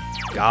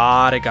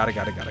 Got it.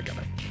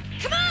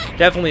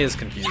 Definitely is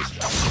confused.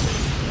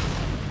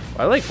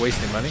 I like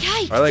wasting money.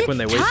 Yikes, I like when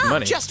they it's waste tough.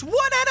 money. Just 1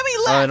 enemy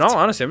left! In all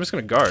honesty, I'm just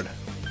gonna guard,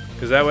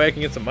 because that way I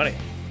can get some money.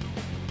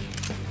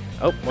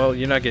 Oh, well,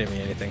 you're not getting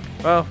me anything.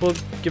 Well, we'll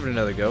give it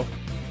another go.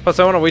 Plus,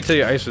 I want to wait till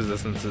your ice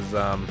resistance is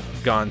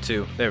gone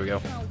too. There we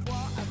go.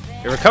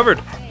 It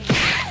recovered.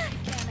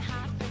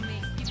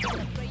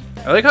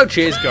 I like how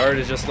Jay's guard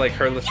is just like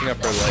her lifting up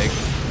her leg.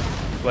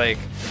 Like,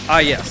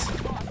 yes.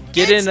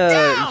 Get in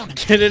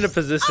a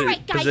position All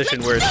right, guys,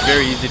 where it's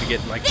very easy to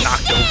get like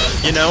knocked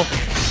over, you know?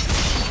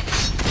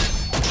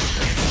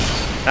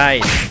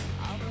 Nice.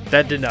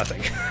 That did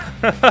nothing.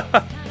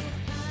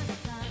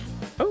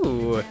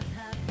 Oh,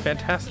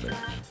 fantastic.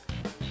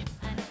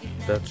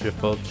 That's your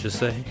fault, you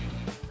say?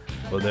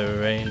 Well,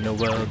 there ain't no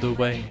other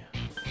way.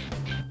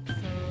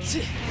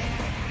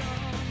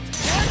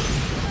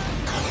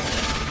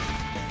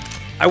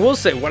 I will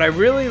say, what I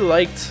really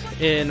liked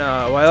in,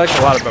 well, I liked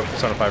a lot about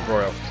Persona 5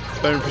 Royal,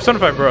 but in Persona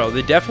 5 Royal,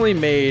 they definitely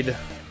made,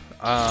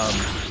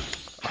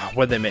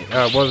 what did they make?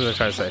 What was I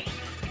trying to say?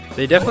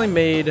 They definitely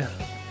made,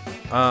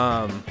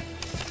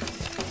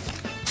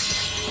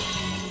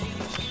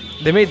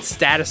 they made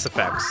status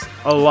effects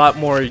a lot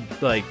more,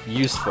 like,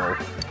 useful.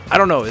 I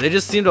don't know, they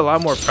just seemed a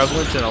lot more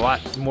prevalent and a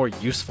lot more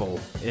useful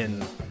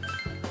in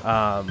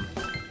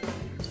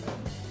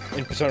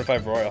Persona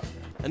 5 Royal.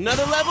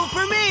 Another level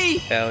for me.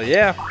 Hell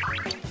yeah.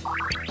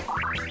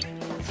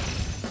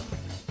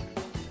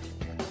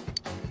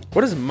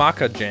 What is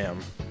Maca Jam?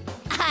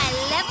 I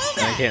leveled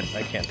up.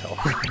 I can't tell.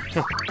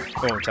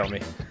 It won't tell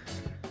me.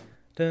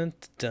 Dun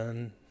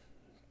dun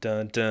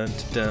dun dun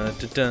dun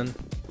dun dun.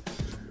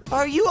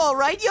 Are you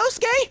alright,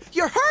 Yosuke?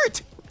 You're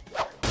hurt!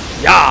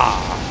 Yeah!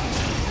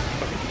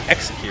 Fucking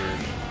executed.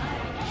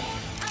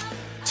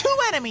 2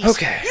 enemies!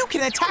 Okay. You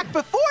can attack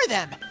before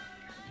them!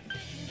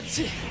 Let's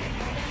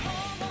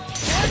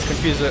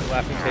confuse it.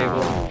 Laughing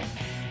table.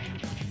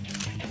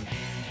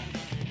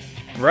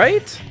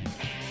 Right?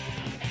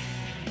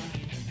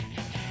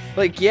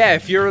 Like, yeah,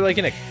 if you're like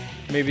in a,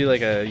 maybe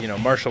like a, you know,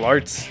 martial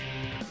arts,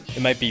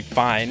 it might be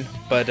fine.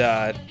 But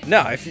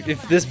no,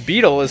 if this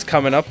beetle is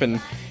coming up and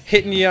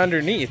hitting you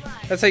underneath,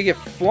 that's how you get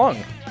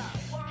flung.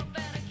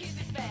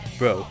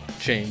 Bro,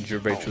 change your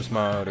Rachel's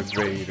mod or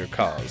greater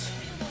cause.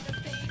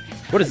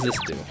 What does this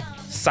do?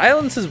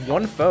 Silences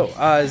one foe.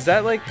 Is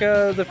that like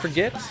the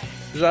Forget?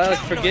 Is that like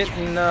Forget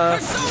in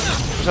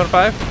Persona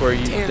 5? Where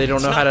they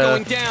don't know how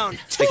to,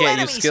 they can't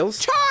use skills?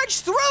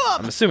 Charge through them!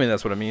 I'm assuming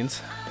that's what it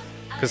means.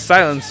 Because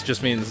silence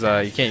just means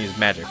you can't use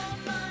magic.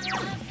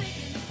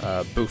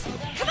 Boofoo.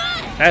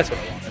 That's what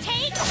I wanted.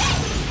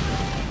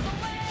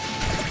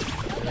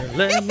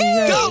 Let me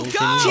Go, out, go!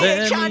 can you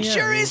let Chie-chan me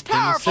sure out? is Can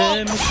you powerful!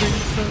 set me free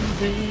from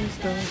these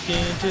dark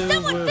into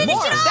Someone worlds? finish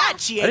More it of off! that, I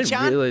didn't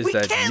Chie-chan! realize We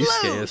that can't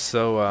Yusuke lose! is so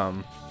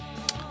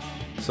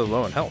so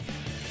low in health.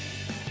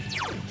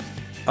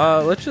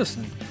 Let's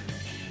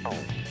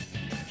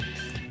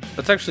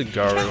actually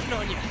Garu.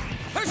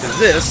 Because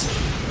this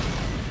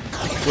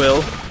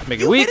will make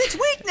it weak.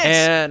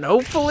 And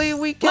hopefully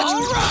we can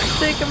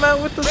take him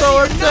out with the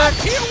dollar attack.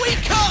 Here we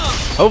come!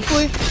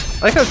 Hopefully.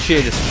 I like how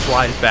Chie just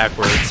flies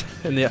backwards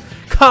in the.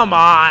 Come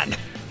on!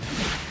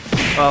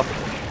 Well,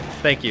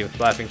 thank you,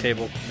 Laughing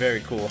Table.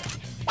 Very cool.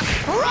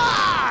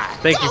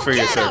 Thank you for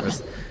your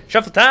service.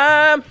 Shuffle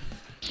time!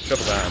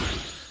 Shuffle time.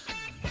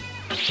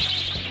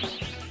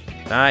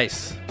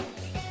 Nice.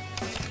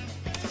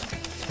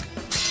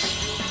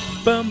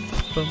 Bum,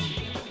 bum.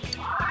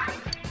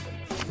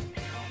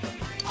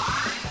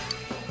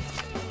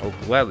 I'll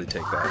gladly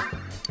take that.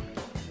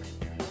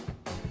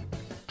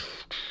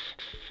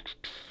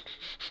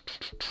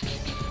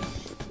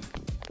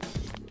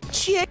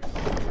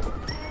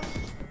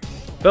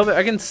 Velvet,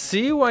 I can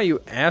see why you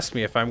asked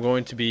me if I'm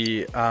going to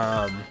be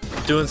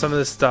doing some of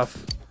this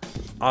stuff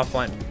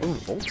offline. Ooh,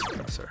 Volt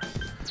Suppressor.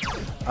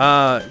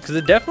 Because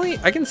it definitely,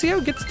 I can see how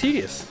it gets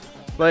tedious.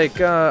 Like,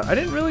 I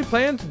didn't really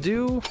plan to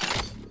do...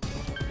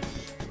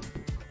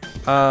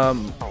 I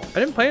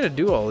didn't plan to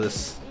do all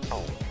this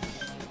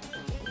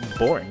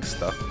boring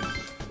stuff.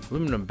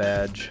 Aluminum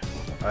badge.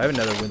 I have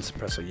another wind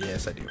suppressor.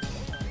 Yes, I do.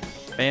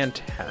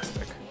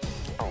 Fantastic.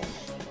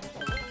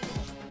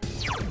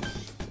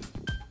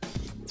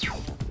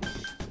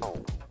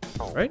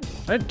 Right?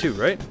 I had two,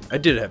 right? I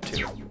did have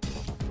two.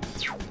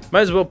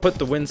 Might as well put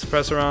the wind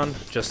suppressor on,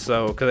 just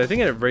so, because I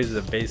think it raises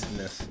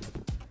evasiveness.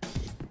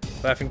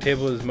 Laughing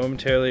Table is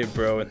momentarily a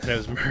bro, and then it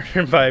was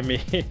murdered by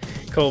me.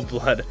 Cold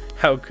blood.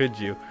 How could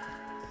you?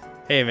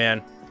 Hey,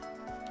 man.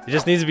 It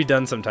just needs to be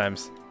done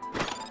sometimes.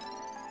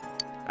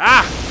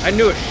 Ah! I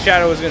knew a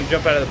shadow was going to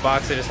jump out of the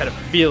box. I just had a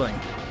feeling.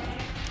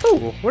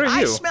 Ooh, what are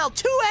you? I smell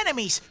 2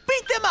 enemies.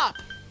 Beat them up.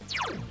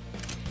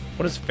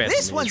 What is fancy?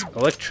 This one's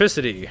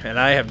electricity, and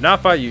I have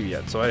not fought you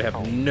yet, so I have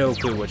no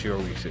clue what you are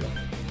weak to.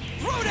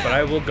 But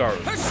I will Garu.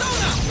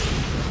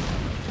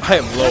 I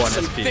am low on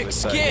SP with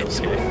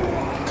Yosuke.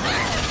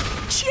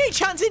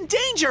 Chie-chan's in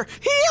danger.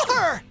 Heal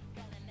her.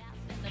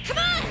 Come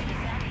on!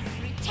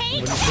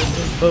 Take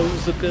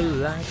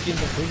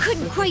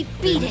Couldn't quite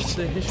beat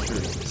it.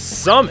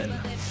 Summon?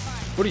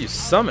 What are you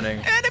summoning?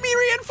 Enemy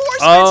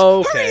reinforcements.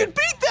 Okay. Hurry and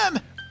beat them.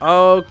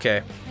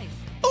 Okay.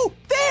 Oh,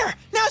 there.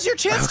 Now's your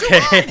chance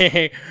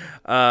to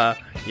run.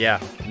 Yeah.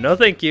 No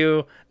thank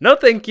you. No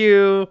thank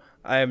you.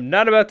 I am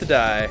not about to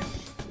die.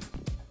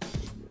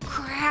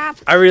 Crap.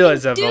 I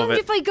realize that, Doomed Velvet.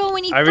 if I go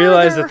any I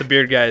realize further. that the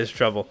beard guy is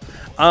trouble.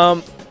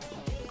 I'm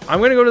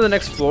gonna go to the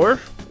next floor.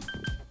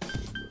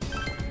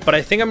 But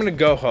I think I'm gonna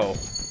go ho.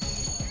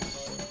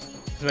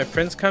 Has my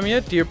prince come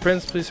yet? Dear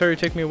prince, please hurry,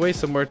 take me away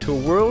somewhere to a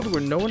world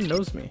where no one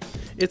knows me.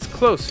 It's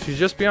close. She's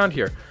just beyond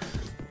here.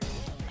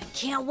 I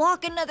can't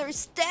walk another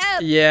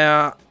step.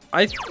 Yeah,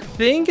 I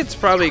think it's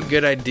probably a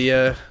good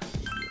idea.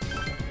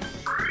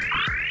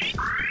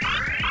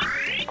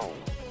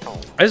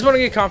 I just want to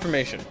get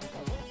confirmation.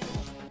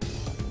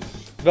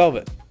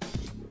 Velvet,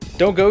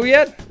 don't go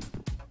yet?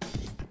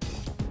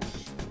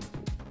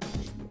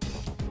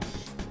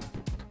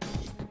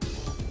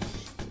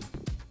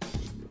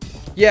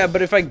 Yeah,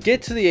 but if I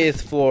get to the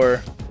 8th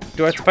floor,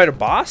 do I have to fight a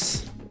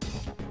boss?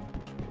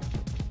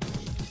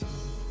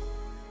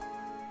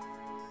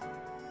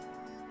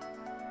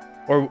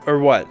 Or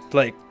what?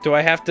 Like, do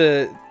I have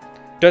to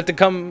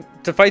come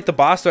to fight the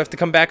boss? Do I have to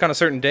come back on a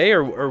certain day,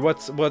 or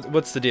what's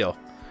the deal?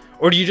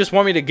 Or do you just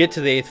want me to get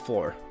to the 8th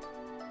floor?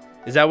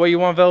 Is that what you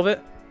want,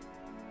 Velvet?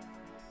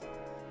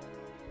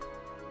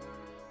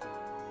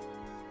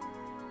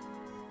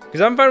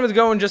 Because I'm fine with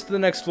going just to the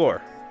next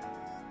floor.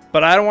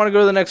 But I don't want to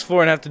go to the next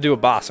floor and have to do a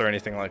boss or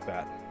anything like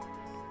that.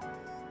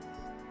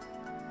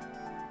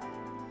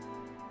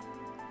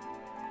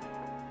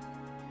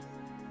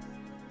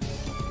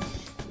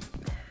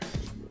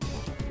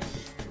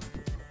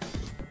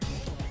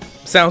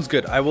 Sounds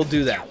good. I will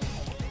do that.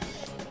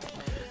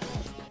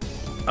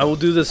 I will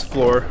do this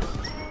floor,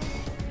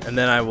 and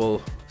then I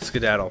will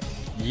skedaddle.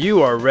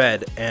 You are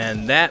red,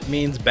 and that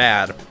means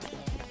bad.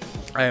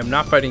 I am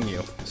not fighting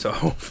you, so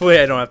hopefully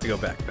I don't have to go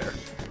back there.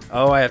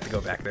 Oh, I have to go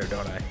back there,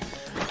 don't I?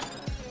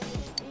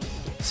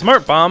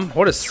 Smart Bomb?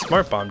 What does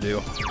Smart Bomb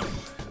do?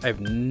 I have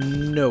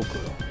no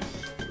clue.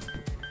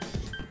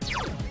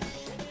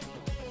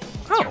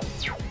 Oh.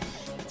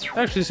 That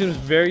actually seems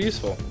very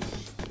useful.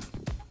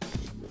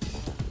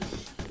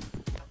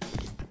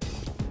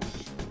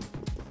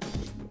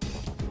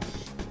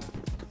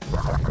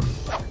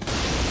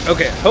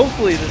 Okay,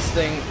 hopefully this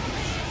thing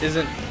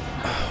isn't...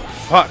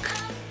 Oh, fuck.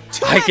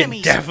 I can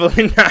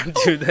definitely not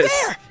do this.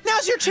 There!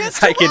 Now's your chance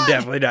to I can run.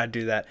 definitely not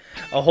do that.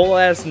 A whole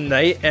ass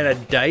knight and a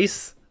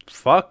dice?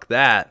 Fuck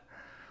that.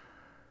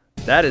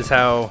 That is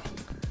how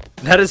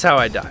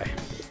I die.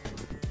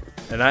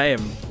 And I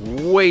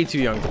am way too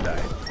young to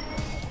die.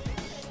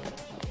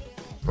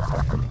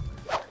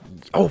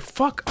 Oh,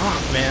 fuck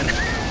off, man.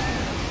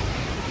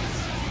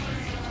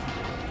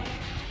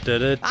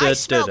 I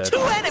smell 2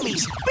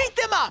 enemies. Beat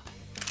them up.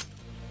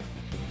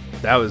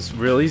 That was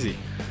real easy.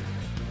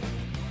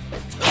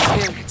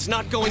 Damn it. it's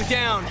not going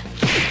down.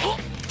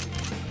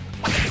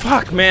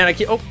 Fuck, man, I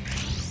can't. Oh,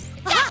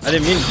 I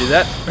didn't mean to do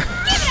that,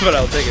 but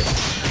I'll take it.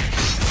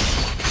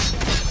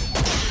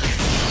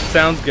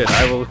 Sounds good.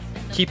 I will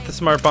keep the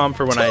smart bomb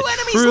for when I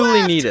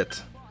truly need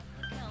it.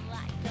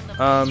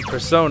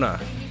 Persona.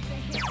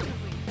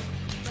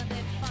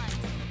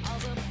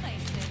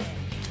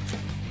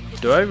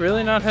 Do I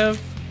really not have?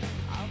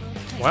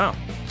 Wow.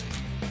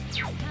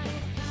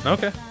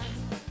 Okay.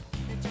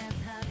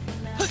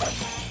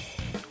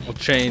 We'll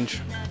change.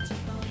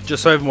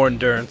 Just so I have more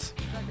endurance.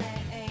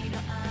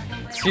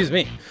 Excuse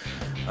me.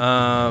 In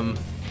all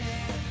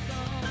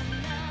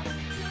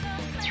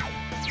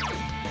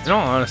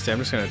honesty, I'm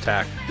just gonna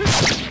attack.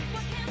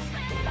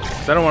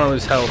 'Cause I don't want to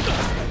lose health.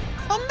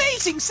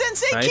 Amazing,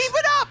 Sensei! Nice. Keep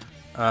it up!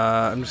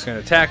 I'm just gonna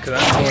attack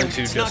because I'm going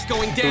to It's just not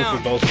going go down.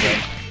 for both of them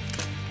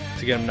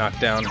to get them knocked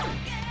down.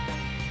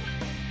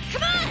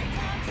 Come on!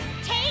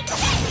 Take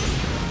this!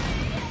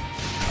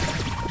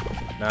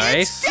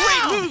 Nice.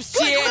 Down! Great moves,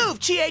 Good Chie. move,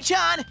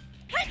 Chie-chan!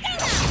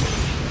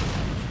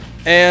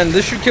 And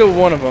this should kill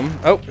one of them.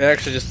 Oh, it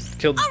actually just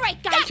killed. All right,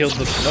 guys. Killed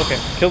the. Okay,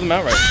 killed them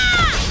outright.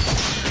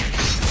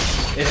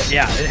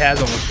 Yeah, it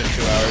has almost been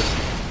 2 hours.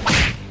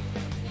 I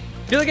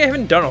feel like I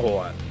haven't done a whole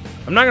lot.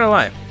 I'm not gonna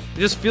lie. It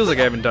just feels like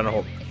I haven't done a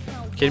whole.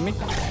 Kidding me?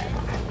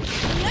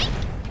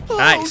 Oh,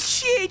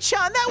 Nice.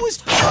 Chie-chan, that was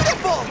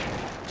beautiful!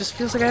 Just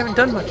feels like I haven't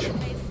done much.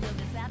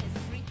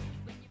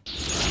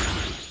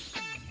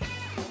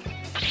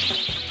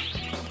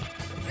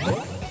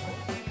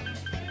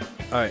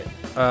 All right.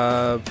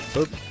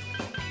 Boop.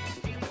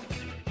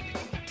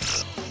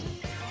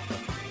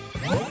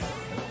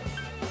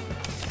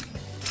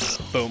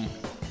 Boom.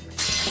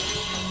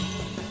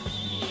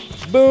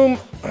 Boom.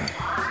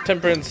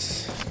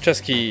 Temperance, chess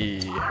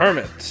key,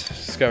 hermit,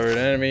 discovered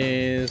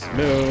enemies,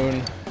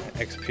 moon,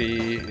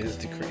 XP is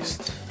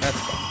decreased. That's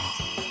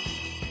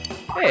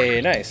fun.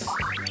 Hey, nice.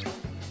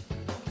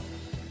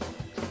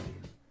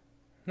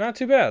 Not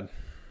too bad.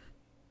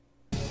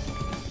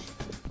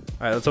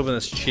 Alright, let's open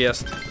this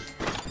chest.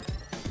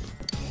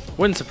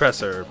 Wind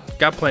suppressor.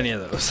 Got plenty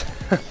of those.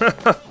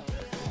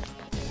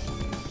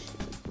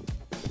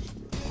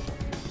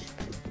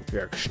 We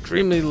are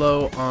extremely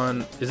low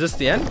on... Is this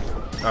the end?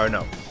 Oh,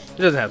 no.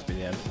 It doesn't have to be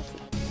the end.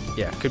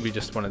 Yeah, it could be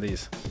just one of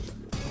these.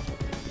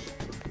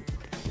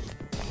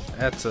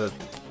 That's a...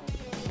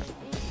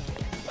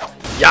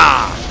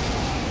 Yeah!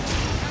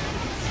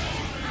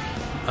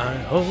 I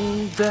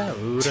hold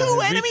out.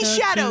 Two enemy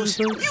shadows!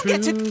 You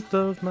get to...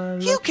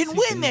 You can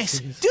win this!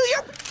 Do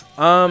your...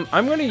 I'm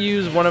gonna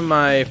use one of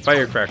my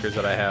firecrackers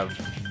that I have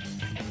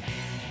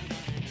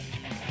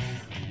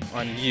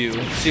on you.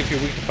 See if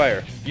you're weak to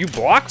fire. You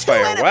block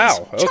fire. enemies.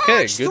 Wow.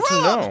 Okay, Charge, good to throw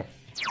 'em. know.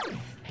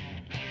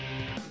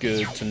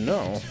 Good to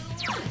know.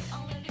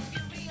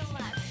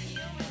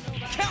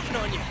 Counting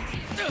on you.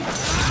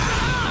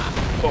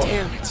 Oh,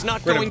 Damn, it's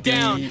not we're going gonna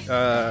down. beat,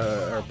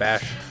 or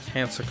bash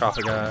hand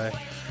sarcophagi.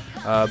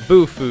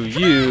 Boofu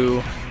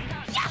you,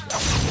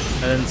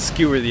 and then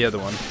skewer the other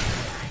one.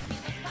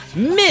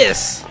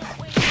 Miss.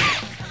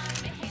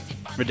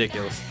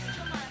 Ridiculous.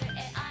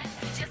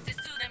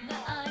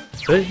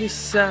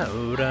 Face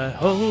out, I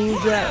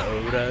hold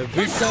out, I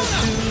reach out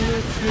to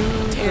the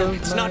truth. Damn,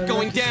 it's not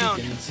going down.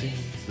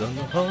 The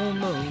whole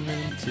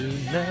moment to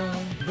now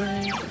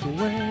break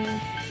away.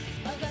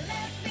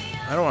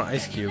 I don't want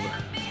ice cube.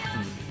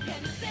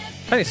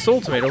 Tiny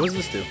soul tomato. What does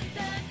this do?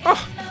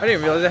 Oh, I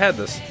didn't realize I had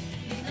this.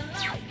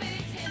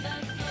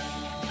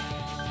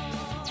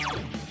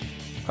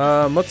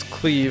 Let's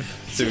cleave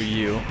through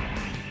you.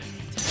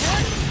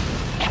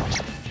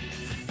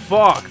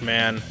 Fuck,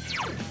 man.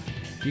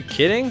 You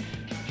kidding?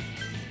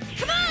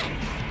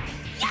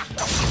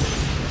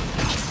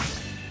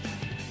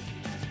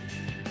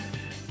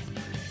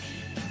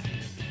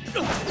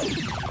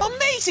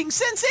 Amazing,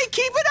 Sensei!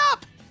 Keep it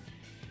up!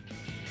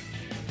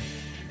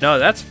 No,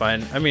 that's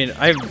fine. I mean,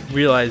 I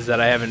realized that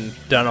I haven't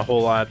done a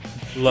whole lot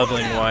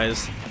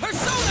leveling-wise.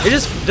 Persona! It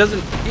just doesn't...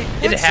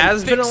 It What's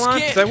has some been a thick lot,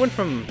 skin? because I went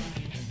from...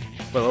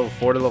 What, level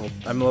 4 to level...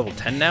 I'm level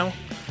 10 now.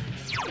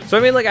 So,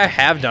 I mean, like, I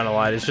have done a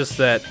lot. It's just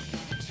that...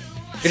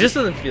 It just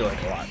doesn't feel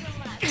like a lot.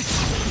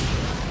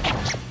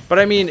 But,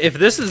 I mean, if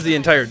this is the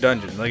entire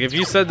dungeon, like, if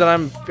you said that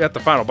I'm at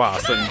the final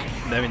boss, then,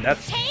 I mean,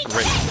 that's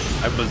great.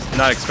 I was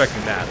not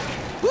expecting that.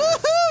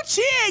 Woohoo,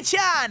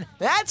 Chie-chan!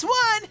 That's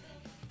one!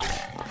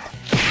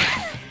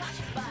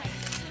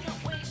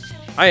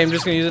 I am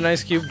just going to use an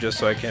ice cube just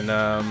so I can,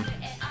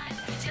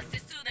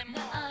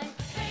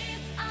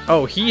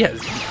 Oh, he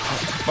has... Oh,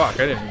 fuck,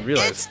 I didn't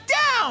realize. It's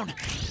down!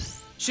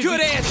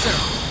 Good answer.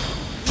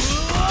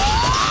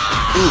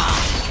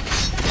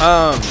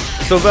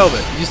 So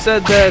Velvet, you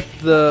said that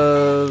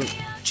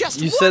Just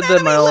you one said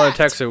that my enemy all left.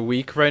 attacks are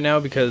weak right now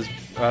because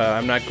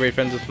I'm not great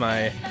friends with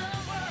my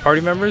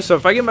party members. So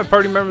if I get my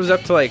party members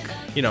up to, like,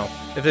 you know,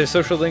 if their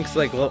social links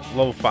like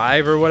level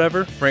 5 or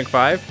whatever, rank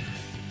 5,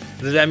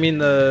 does that mean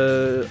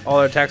the all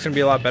our attacks gonna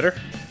be a lot better?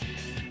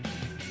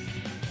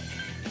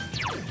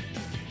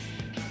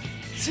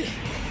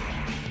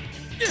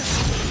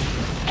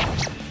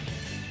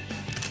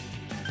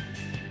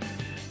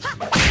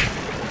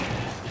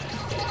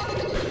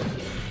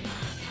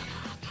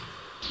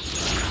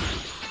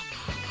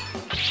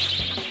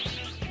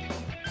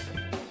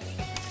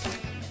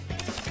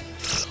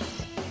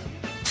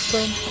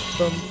 bum,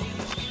 bum.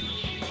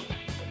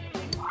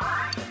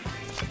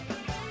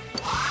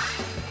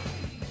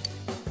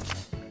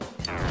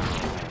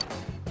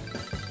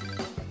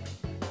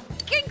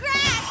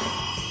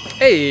 Congrats!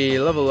 Hey,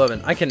 level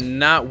 11. I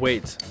cannot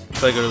wait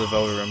till I go to the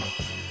Velvet Room.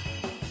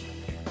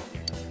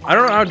 I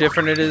don't know how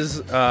different it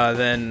is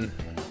than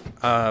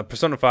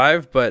Persona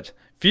 5, but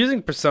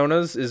fusing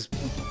personas is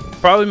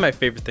probably my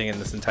favorite thing in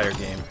this entire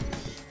game.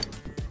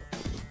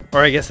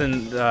 Or I guess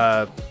in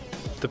the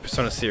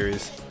Persona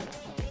series.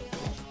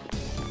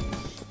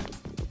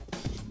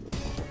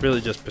 Really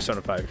just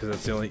Persona 5, because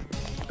that's the only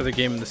other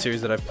game in the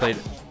series that I've played.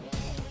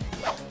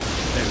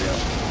 There we go.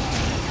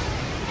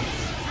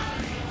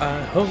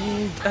 I hold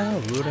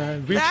out, I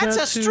reach That's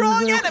out a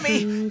strong to the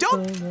enemy!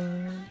 Don't...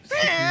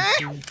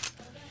 people.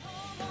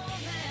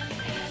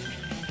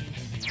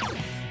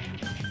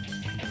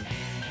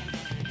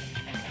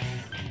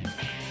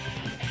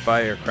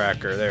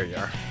 Firecracker, there you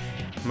are.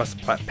 Must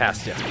have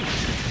passed you.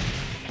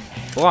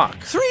 Block.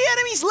 3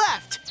 enemies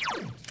left!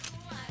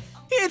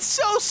 It's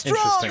so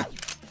strong! Interesting.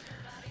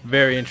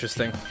 Very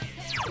interesting.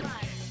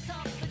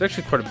 There's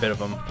actually quite a bit of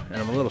them,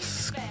 and I'm a little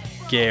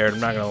scared, I'm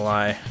not gonna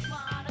lie.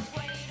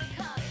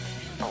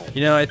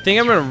 You know, I think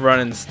I'm gonna run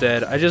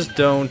instead. I just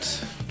don't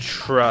Oh,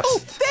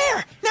 trust.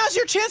 there! Now's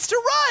your chance to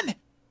run!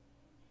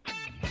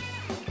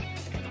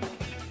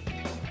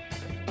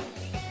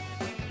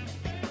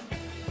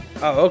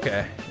 Oh,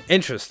 okay.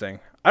 Interesting.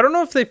 I don't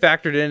know if they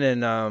factored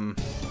in I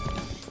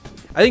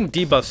think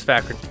debuffs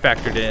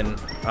factored in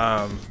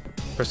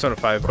Persona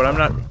 5, but I'm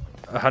not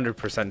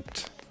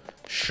 100%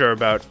 sure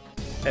about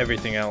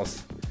everything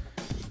else.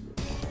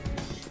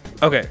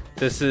 Okay,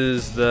 this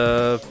is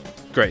the...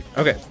 Great.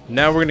 Okay,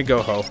 now we're gonna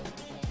go ho.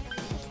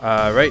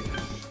 Right?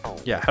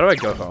 Yeah, how do I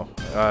go ho?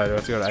 Do I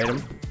have to go to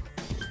item?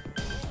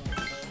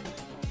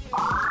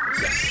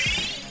 Yes.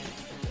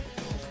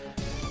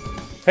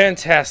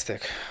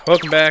 Fantastic.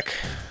 Welcome back.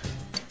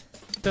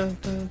 Dun,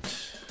 dun,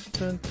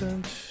 dun,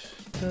 dun,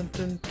 dun,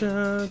 dun,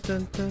 dun,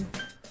 dun, dun.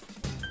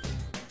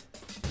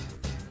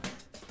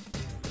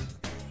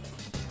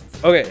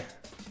 Okay.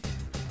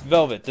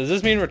 Velvet, does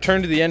this mean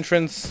return to the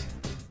entrance?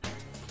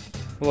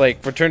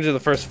 Like, return to the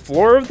first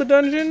floor of the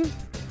dungeon?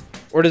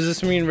 Or does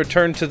this mean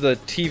return to the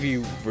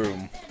TV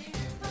room?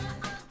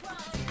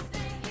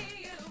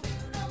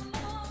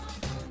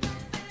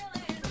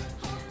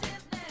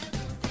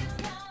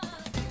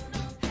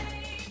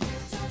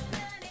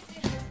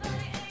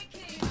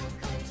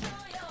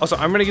 Also,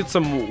 I'm gonna get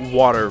some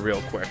water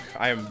real quick.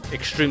 I am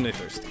extremely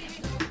thirsty.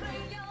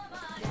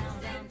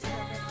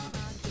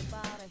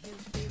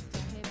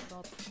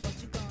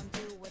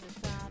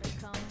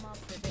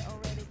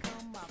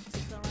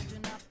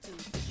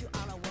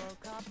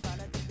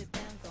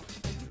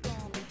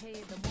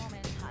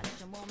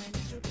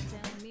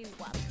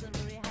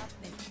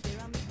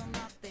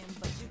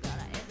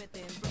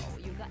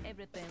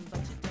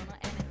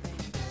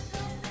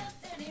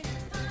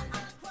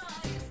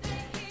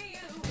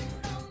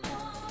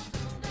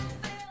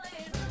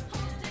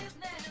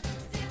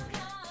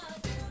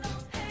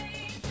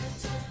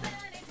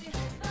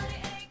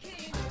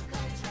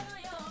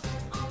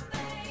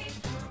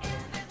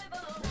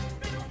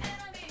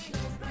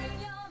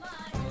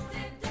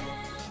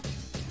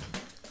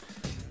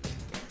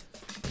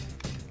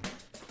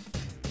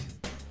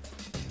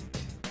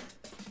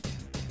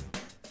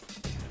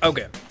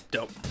 Okay,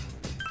 dope.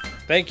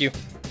 Thank you.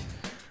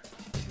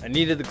 I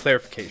needed the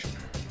clarification.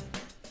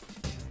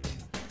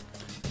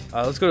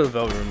 Let's go to the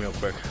Velvet Room real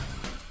quick.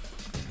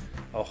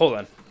 Oh, hold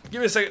on.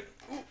 Give me a second.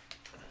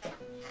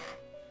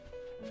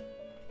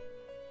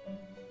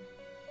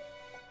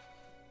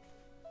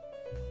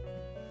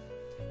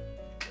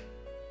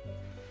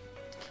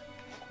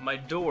 My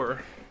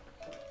door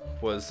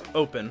was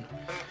open,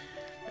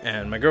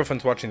 and my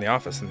girlfriend's watching The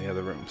Office in the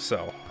other room,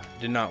 so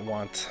I did not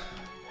want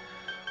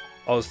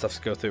all this stuff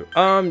to go through.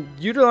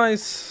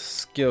 Utilize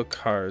skill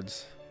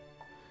cards.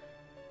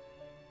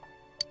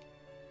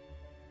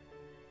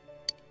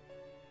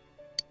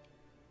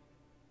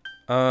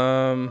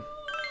 I'm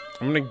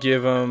gonna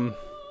give them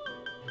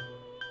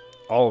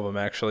all of them,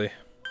 actually.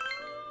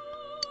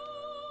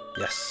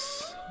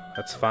 Yes,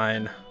 that's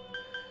fine.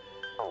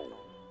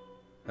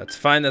 That's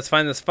fine, that's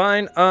fine, that's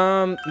fine.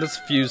 Let's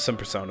fuse some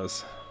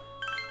personas,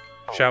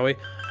 shall we?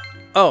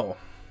 Oh.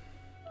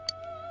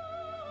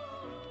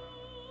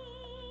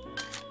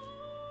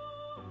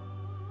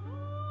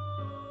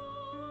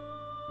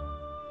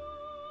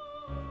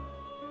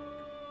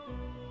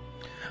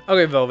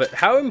 Okay, Velvet,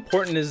 how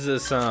important is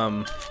this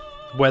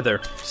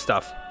weather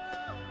stuff?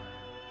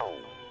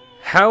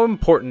 How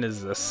important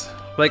is this?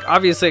 Like,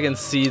 obviously I can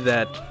see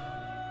that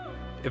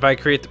if I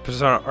create the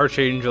Persona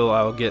Archangel,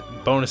 I'll get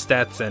bonus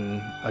stats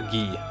and a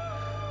gi.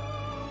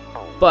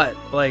 But,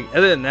 like,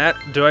 other than that,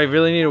 do I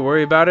really need to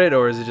worry about it,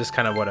 or is it just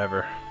kind of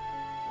whatever?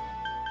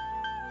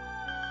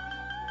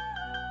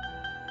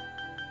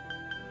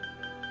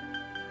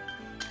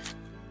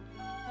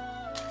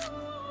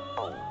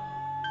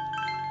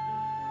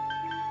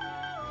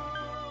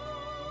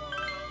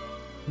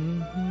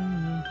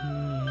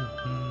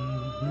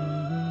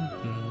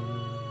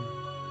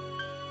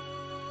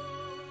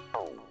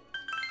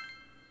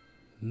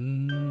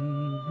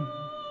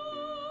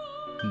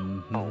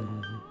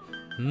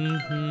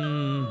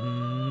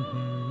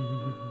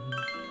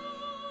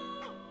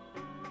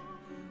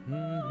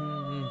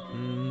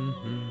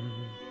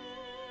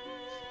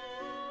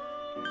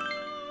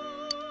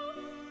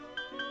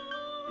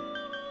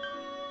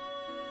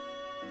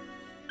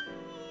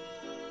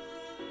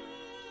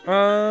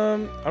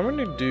 I'm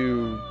gonna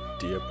do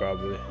Dia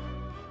probably.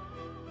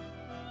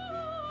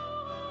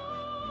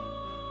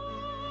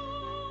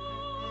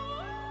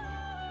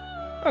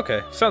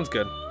 Okay, sounds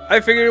good. I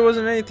figured it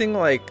wasn't anything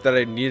like that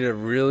I needed to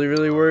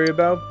really worry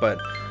about, but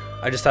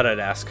I just thought I'd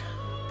ask.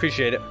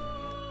 Appreciate it.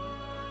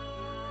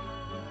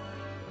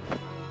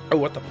 Oh,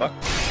 what the fuck?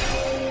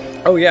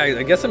 Oh yeah,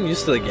 I guess I'm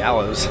used to the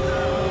gallows.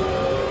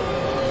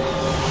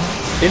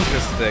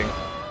 Interesting.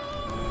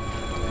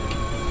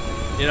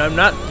 You know, I'm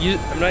not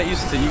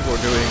used to Igor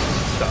doing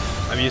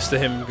stuff. I'm used to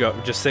him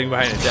just sitting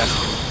behind a desk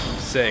and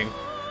saying,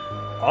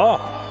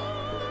 "Ah,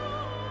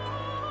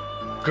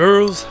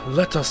 girls,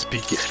 let us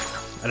begin."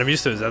 And I'm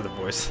used to his other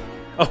voice.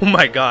 Oh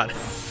my god.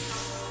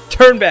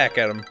 Turn back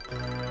at him.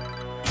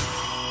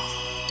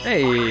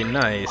 Hey,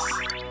 nice.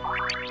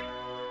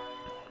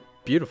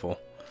 Beautiful.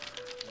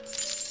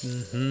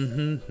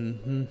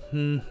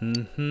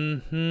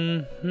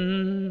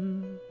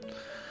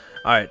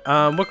 Alright,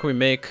 what can we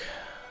make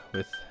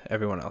with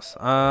everyone else?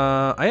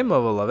 I am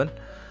level 11.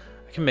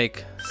 I can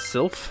make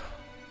Sylph.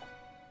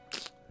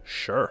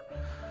 Sure.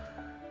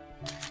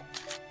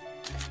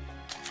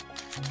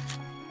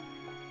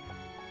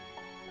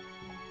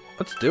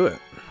 Let's do it.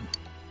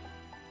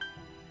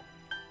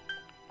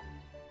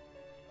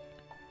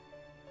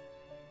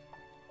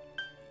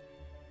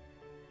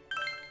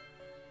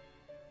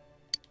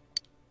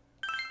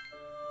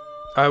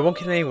 I won't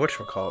get any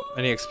whatchamacallit,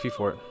 any XP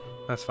for it.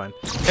 That's fine.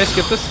 Can I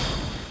skip this?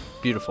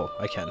 Beautiful,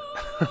 I can.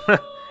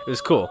 It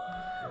was cool.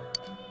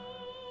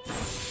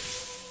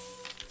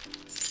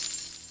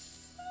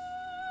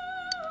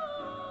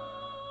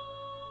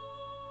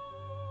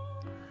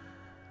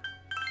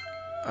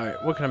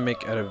 Alright, what can I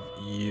make out of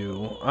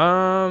you?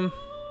 Oh,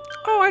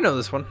 I know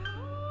this one.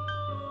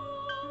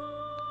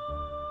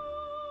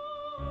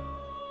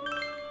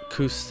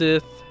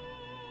 Kusith.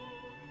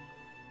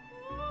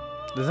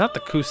 That's not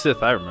the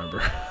Kusith I remember.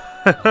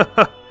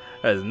 That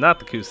is not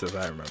the Kusith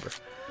I remember.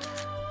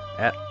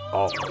 At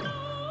all.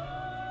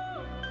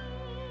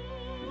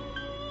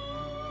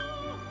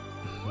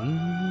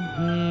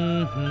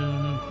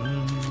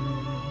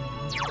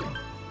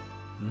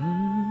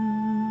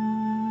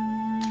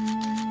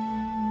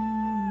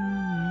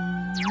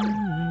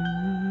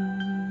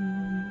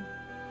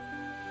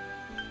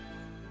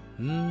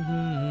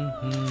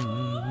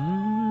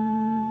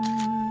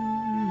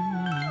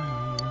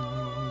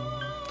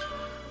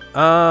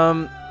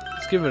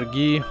 Let's give it a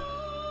Gi.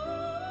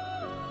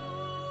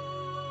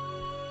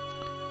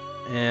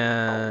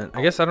 And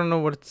I guess I don't know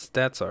what its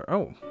stats are.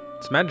 Oh,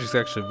 its magic's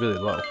actually really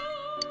low.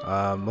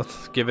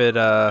 Let's give it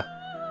a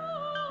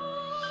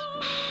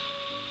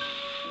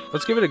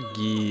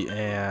Gi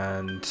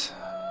and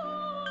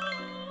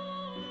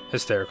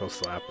Hysterical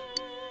Slap.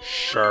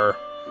 Sure.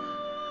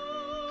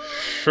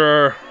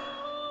 Sure.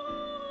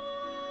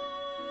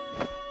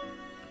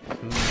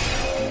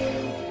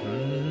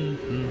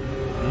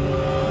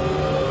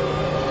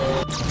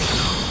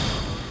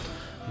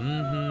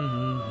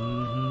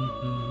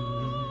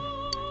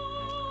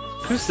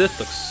 Kusith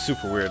looks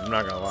super weird, I'm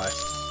not gonna lie.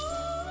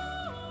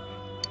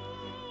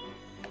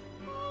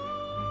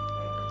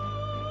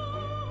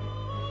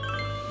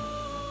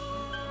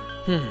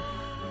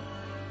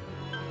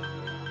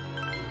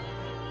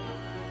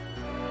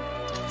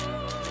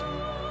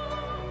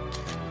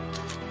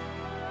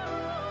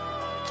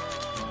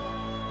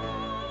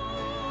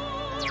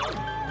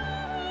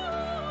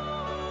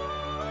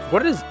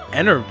 What does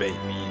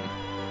enervate mean?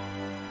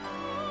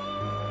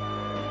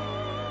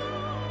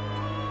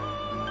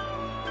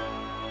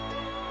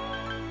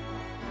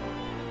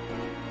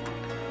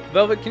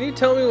 Velvet, can you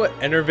tell me what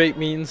enervate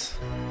means?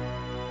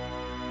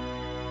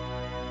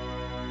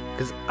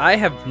 Because I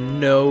have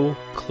no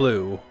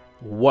clue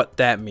what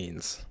that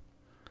means.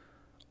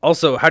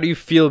 Also, how do you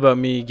feel about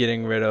me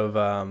getting rid of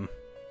how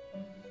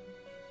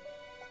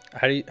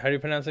do you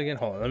pronounce it again?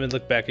 Hold on, let me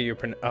look back at your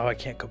oh, I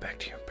can't go back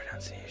to your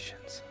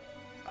pronunciations.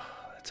 Oh,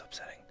 that's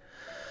upsetting.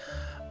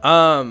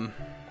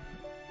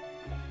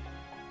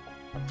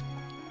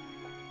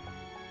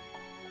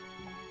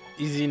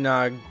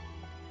 Izinagiai?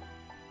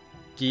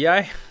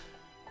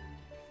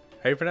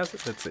 How do you pronounce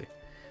it? Let's see.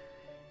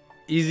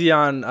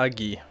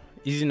 Izanagi.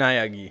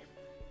 Izanagi.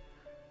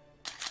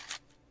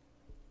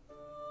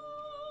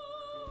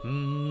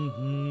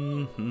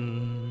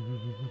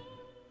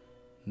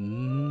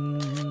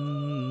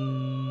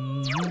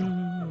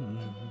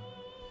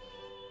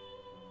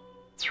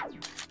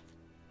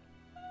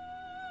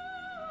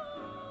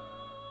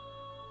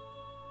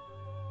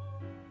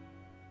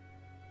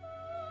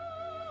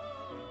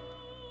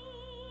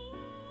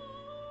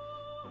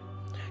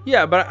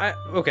 Yeah, but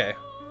okay.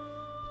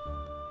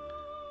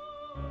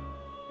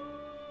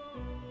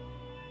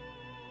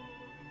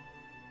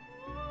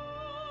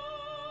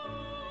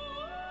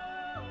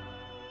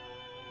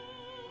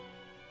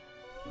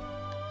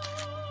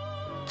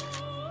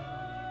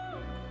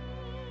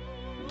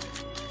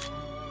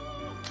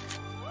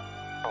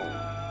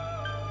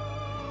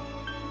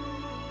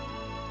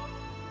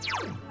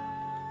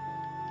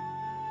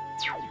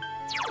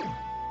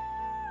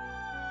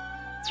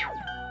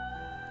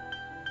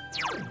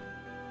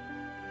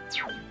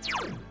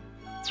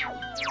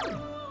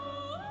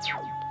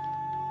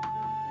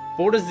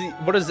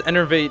 What does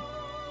enervate?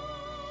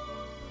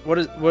 What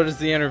does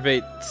the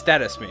enervate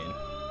status mean?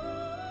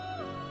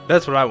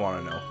 That's what I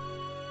want to know.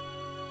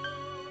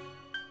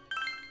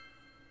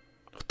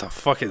 What the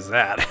fuck is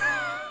that?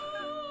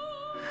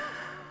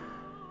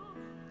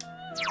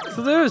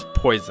 So there is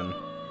poison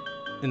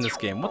in this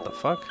game. What the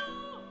fuck?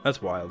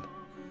 That's wild.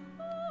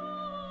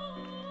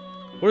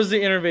 What does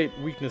the enervate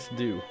weakness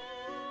do?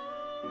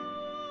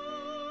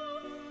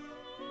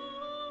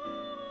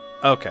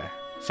 Okay,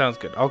 sounds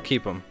good. I'll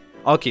keep them.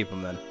 I'll keep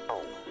them then.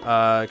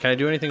 Can I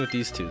do anything with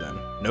these two then?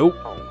 Nope.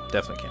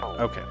 Definitely can't.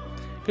 Okay.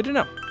 Good to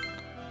know.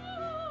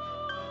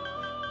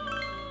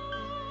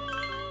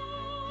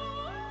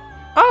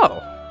 Oh.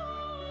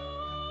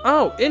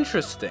 Oh,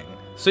 interesting.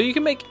 So you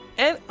can make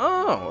any...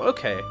 Oh,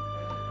 okay.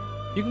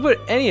 You can put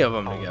any of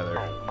them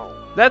together.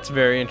 That's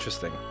very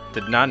interesting.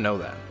 Did not know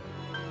that.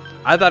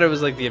 I thought it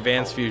was like the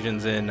advanced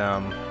fusions in,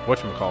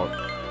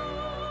 whatchamacallit.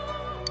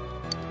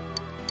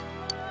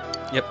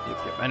 Yep.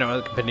 I know how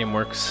the compendium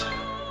works.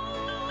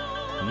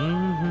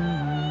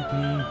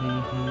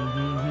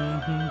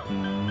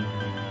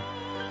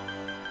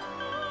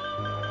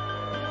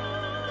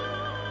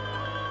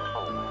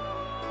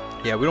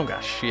 Yeah, we don't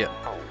got shit.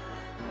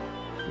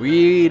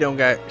 We don't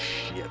got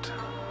shit.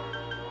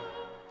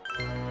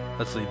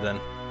 Let's leave then.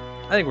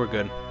 I think we're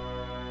good.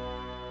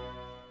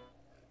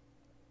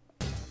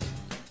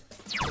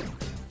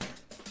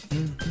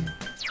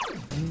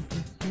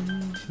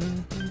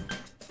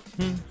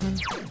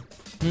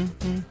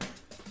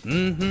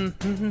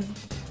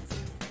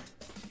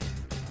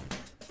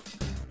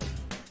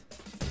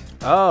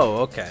 Oh,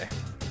 okay.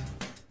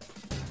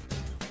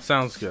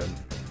 Sounds good.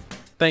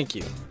 Thank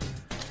you.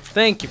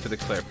 Thank you for the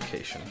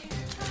clarification.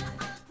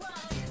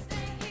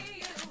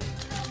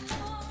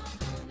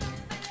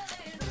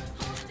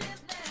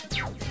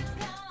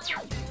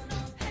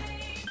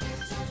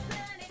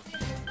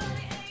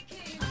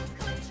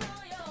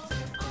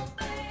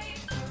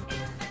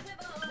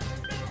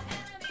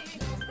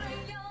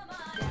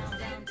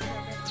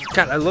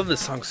 God, I love this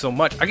song so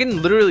much. I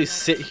can literally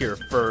sit here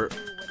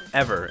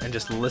forever and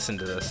just listen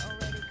to this.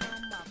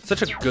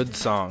 Such a good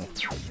song.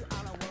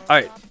 All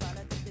right.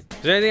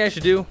 Is there anything I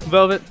should do,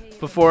 Velvet,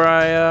 before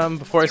I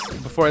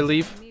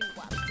leave?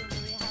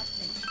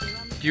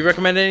 Do you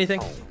recommend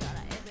anything?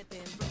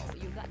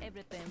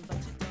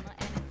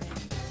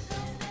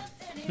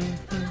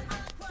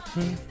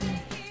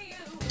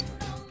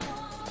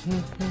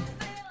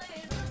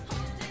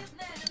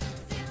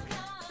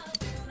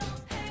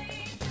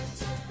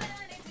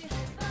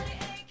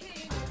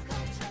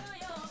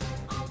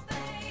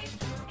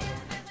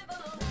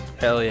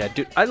 Hell yeah,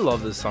 dude, I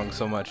love this song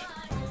so much.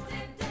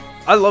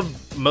 I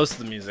love most of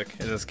the music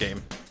in this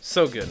game.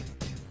 So good.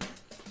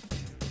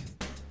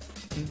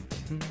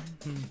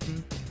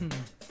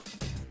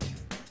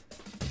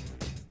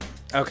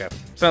 Okay,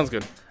 sounds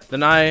good.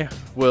 Then I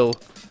will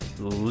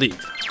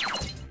leave.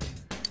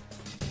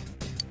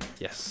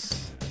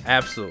 Yes,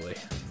 absolutely.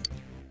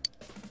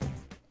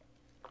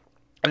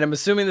 And I'm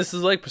assuming this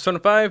is like Persona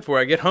 5, where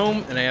I get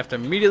home and I have to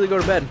immediately go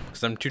to bed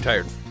because I'm too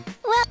tired.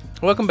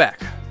 Welcome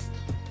back.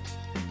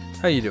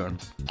 How you doing?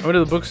 I went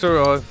to the bookstore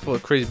all full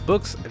of crazy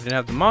books. I didn't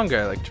have the manga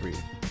I like to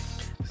read.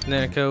 It's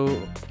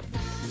Nanako.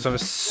 So I'm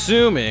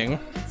assuming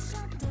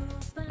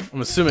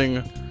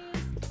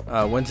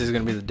Wednesday's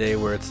gonna be the day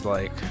where it's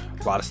like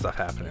a lot of stuff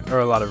happening, or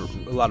a lot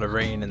of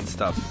rain and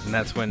stuff, and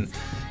that's when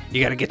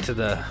you gotta get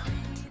to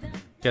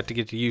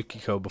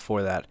Yukiko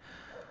before that.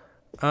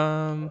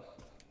 I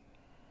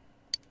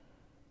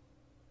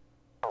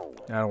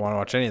don't want to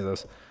watch any of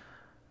those.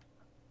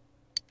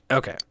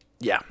 Okay.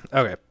 Yeah.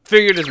 Okay.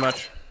 Figured as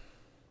much.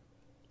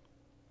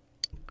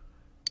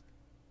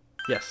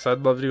 Yes, I'd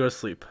love to go to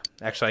sleep.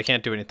 Actually, I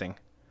can't do anything.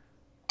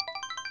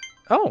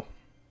 Oh.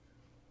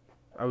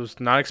 I was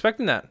not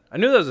expecting that. I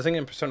knew that was a thing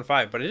in Persona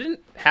 5, but it didn't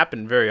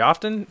happen very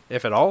often,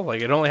 if at all.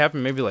 Like, it only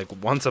happened maybe like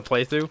once a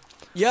playthrough.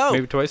 Yo!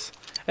 Maybe twice.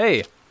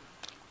 Hey!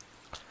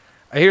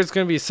 I hear it's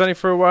going to be sunny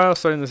for a while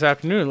starting this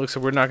afternoon. It looks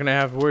like we're not going to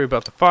have to worry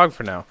about the fog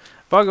for now.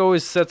 Fog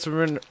always sets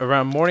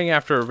around morning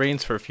after it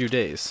rains for a few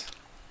days.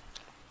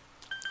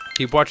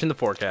 Keep watching the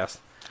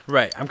forecast.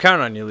 Right, I'm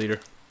counting on you,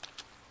 leader.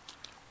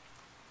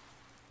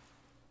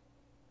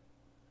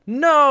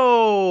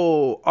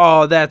 No!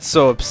 Oh, that's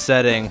so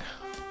upsetting.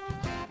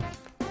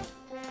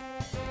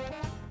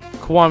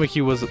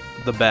 Kiwamiki was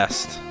the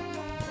best.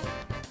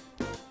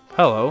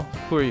 Hello,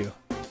 who are you?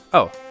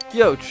 Oh,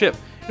 yo, Chip.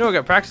 You know I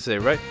got practice today,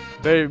 right?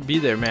 Better be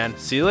there, man.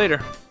 See you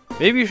later.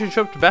 Maybe you should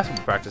show up to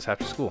basketball practice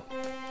after school.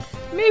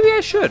 Maybe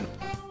I should.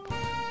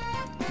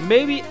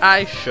 Maybe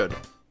I should.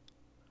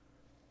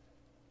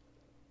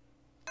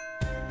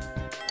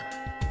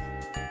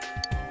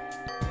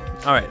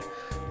 Alright,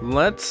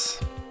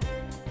 let's...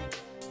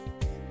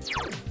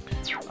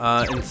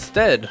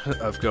 instead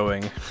of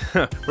going...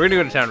 we're gonna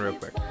go to town real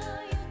quick.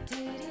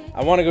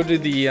 I want to go to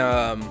the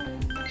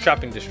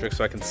shopping district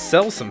so I can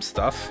sell some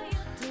stuff.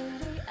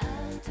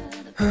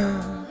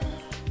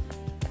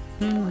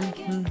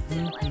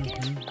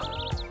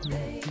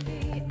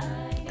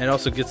 and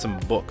also get some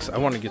books. I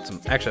want to get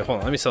some. Actually, hold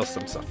on. Let me sell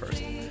some stuff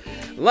first.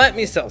 Let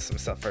me sell some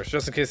stuff first,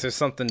 just in case there's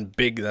something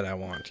big that I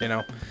want. You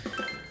know.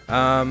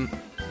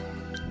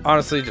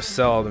 Honestly, just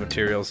sell all the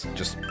materials.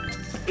 Just.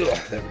 Ugh,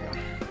 there we go.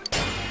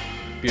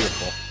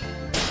 Beautiful.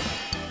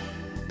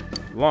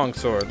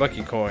 Longsword,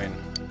 lucky coin.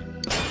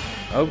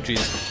 Oh,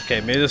 jeez. Okay,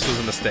 maybe this was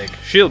a mistake.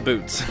 Shield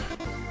boots.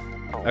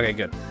 Okay,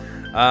 good.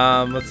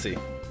 Let's see.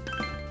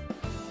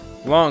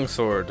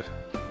 Longsword.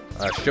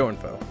 Show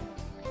info.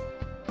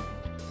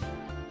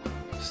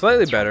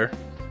 Slightly better.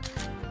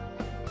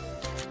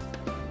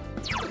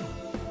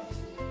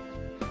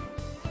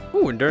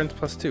 Ooh, endurance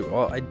 +2.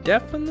 Well, I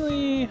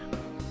definitely...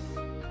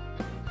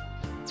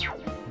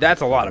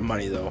 That's a lot of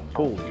money, though.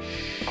 Holy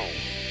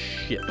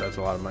shit, that's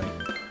a lot of money.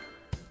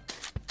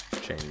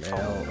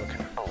 Chainmail,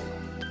 okay.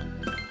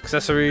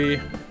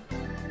 Accessory.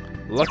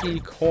 Lucky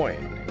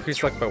coin.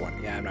 Increase luck by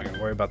 1. Yeah, I'm not going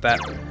to worry about that.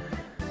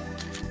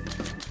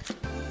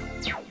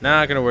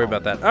 Not going to worry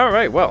about that.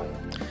 Alright, well.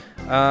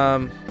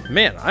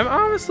 Man, I'm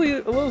honestly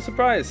a little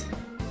surprised.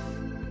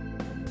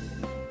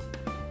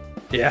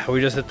 Yeah,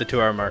 we just hit the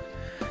 2-hour mark.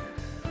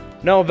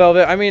 No,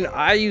 Velvet, I mean,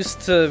 I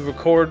used to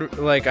record,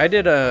 like, I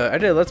did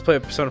a Let's Play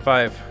of Persona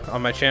 5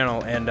 on my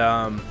channel, and,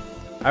 I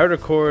would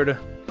record...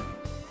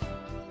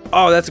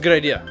 Oh, that's a good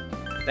idea.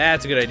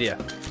 That's a good idea.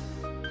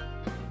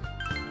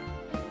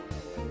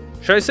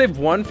 Should I save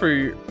 1 for,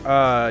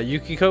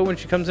 Yukiko when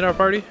she comes in our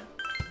party?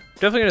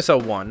 Definitely gonna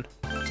sell 1.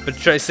 But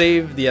should I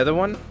save the other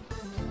one?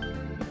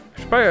 I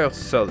should probably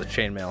also sell the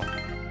chainmail.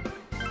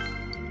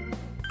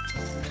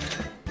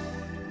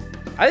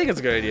 I think it's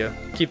a good idea.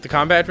 Keep the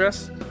combat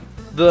dress.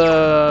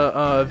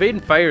 The evade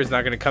and fire is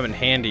not going to come in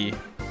handy.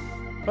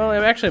 Well,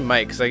 it actually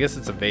might, because I guess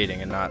it's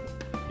evading and not,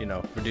 you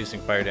know, reducing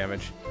fire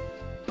damage.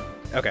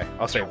 Okay,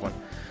 I'll save 1.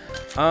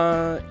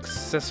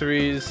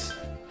 Accessories.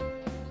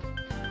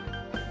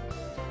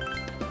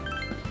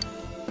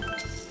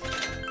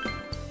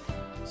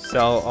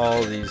 Sell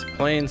all these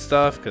plain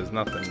stuff, because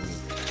nothing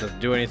doesn't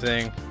do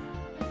anything.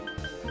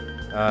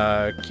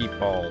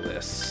 Keep all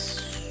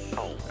this.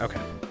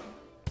 Okay.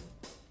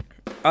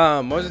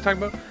 What was I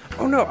talking about?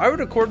 Oh no, I would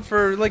record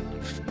for like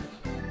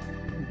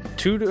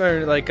 4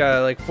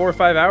 or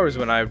 5 hours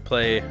when I would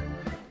play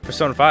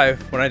Persona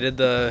 5 when I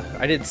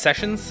did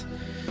sessions.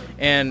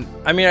 And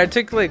I mean, I'd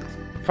take like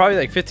probably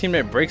like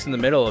 15-minute breaks in the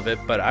middle of it,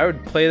 but I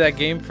would play that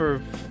game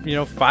for, you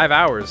know, 5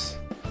 hours,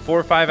 4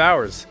 or 5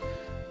 hours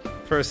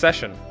for a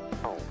session.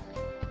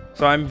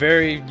 So I'm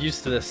very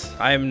used to this.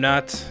 I am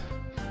not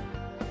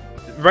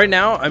right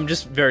now. I'm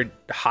just very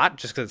hot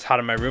just because it's hot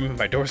in my room and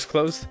my door's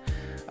closed.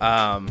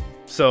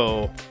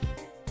 So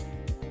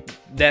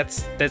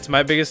that's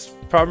my biggest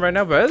problem right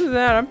now. But other than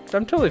that,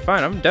 I'm totally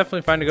fine. I'm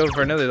definitely fine to go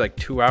for another like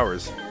 2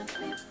 hours.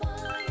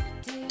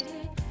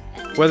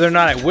 Whether or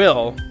not I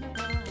will,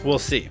 we'll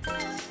see.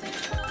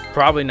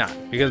 Probably not,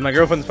 because my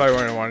girlfriend's probably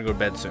going to want to go to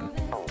bed soon.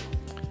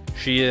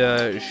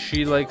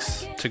 She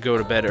likes to go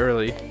to bed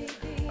early,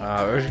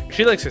 or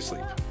she likes her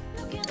sleep,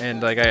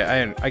 and like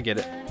I get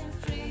it.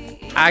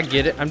 I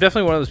get it. I'm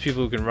definitely one of those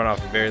people who can run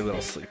off very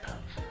little sleep.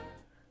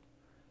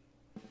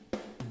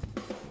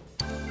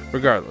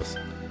 Regardless,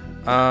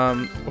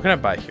 what can I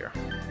buy here?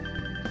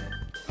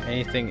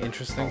 Anything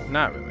interesting?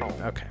 Not really.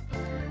 Okay.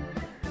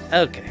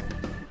 Okay.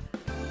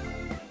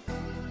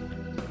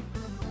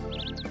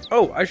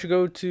 Oh, I should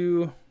go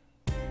to...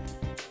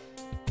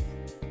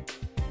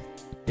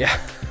 Yeah.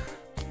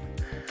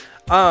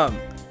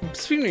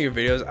 Speaking of your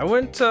videos, I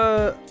watched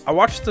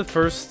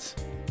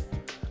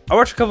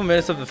a couple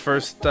minutes of the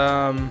first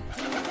Shin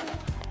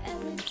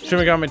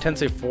Megami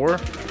Tensei 4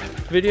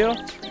 video,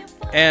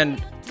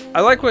 and I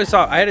like what I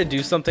saw. I had to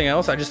do something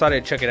else. I just thought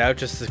I'd check it out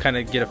just to kind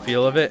of get a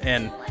feel of it,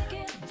 and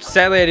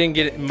sadly I didn't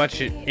get much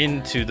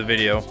into the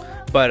video,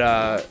 but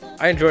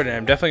I enjoyed it.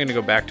 I'm definitely going to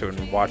go back to it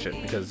and watch it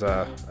because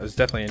I was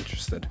definitely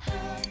interested.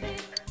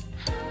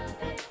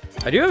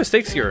 I do have a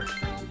steak skewer.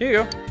 Here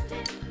you go.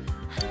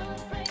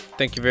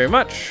 Thank you very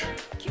much.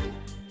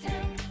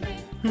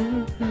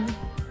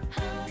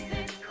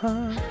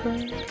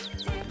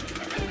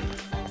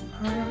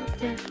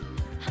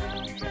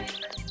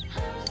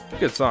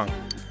 Good song.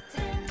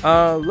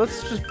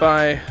 Let's just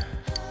buy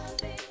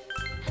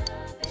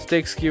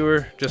steak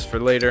skewer just for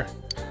later.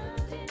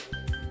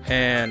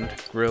 And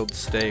grilled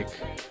steak.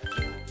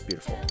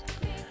 Beautiful.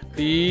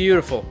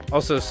 Beautiful.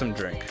 Also some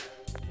drink.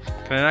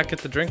 Can I not get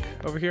the drink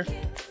over here?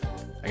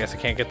 I guess I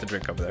can't get the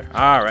drink over there.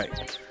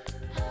 Alright.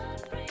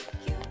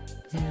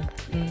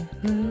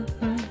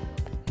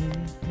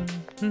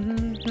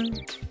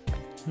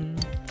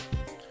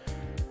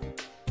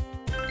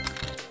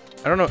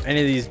 I don't know what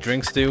any of these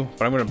drinks do,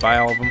 but I'm gonna buy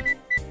all of them.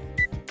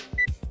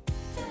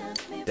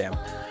 Damn.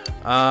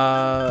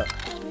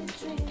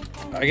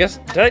 I guess,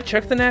 did I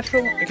check the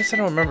natural? I guess I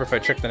don't remember if I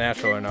checked the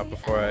natural or not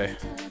before I...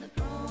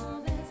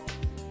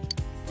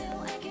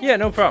 Yeah,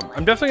 no problem.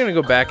 I'm definitely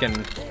gonna go back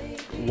and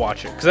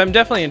watch it, because I'm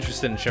definitely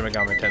interested in Shin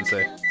Megami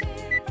Tensei.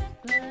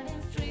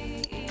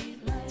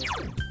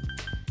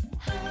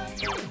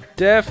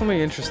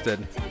 Definitely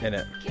interested in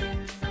it.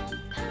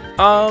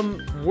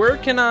 Where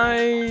can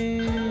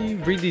I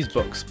read these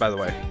books, by the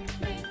way?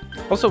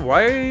 Also,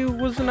 why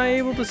wasn't I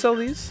able to sell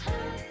these?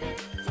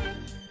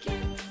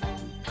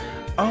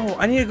 Oh,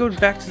 I need to go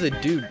back to the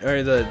dude,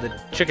 or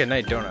the chick at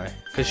night, don't I?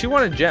 Because she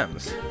wanted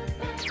gems.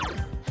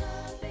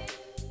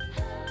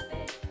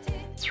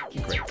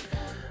 Great.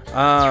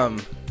 Oh,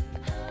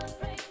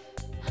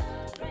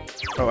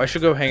 I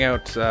should go hang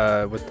out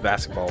with the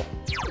basketball.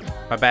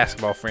 My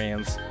basketball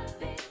friends.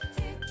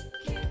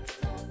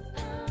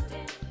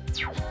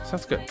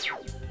 Sounds good.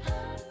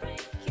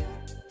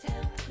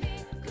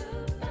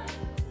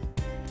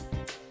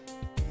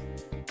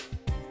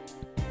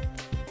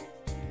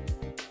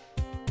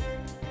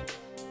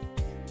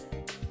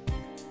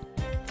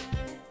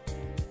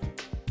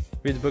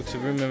 Read the books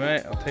of room at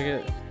night. I'll take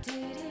it.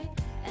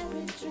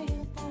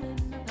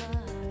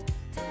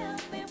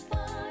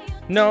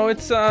 No,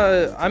 it's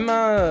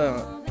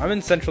I'm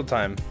in Central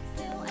Time,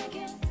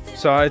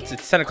 so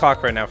it's 10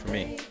 o'clock right now for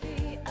me.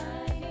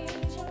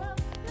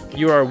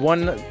 You are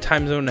one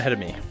time zone ahead of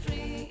me,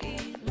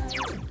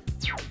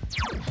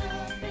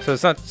 so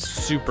it's not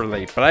super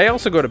late. But I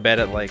also go to bed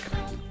at like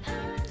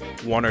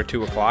 1 or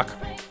 2 o'clock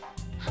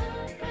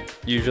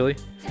usually.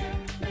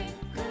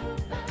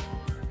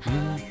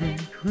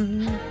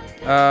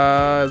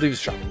 Leave the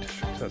shopping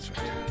district. That's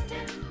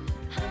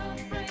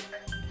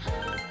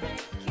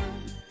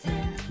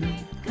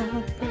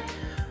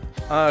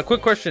right.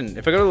 Quick question.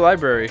 If I go to the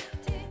library,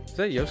 is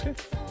that Yosuke?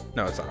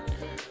 No, it's not.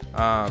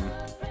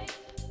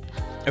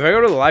 If I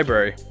go to the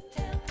library,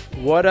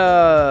 what,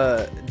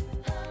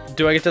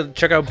 do I get to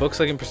check out books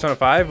like in Persona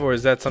 5, or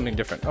is that something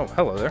different? Oh,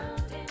 hello there.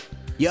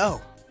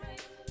 Yo.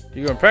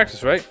 You go in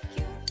practice, right?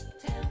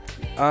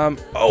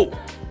 Oh!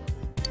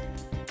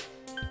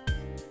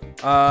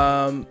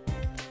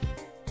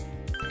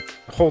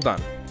 Hold on.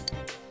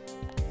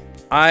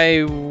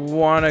 I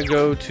want to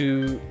go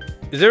to...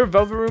 Is there a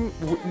Velvet Room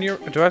near...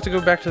 Do I have to go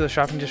back to the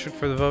shopping district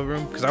for the Velvet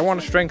Room? Because I want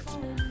a strength.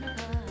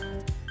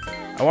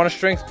 I want a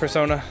strength,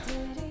 Persona.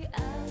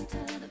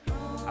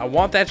 I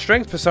want that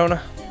strength,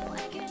 Persona.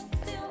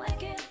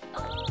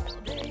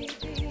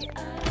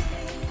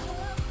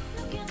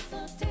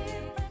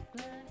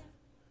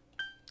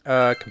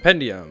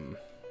 Compendium.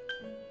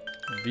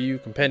 View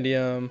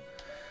compendium.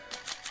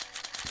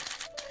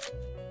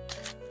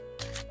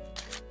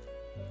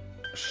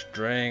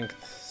 Strength.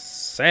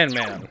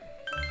 Sandman.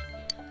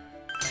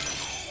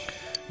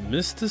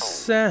 Mr.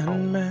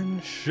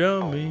 Sandman,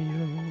 show me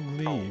your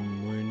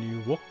gleam. When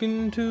you walk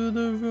into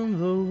the room,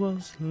 the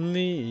walls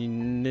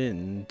lean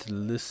in to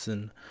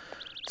listen.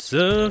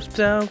 Surfed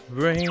out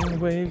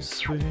brainwaves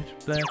switch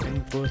back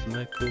and forth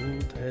like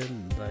old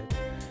headlights.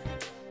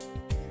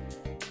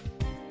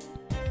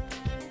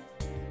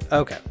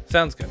 Okay,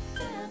 sounds good.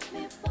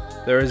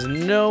 There is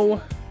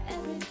no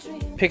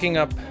picking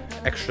up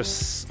extra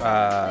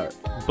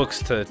books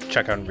to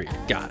check out and read.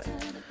 Got it.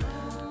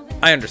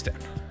 I understand.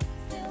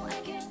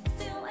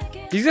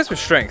 These guys were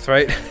strength,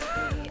 right?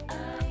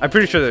 I'm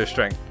pretty sure they're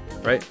strength,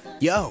 right?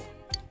 Yo.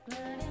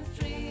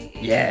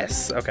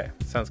 Yes. Okay,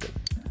 sounds good.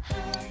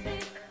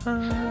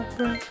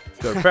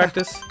 Go to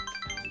practice.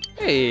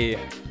 Hey.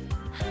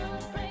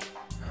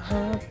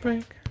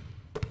 Heartbreak.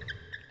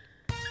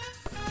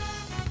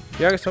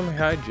 Yaga told me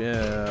hi,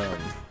 Jim.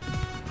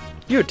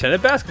 You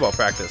attended basketball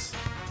practice.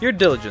 Your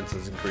diligence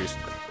has increased.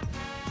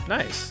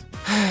 Nice.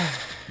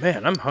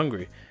 Man, I'm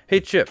hungry. Hey,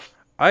 Chip.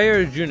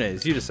 Aya or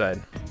Junes, you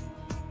decide.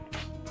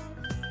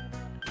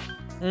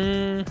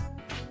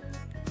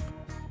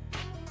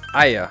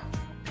 Aya.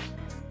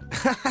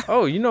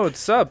 Oh, you know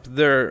what's up.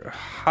 Their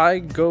High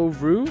Go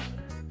Roo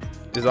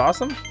is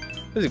awesome.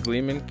 There's a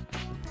gleaming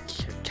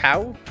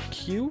cow.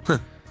 Q?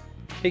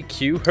 Hey,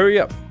 Q, hurry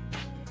up.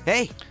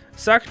 Hey.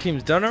 Soccer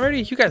team's done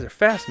already? You guys are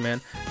fast, man.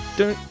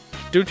 Don't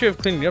you have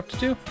cleaning up to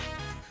do?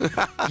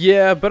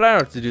 Yeah, but I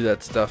don't have to do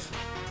that stuff.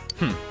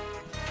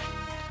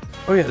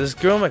 Oh yeah, this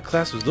girl in my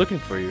class was looking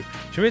for you.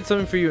 She made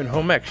something for you in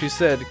home ec. She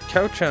said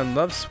Cow-chan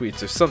loves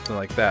sweets or something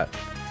like that.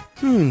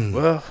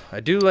 Well,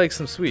 I do like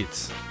some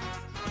sweets.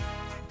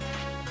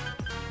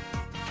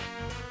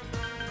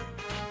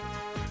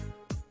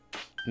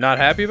 Not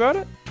happy about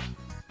it?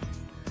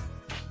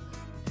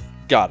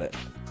 Got it.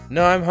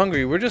 No, I'm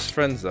hungry. We're just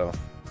friends though.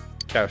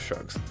 Cow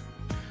shrugs.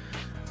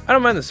 I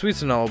don't mind the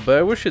sweets and all, but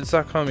I wish you'd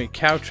stop calling me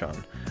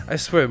Cow-chan. I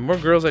swear, the more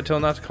girls I tell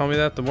not to call me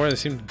that, the more they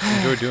seem to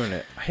enjoy doing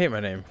it. I hate my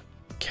name.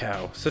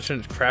 Cow. Such a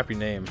crappy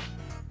name.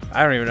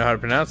 I don't even know how to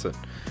pronounce it.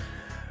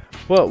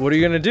 Well, what are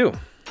you gonna do?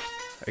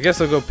 I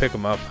guess I'll go pick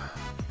them up.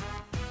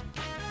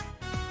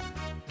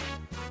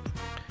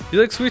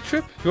 You like Sweet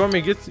Trip? You want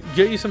me to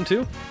get you some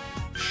too?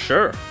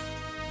 Sure.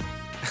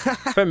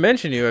 If I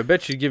mention you, I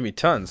bet you'd give me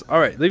tons.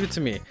 Alright, leave it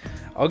to me.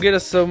 I'll get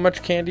us so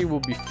much candy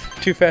we'll be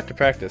too fat to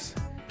practice.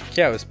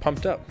 Cow is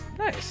pumped up.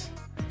 Nice.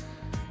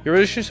 Your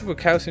relationship with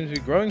Cow seems to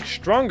be growing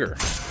stronger.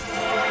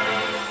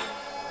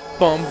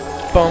 Bum,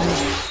 bum.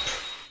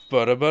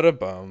 Bada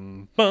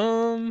bum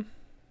bum.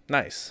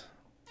 Nice.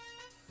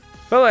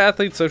 Fellow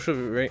athlete social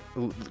link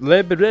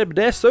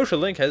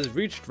has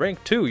reached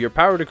rank 2. Your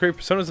power to create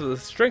personas of the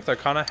strength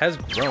arcana has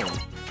grown.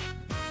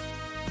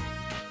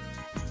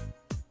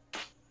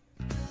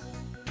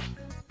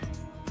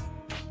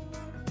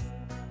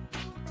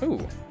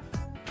 Ooh.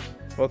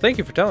 Well, thank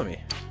you for telling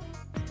me.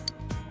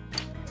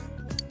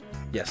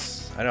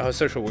 Yes, I know how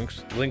social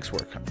links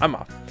work. I'm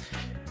off.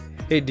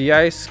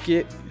 Hey,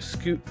 Suke?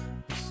 Suke?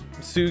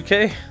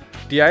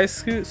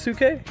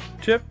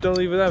 Chip, don't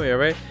leave without me,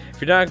 alright?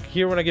 If you're not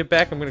here when I get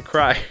back, I'm gonna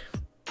cry.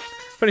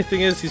 Funny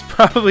thing is, he's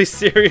probably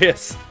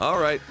serious.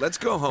 Alright, let's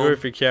go home. We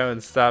freaked out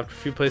and stopped a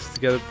few places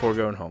together before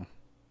going home.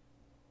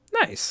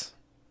 Nice.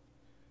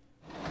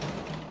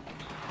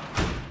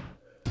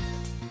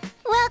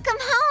 Welcome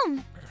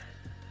home.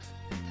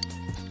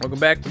 Welcome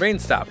back. The rain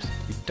stops.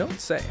 You don't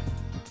say.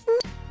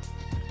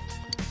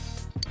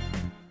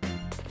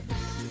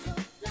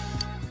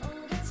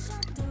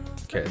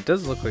 Okay, it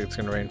does look like it's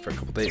gonna rain for a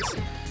couple days.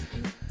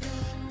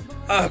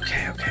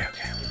 Okay.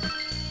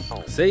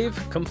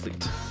 Save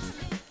complete.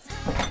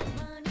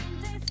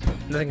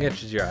 Nothing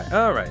catches your eye.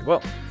 Alright,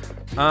 well.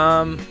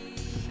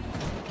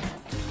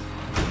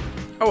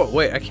 Oh,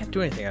 wait, I can't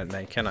do anything at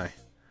night, can I?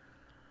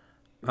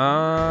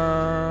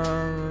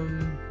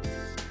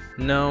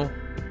 No.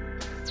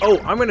 Oh,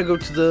 I'm gonna go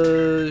to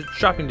the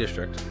shopping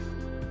district.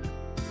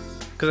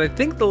 Because I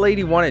think the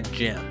lady wanted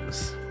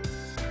gems.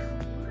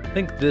 I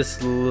think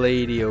this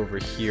lady over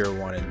here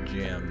wanted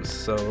gems.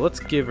 So let's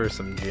give her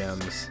some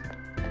gems.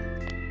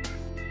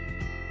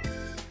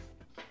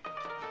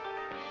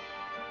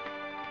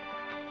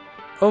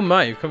 Oh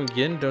my, you've come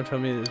again? Don't tell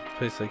me this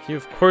place like you.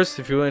 Of course,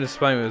 if you're willing to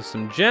supply me with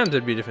some gems,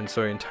 it'd be a different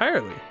story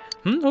entirely.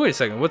 Oh, wait a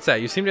second, what's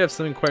that? You seem to have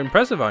something quite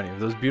impressive on you.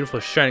 Those beautiful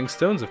shining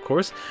stones, of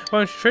course. Why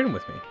don't you trade them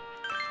with me?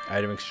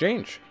 Item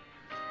exchange.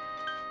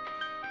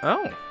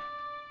 Oh.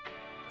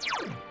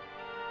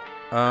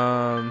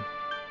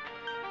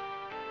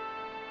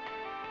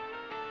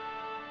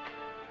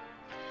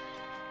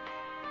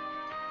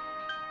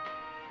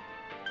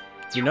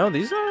 You know,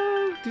 these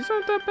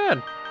aren't that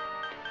bad.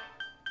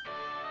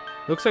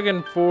 Looks like I can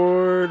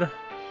afford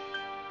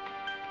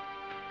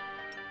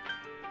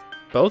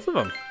both of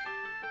them.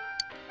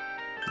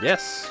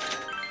 Yes.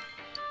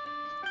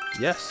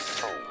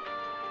 Yes.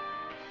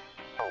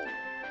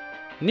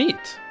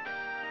 Neat.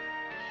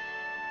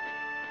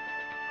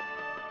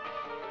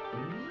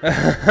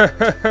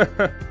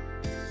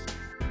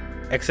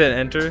 Exit,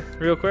 enter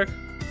real quick.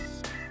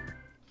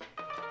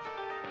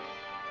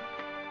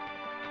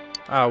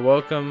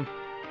 Welcome.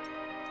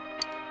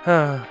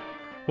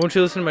 Won't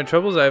you listen to my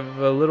troubles? I have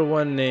a little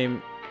one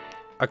named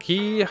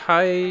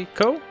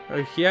Akihiko?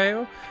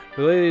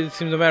 Related, it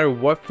seems no matter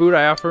what food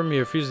I offer him, he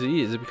refuses to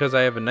eat. Is it because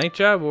I have a night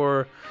job,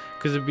 or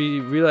because it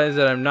be realized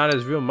that I'm not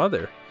his real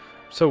mother?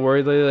 I'm so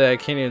worried lately I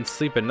can't even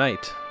sleep at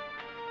night.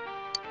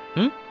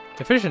 The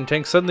fishing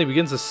tank suddenly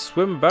begins to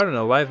swim about in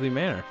a lively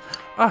manner.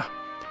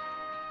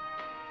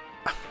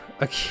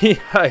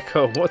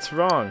 Akihiko, what's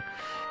wrong?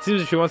 It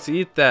seems she wants to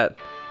eat that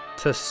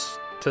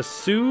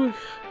Tatsuhami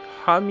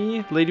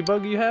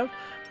ladybug you have.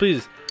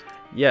 Please,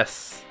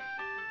 yes.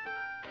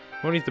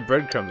 I won't eat the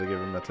breadcrumbs I give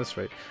him at this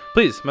rate.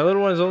 Please, my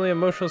little one is the only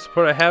emotional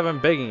support I have. I'm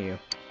begging you.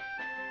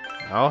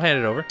 I'll hand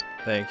it over.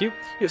 Thank you.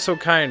 You're so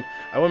kind.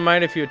 I wouldn't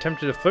mind if you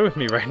attempted to flirt with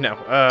me right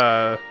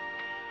now.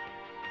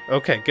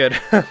 Okay, good.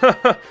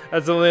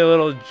 That's only a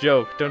little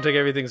joke. Don't take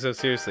everything so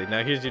seriously.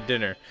 Now here's your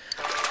dinner.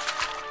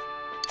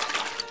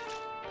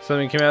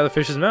 Something came out of the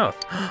fish's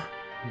mouth.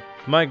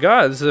 My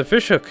God, this is a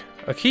fish hook.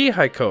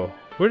 Akihiko.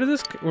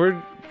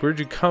 Where'd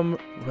you come?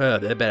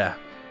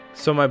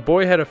 So my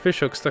boy had a fish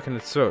hook stuck in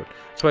his throat.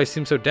 That's why he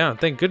seemed so down.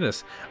 Thank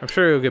goodness. I'm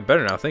sure he'll get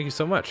better now. Thank you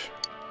so much.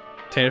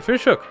 Tainted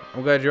fish hook.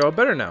 I'm glad you're all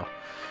better now.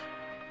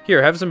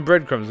 Here, have some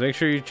breadcrumbs. Make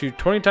sure you chew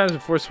 20 times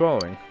before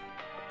swallowing.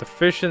 The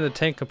fish in the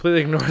tank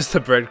completely ignores the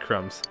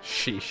breadcrumbs.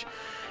 Sheesh.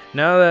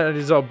 Now that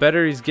he's all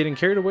better, he's getting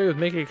carried away with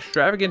making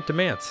extravagant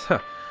demands. Huh.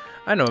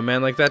 I know a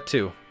man like that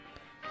too.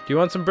 Do you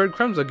want some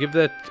breadcrumbs? I'll give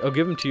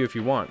them to you if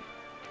you want.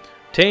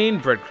 Obtain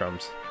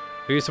breadcrumbs.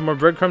 I'll give you some more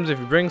breadcrumbs if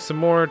you bring some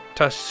more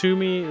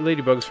Tatsumi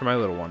ladybugs for my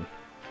little one.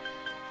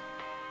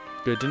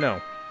 Good to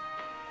know.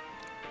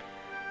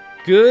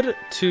 Good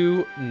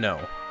to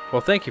know.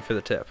 Well, thank you for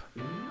the tip.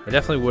 I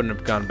definitely wouldn't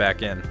have gone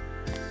back in.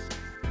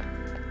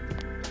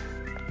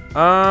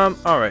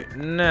 Alright,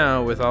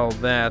 now with all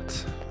that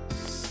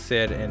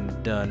said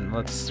and done,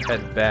 let's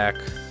head back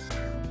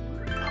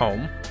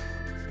home.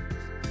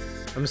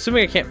 I'm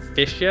assuming I can't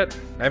fish yet.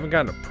 I haven't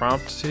gotten a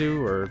prompt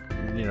to, or,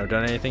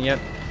 done anything yet.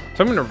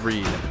 So I'm gonna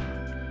read.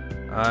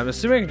 I'm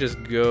assuming I can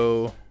just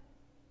go...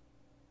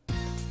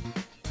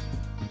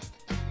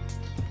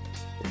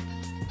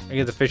 I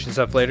get the fishing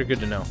stuff later.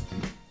 Good to know.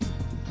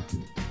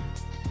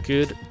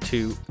 Good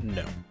to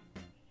know.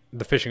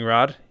 The fishing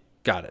rod.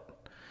 Got it.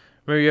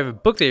 Remember, you have a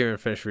book that you haven't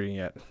finished reading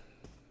yet.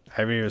 I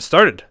haven't even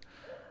started.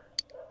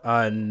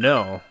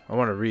 No. I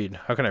want to read.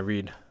 How can I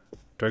read?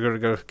 Do I go to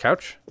the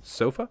couch?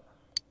 Sofa?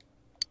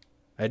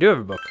 I do have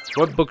a book.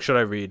 What book should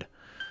I read?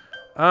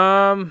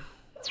 I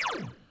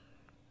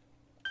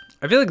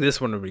feel like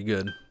this one would be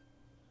good.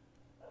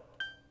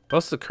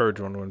 Also, the courage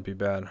one wouldn't be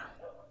bad.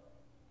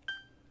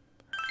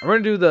 I'm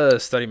gonna do the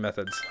study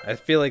methods. I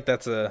feel like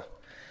that's a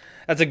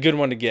good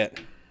one to get.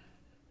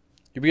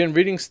 You begin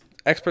reading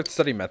Expert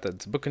Study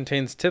Methods. The book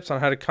contains tips on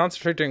how to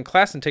concentrate during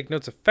class and take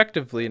notes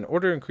effectively in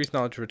order to increase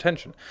knowledge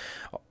retention.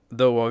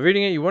 Though while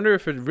reading it, you wonder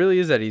if it really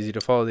is that easy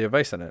to follow the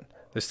advice on it.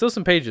 There's still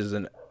some pages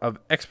of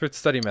Expert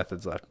Study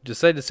Methods left.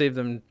 Decide to save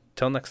them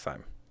till next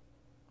time.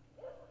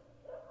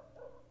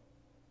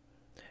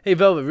 Hey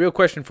Velvet, real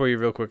question for you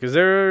real quick. Is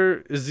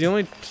the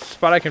only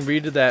spot I can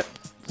read to that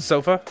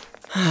sofa?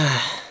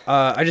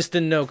 I just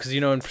didn't know because,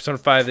 you know, in Persona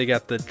 5 they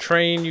got the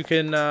train you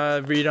can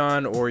read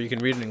on, or you can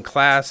read it in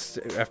class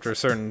after a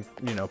certain,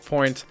 you know,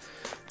 point.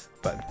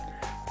 But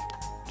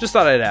just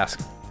thought I'd ask.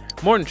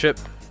 Morning, Chip.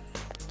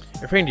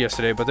 It rained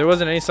yesterday, but there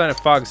wasn't any sign of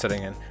fog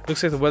setting in.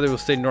 Looks like the weather will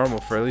stay normal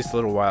for at least a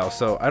little while,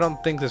 so I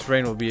don't think this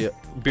rain will be a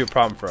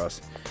problem for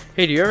us.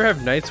 Hey, do you ever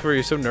have nights where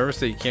you're so nervous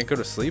that you can't go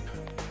to sleep?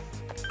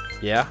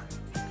 Yeah.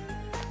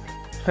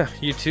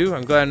 You too?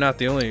 I'm glad I'm not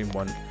the only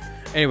one.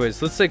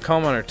 Anyways, let's stay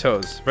calm on our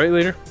toes. Right,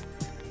 leader?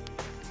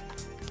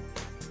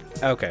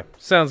 Okay,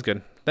 sounds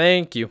good.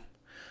 Thank you.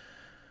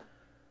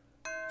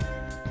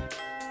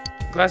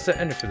 Glad that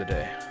ended for the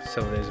day.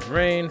 7 days of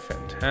rain.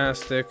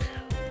 Fantastic.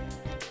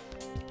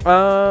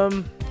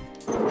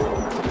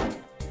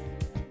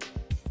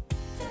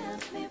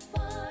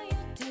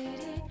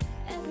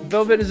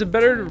 Velvet, is it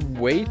better to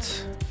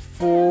wait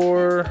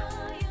for...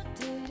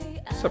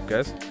 What's up,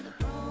 guys?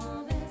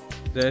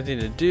 Is there anything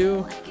to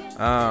do?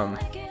 I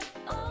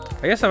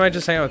guess I might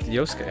just hang out with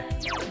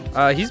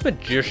Yosuke. He's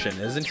magician,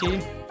 isn't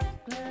he?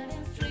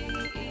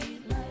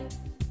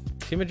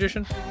 Is he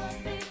magician?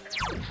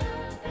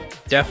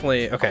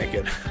 Definitely. Okay,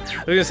 good.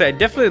 I was gonna say I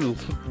definitely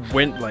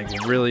went like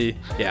really.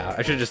 Yeah,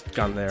 I should have just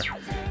gone there.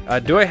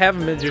 Do I have a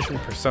magician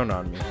persona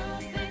on me?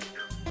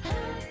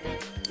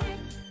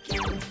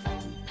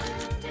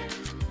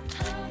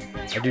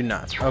 I do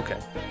not. Okay.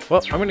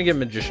 Well, I'm gonna get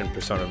magician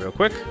persona real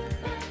quick,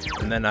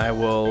 and then I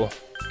will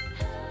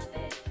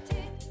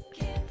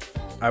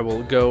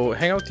go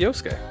hang out with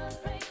Yosuke.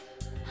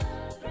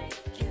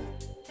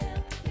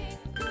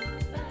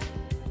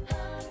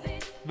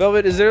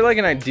 Velvet, is there like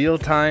an ideal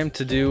time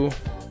to do...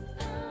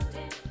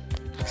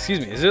 Excuse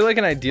me, is there like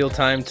an ideal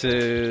time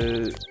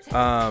to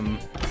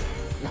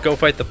go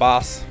fight the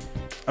boss?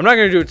 I'm not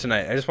gonna do it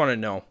tonight. I just want to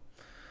know.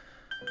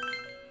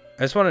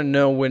 I just want to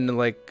know when,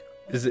 like,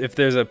 if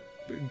there's a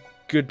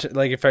good,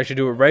 like, if I should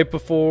do it right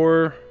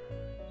before,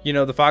 you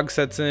know, the fog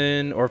sets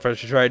in, or if I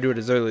should try to do it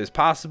as early as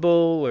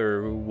possible,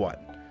 or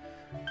what?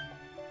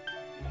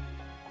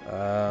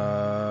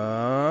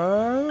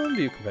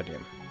 View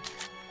compendium.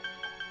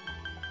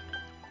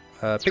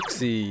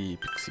 Pixie.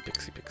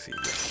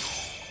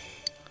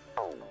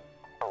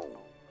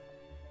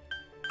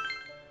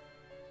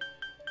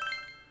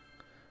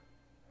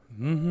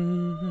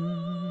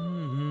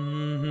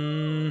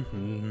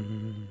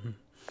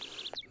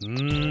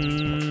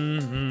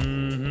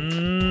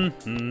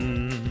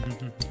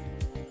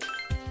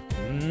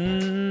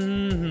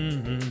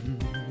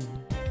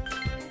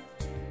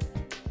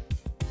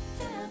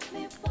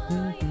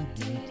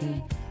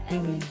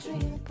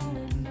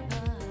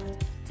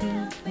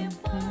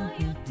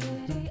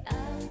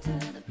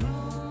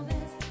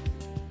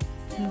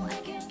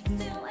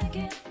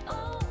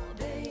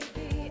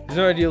 There's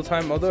no ideal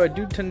time, although I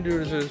do tend to do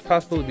it as early as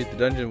possible to beat the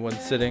dungeon in one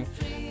sitting.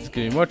 It's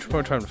giving me much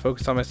more time to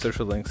focus on my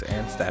social links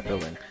and stat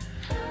building.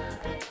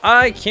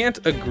 I can't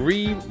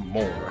agree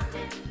more.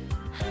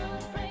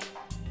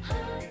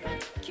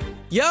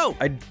 Yo!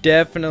 I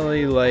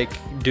definitely like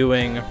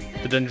doing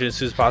the dungeon as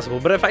soon as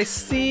possible, but if I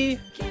see,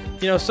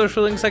 you know,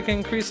 social links I can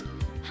increase,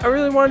 I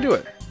really want to do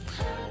it.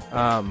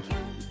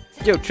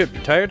 Yo, Chip,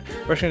 you tired?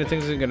 Rushing into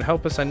things isn't going to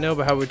help us, I know,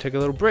 but how about we take a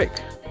little break?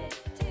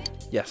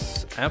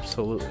 Yes,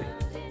 absolutely.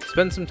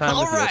 Spend some time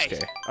with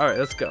Yosuke. Alright,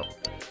 let's go.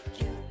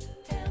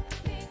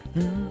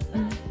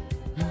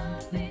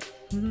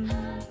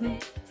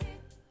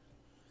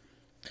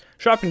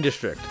 Shopping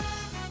district.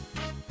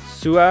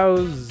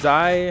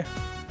 Suaozai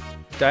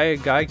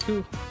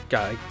Daigaiku?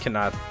 God,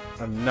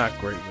 I'm not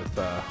great with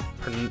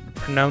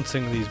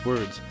pronouncing these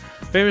words.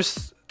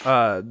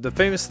 The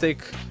famous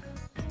steak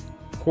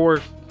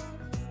quartets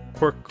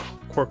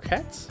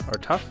are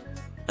tough.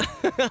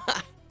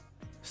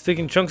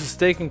 Sticking chunks of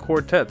steak in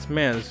quartets.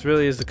 Man, this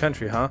really is the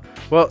country, huh?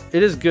 Well,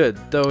 it is good,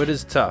 though it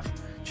is tough.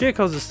 Chia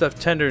calls this stuff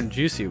tender and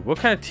juicy. What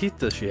kind of teeth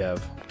does she have?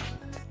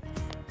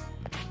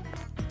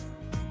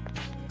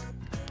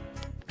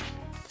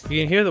 You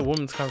can hear the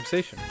woman's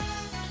conversation.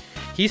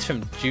 He's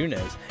from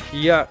Junes,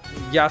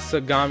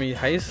 Yasogami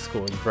High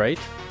School, right?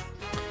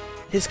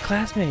 His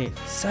classmate,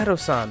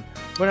 Sato-san,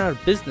 went out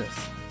of business.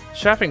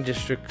 Shopping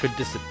district could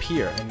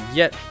disappear, and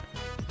yet...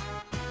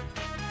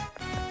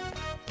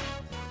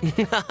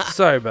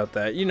 Sorry about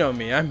that. You know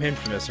me. I'm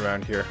infamous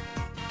around here.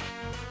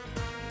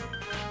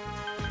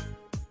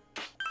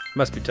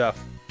 Must be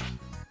tough.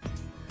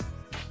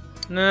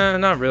 Nah,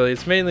 not really.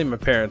 It's mainly my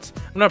parents.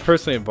 I'm not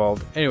personally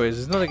involved. Anyways,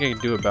 there's nothing I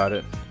can do about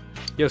it.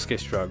 Yosuke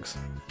shrugs.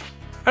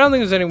 I don't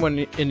think there's anyone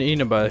in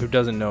Inaba who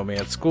doesn't know me,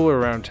 at school or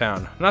around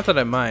town. Not that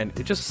I mind.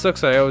 It just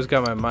sucks that I always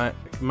got mind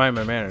my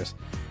manners.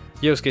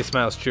 Yosuke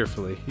smiles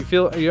cheerfully.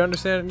 You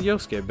understand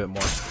Yosuke a bit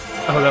more.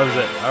 Oh, that was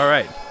it.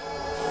 Alright.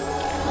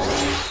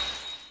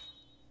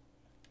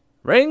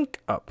 Rank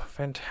up.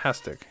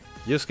 Fantastic.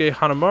 Yosuke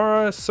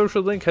Hanamura's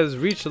social link has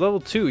reached level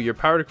 2. Your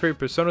power to create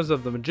personas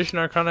of the Magician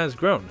Arcana has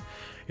grown.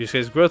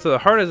 Yosuke's growth of the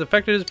heart has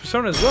affected his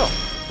persona as well.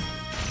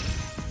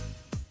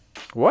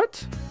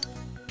 What?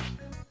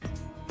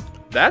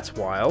 That's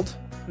wild.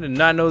 I did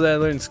not know that I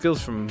learned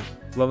skills from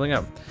leveling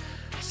up.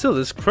 Still,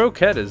 this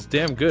croquette is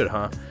damn good,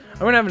 huh? I'm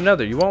gonna have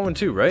another. You want one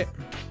too, right?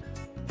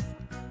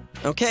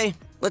 Okay,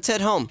 let's head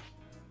home.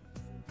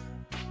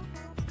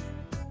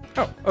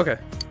 Oh, okay.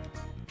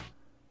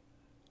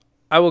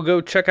 I will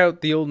go check out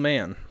the old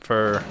man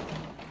or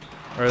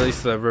at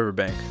least the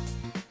riverbank.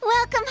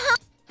 Welcome home.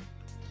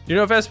 Do you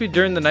know if it has to be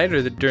during the night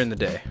or during the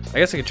day? I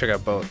guess I could check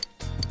out both.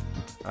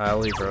 I'll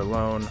leave her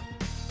alone.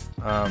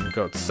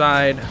 Go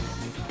outside.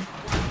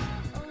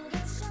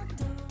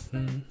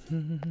 I'll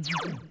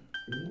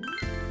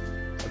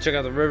check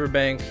out the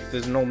riverbank. If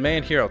there's an old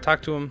man here, I'll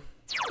talk to him.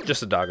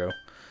 Just a doggo.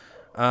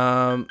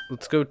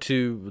 Let's go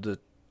to the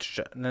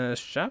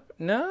shop.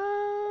 No,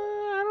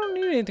 I don't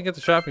need anything at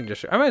the shopping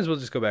district. I might as well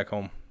just go back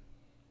home.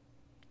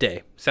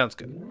 Day. Sounds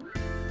good.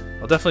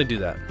 I'll definitely do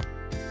that.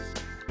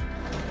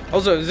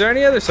 Also, is there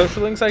any other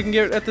social links I can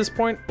get at this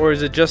point? Or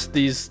is it just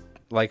these,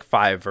 like,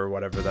 5 or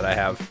whatever that I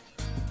have?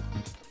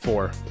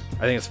 4. I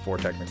think it's 4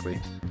 technically.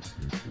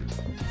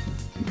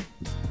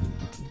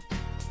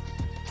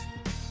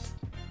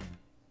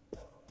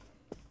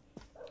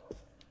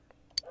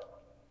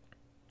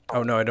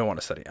 Oh no, I don't want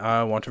to study.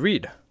 I want to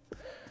read.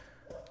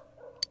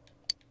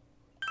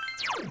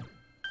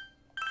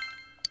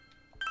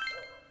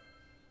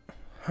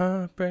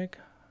 Heartbreak,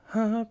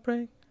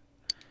 heartbreak.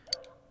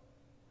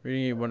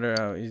 Reading, you wonder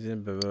how easy.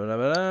 Blah, blah,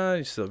 blah, blah.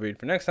 You still read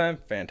for next time.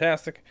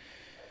 Fantastic.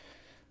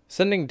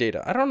 Sending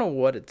data. I don't know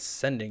what it's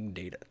sending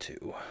data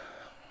to.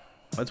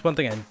 That's one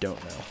thing I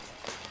don't know.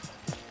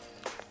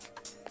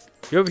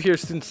 You over here,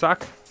 student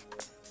soccer.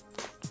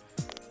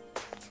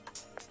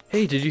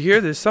 Hey, did you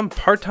hear? There's some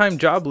part-time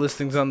job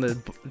listings on the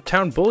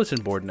town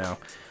bulletin board now.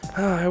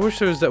 I wish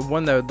there was that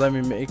one that would let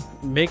me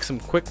make some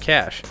quick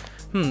cash.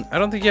 I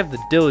don't think you have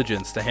the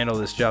diligence to handle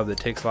this job that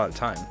takes a lot of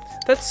time.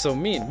 That's so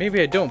mean.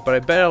 Maybe I don't, but I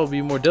bet I'll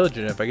be more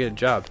diligent if I get a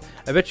job.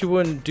 I bet you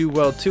wouldn't do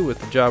well too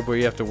with a job where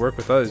you have to work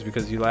with others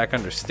because you lack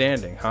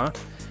understanding, huh?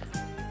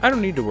 I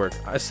don't need to work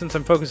since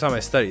I'm focused on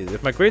my studies.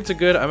 If my grades are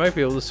good, I might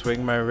be able to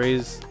swing a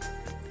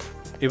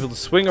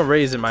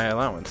raise in my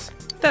allowance.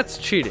 That's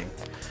cheating.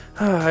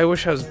 I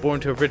wish I was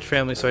born to a rich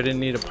family so I didn't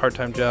need a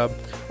part-time job,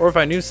 or if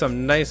I knew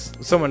someone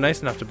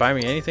nice enough to buy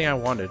me anything I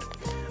wanted.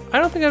 I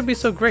don't think I'd be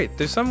so great.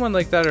 There's someone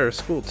like that at our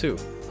school too.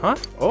 Huh?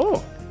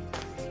 Oh.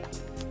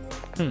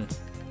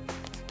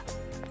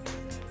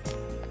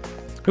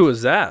 Who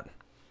was that?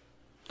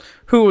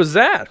 Who was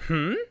that?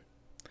 Good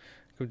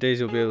days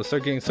you'll be able to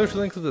start getting social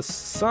links with the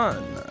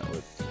sun.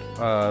 With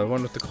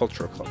one with the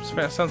cultural clubs.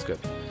 Sounds good.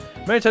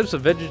 Many types of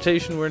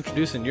vegetation were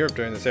introduced in Europe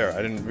during this era.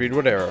 I didn't read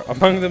what era.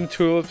 Among them,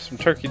 tulips from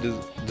Turkey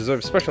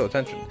deserve special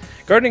attention.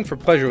 Gardening for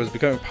pleasure was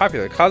becoming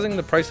popular, causing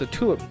the price of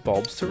tulip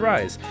bulbs to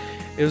rise.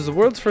 It was the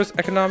world's first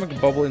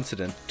economic bubble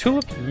incident,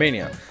 tulip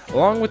mania.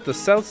 Along with the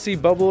South Sea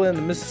bubble and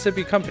the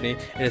Mississippi Company,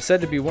 it is said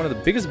to be one of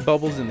the biggest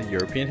bubbles in the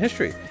European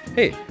history.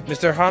 Hey,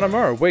 Mr.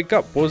 Hanamura, wake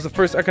up. What was the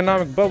first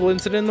economic bubble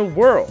incident in the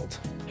world?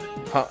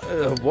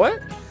 What?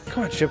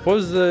 Come on, Chip. What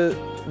is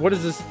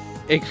this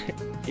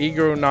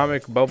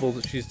agronomic bubble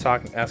that she's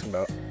asking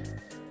about?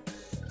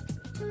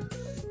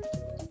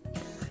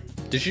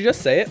 Did she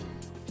just say it?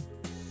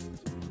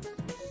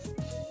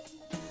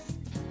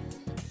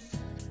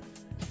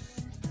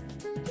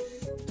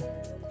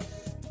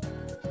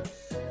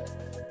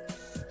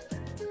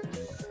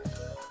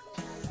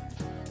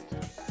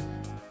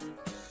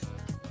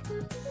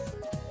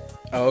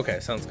 Oh, okay,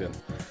 sounds good.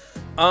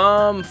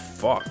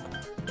 Fuck.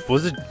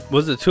 Was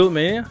it Tulip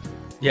Mania?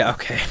 Yeah,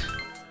 okay.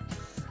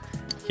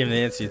 Give me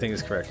the answer you think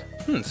is correct.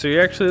 So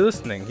you're actually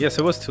listening. Yes,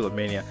 it was Tulip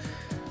Mania.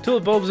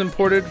 Tulip bulbs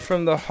imported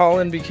from the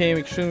Holland became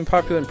extremely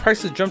popular and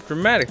prices jumped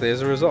dramatically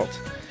as a result.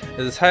 At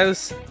its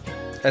highest,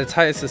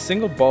 a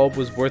single bulb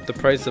was worth the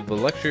price of a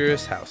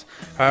luxurious house.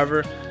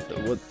 However,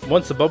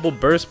 once the bubble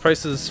burst,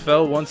 prices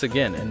fell once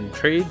again, and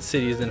trade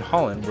cities in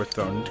Holland were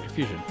thrown into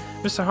confusion.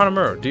 Mr.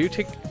 Hanamura,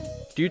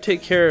 do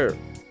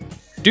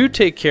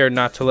take care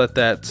not to let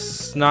that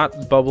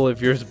snot bubble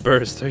of yours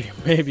burst, or you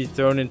may be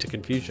thrown into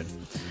confusion.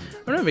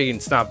 I'm not making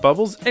snot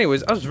bubbles.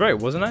 Anyways, I was right,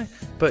 wasn't I?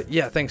 But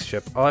yeah, thanks,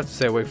 Chip. I'll have to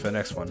stay awake for the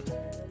next one.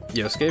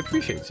 Yosuke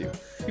appreciates you.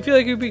 You feel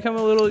like you've become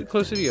a little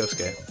closer to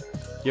Yosuke.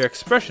 Your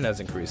expression has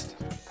increased.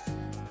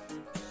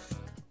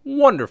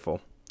 Wonderful.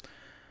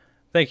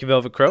 Thank you,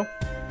 Velvet Crow.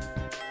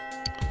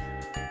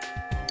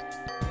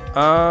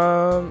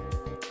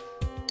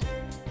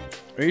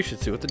 You should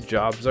see what the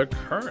jobs are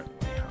currently.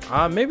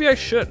 Maybe I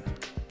should.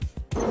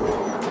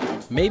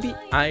 Maybe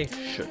I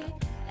should.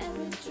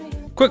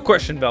 Quick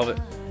question, Velvet.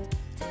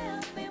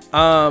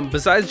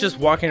 Besides just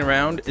walking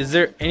around, is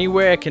there any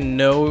way I can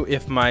know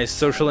if my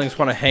social links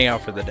want to hang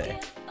out for the day?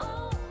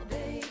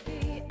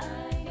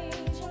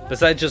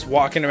 Besides just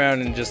walking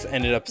around and just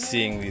ended up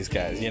seeing these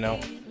guys, you know?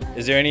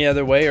 Is there any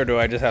other way, or do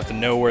I just have to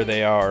know where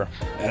they are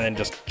and then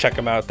just check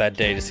them out that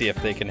day to see if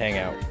they can hang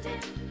out?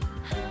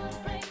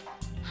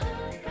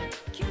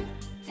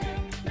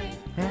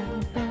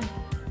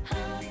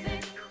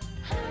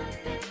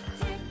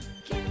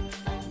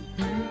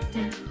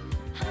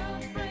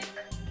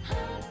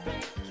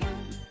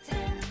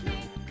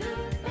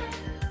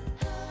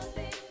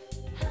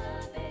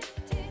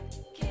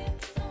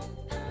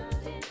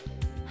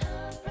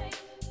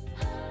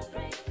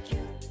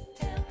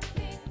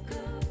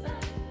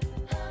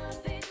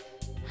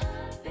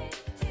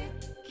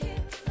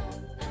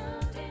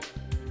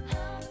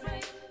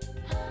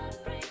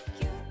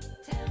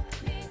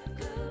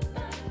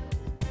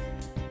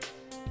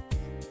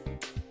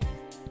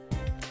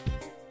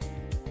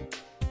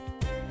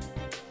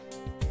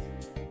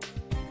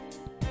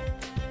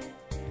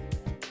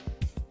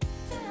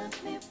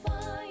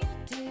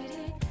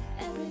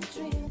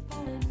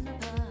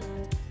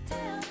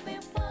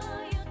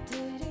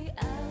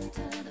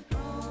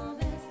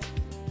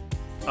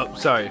 Oh,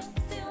 sorry.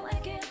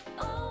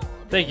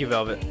 Thank you,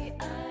 Velvet.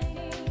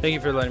 Thank you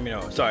for letting me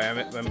know. Sorry,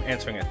 I'm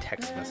answering a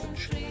text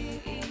message.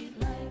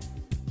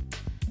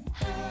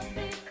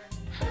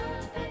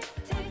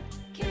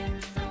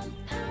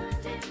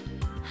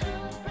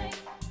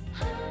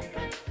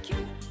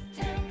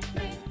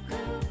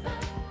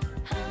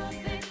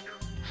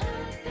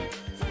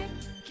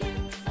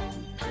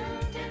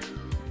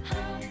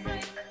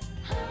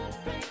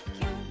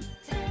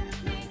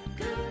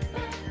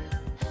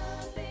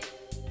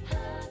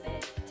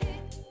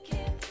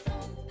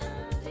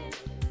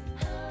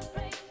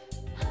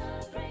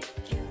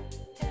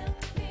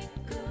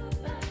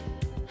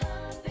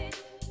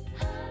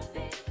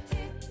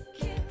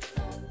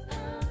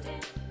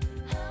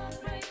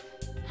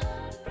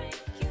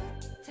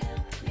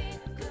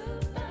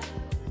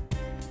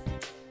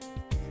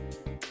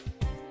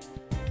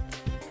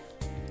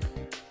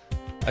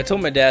 I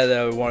told my dad that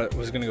I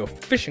was going to go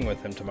fishing with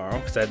him tomorrow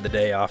because I had the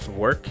day off of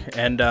work,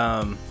 and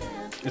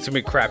it's going to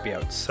be crappy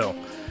out, so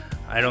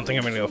I don't think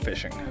I'm going to go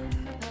fishing.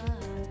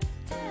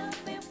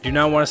 Do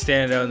not want to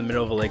stand out in the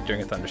middle of a lake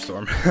during a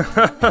thunderstorm.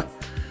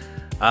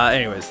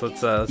 Anyways,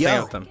 let's hang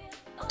out with them.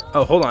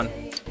 Oh, hold on.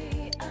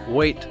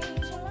 Wait.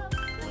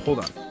 Hold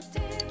on.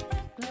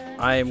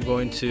 I am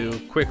going to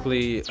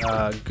quickly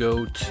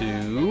go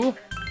to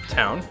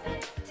town.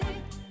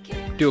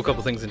 Do a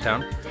couple things in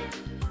town.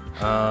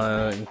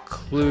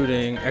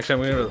 Including, actually,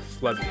 I'm going to go to the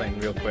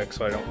floodplain real quick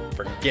so I don't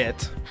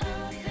forget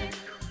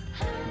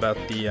about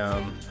the,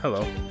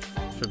 hello.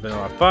 Should have been a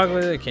lot of fog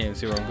lately. I can't even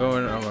see where I'm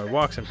going on my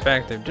walks. In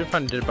fact, I did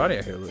find a dead body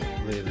out here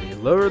lately.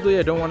 Lordly,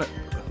 I don't want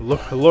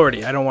to,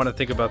 Lordy, I don't want to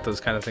think about those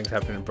kind of things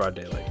happening in broad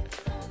daylight.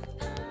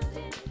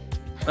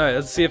 Alright,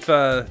 let's see if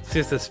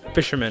this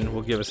fisherman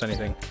will give us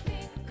anything.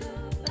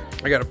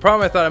 I got a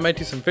problem. I thought I might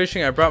do some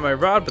fishing. I brought my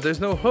rod, but there's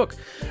no hook.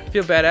 I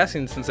feel bad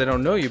asking since I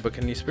don't know you, but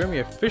can you spare me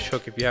a fish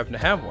hook if you happen to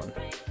have one?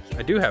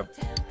 I do have.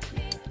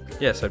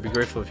 Yes, I'd be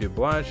grateful if you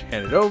oblige.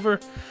 Hand it over.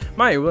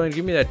 Ma, you willing to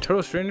give me that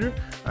total stranger?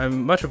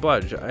 I'm much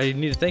obliged. I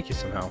need to thank you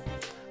somehow.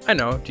 I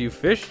know. Do you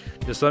fish?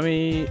 Just let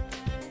me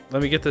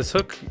get this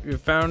hook you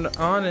found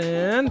on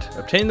and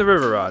obtain the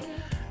river rod.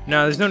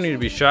 Now, there's no need to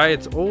be shy.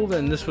 It's old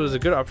and this was a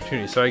good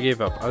opportunity, so I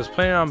gave up. I was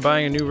planning on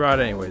buying a new rod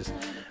anyways.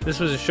 This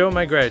was to show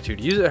my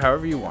gratitude. Use it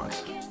however you want.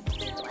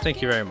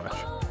 Thank you very much.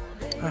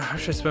 How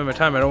should I spend my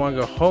time? I don't want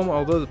to go home,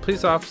 although the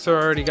police officer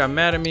already got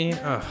mad at me.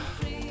 So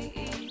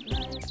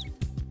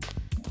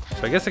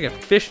I guess I can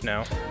fish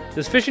now.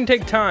 Does fishing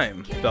take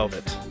time,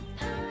 Velvet?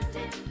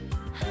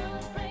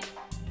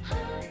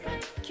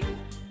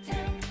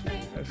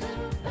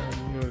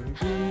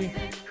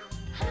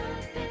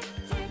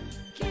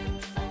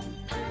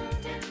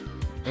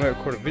 I'm gonna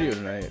record a video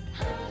tonight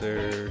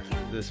after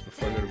this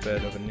before I go to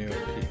bed of a new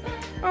LP.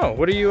 Oh,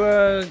 what are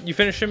you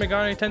finished Shin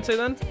Megami Tensei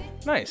then?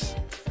 Nice.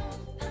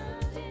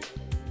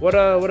 What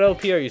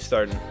LP are you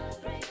starting?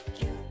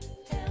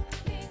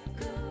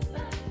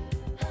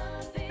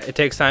 It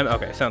takes time?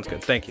 Okay, sounds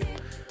good. Thank you.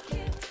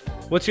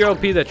 What's your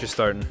LP that you're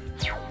starting?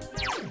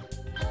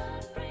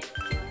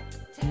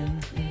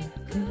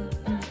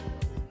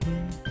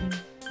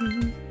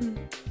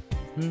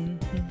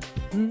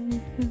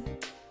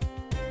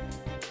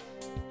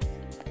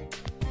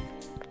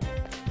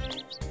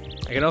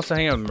 I can also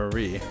hang out with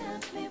Marie.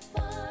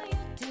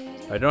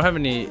 I don't have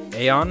any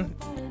Aeon.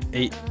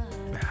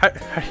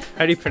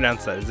 How do you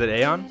pronounce that? Is it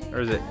Aeon or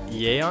is it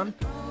Yeon?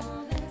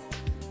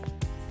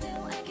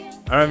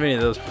 I don't have any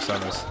of those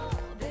personas.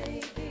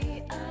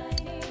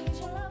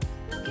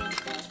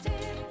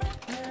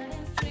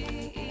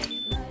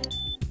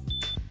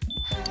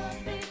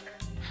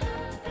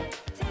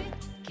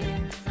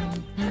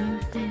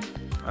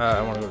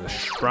 I want to go to the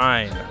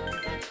shrine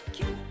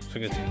so I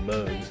get some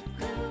bugs.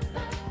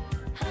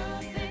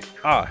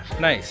 Ah,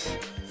 nice.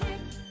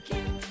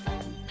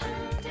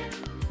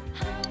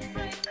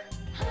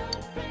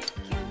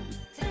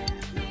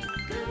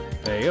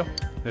 There you go.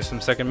 There's some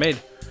second maid.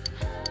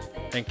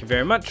 Thank you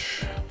very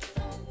much.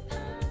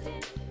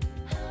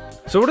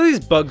 So what do these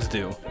bugs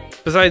do?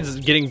 Besides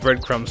getting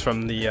breadcrumbs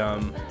from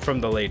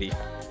the lady.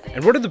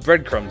 And what do the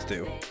breadcrumbs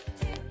do?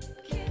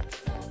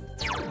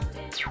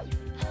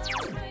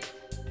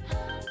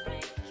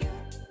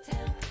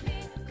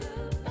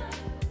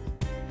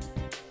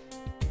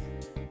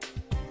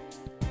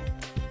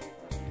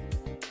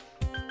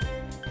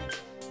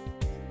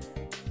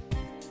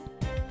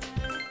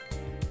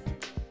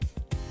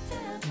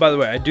 By the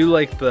way, I do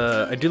like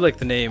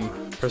the name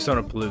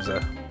Persona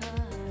Palooza.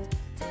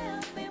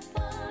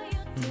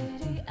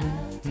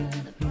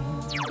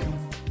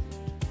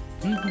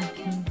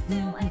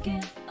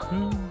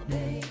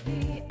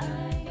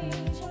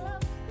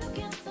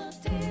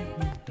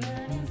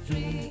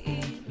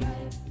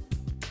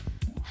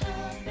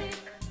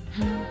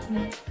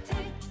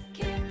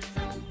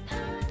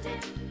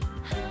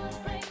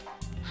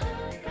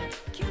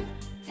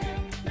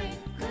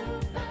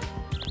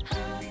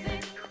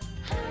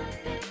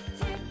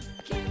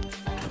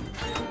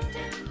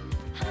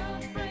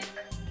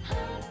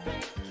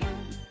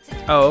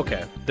 Oh,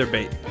 okay. They're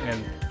bait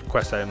and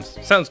quest items.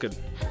 Sounds good.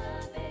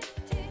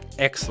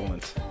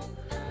 excellent.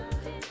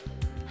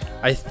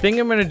 I think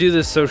I'm gonna do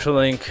this social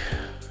link.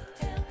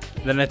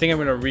 Then I think I'm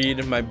gonna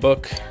read my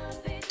book.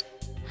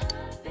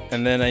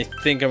 And then I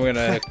think I'm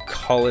gonna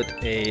call it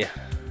a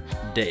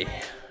day.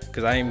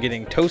 Because I am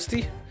getting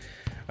toasty.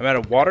 I'm out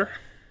of water.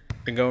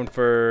 Been going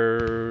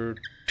for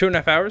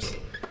 2.5 hours.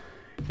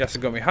 You have to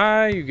go me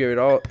high. You give it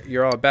all.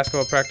 You're all at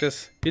basketball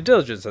practice. Your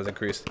diligence has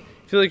increased.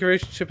 You feel like your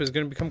relationship is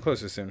gonna become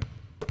closer soon.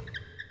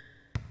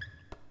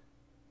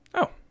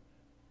 Oh.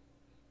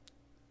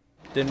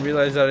 Didn't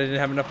realize that I didn't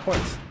have enough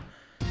points.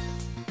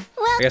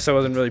 I guess I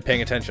wasn't really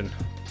paying attention.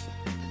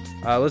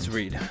 Let's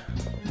read.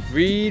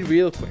 Read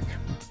real quick.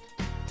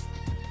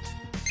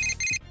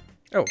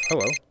 Oh,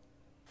 hello.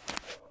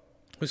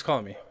 Who's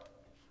calling me?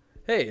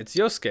 Hey, it's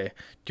Yosuke.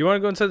 Do you want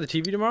to go inside the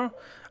TV tomorrow?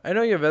 I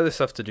know you have other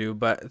stuff to do,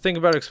 but think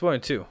about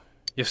exploring too.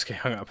 Yosuke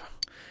hung up.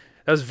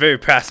 That was very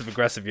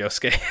passive-aggressive,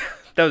 Yosuke.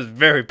 That was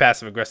very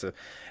passive-aggressive.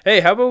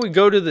 Hey, how about we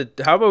go to the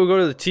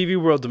TV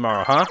world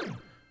tomorrow, huh?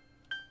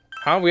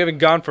 Huh? We haven't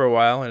gone for a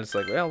while, and it's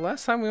like, well,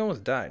 last time we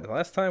almost died.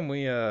 Last time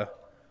we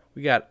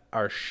got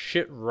our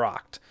shit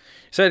rocked.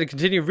 Decided to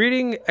continue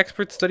reading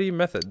expert study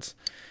methods.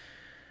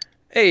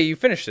 Hey, you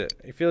finished it.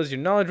 You feel as your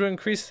knowledge will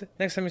increase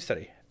next time you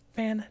study.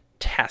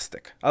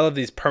 Fantastic. I love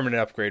these permanent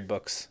upgrade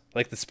books.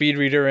 Like the speed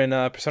reader in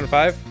Persona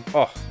 5.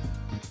 Oh,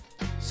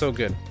 so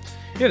good.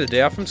 You have the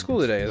day off from school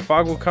today. The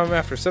fog will come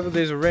after several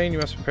days of rain. You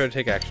must prepare to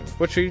take action.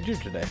 What should you do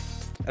today?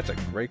 That's a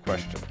great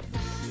question.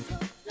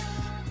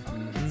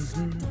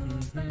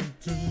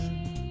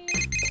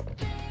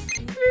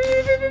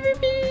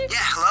 Yeah,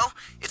 hello?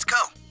 It's Ko.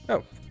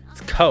 Oh,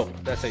 it's Ko.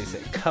 That's how you say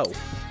it. Ko.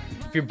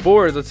 If you're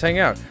bored, let's hang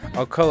out.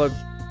 I'll call up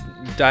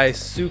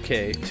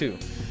Daisuke too.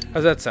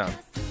 How's that sound?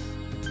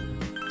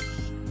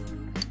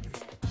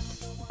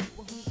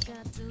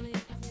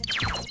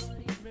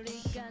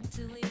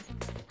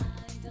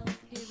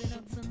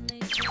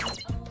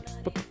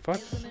 What the fuck?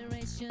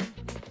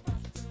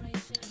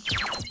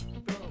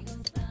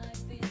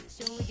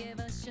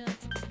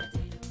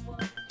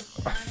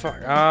 Oh,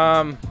 fuck.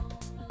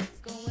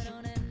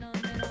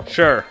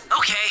 Sure.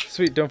 Okay.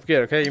 Sweet, don't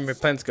forget, okay? Your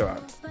plans go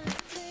out.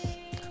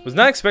 Was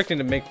not expecting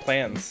to make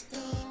plans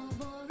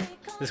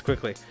this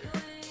quickly.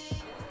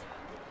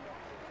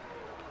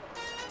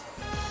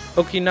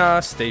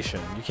 Okinawa Station.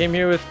 You came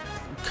here with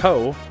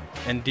Ko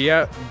and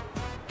Daisuke.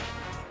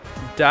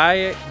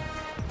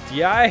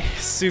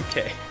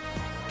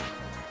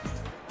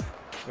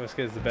 Yosuke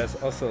is the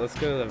best. Also, let's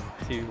go to the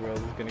TV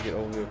world. It's gonna get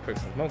old real quick.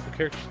 Some multiple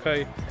characters.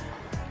 Okay.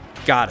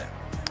 Got it.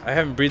 I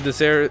haven't breathed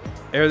this air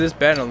this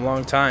bad in a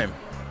long time.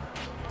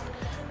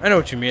 I know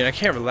what you mean. I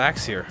can't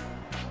relax here.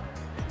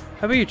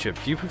 How about you, Chip?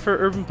 Do you prefer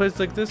urban places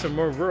like this or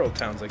more rural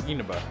towns like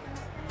Inaba?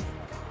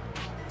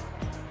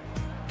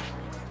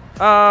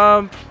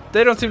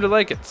 They don't seem to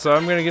like it, so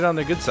I'm gonna get on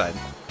the good side.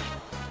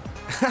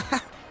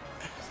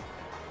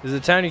 Is the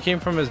town you came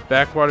from as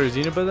backwaters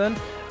Inaba then?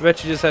 I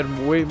bet you just had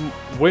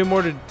way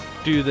more to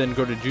do than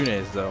go to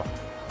June's though.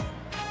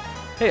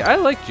 Hey, I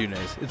like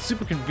June's. It's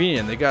super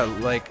convenient. They got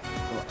like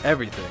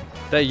everything.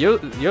 That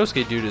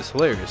Yosuke dude is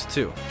hilarious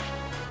too.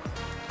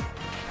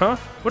 Huh?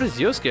 What does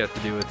Yosuke have to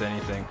do with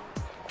anything?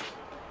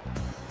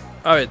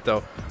 Alright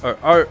though.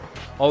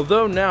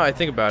 Although now I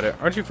think about it,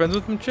 aren't you friends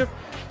with him, Chip?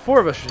 4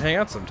 of us should hang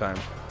out sometime.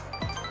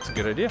 That's a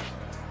good idea.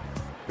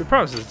 Your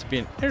promise is to be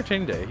an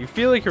entertaining day. You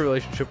feel like your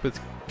relationship with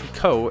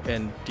Ko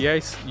and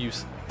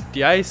Daisuke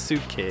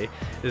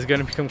is going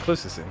to become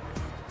closer soon.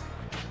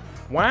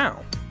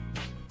 Wow.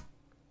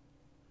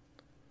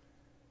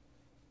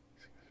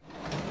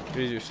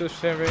 Here's your social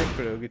sandwich,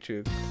 but it'll get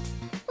you.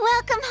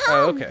 Welcome home.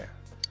 Oh, okay.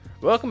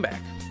 Welcome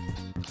back.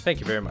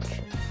 Thank you very much.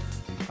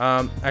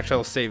 Actually,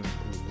 I'll save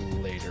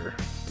later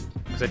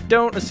because I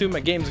don't assume my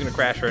game's gonna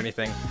crash or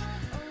anything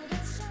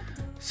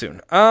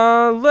soon.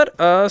 Let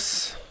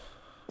us.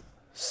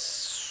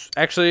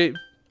 Actually,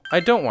 I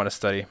don't want to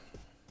study.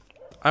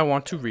 I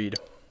want to read.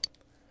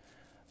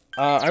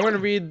 I'm gonna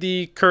read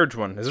the Courage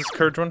one. Is this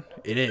Courage one?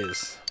 It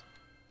is.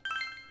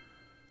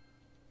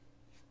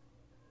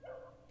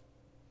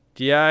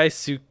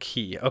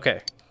 Daisuke.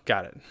 Okay,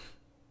 got it.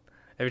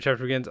 Every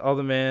chapter begins,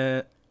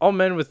 all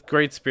men with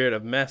great spirit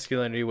of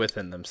masculinity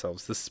within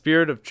themselves. The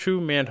spirit of true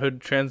manhood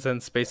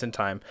transcends space and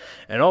time,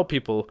 and all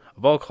people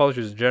of all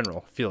cultures in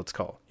general feel its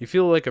call. You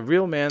feel like a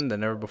real man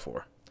than ever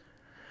before.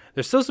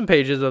 There's still some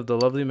pages of The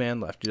Lovely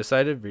Man left. You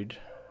decided to read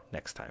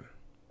next time.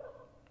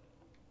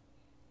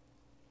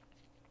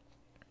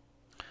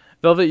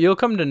 Velvet, you'll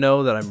come to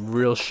know that I'm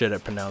real shit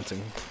at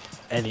pronouncing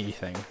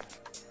anything.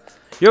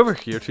 You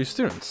overhear 2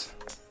 students.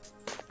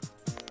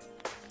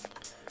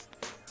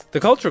 The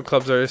cultural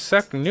clubs are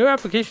accepting new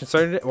applications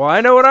starting today. Well, I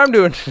know what I'm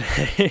doing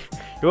today.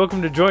 You're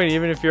welcome to join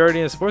even if you're already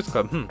in a sports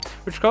club.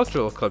 Which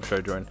cultural club should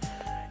I join?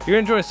 You're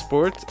going to join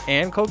sports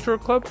and cultural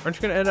club? Aren't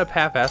you going to end up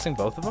half-assing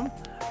both of them?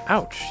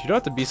 Ouch, you don't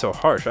have to be so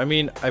harsh. I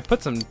mean, I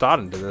put some thought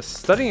into this.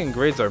 Studying and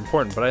grades are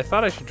important, but I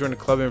thought I should join a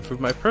club and improve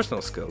my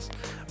personal skills.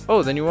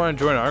 Oh, then you want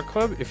to join our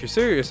club? If you're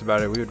serious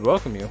about it, we would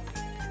welcome you.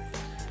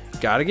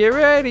 Gotta get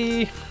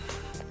ready.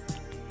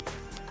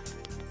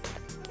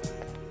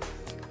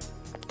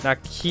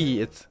 Not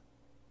key, it's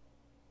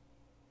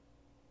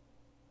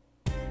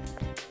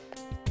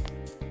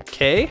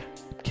K?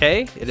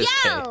 K? It is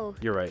Yo! K.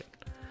 You're right.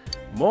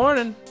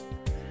 Morning.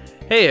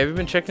 Hey, have you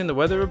been checking the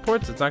weather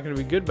reports? It's not going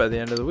to be good by the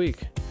end of the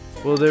week.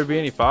 Will there be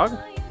any fog?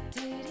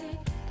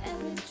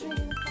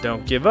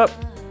 Don't give up.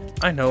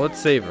 I know, let's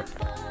savor.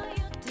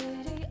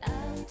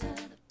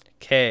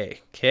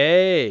 K.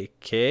 K.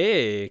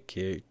 K.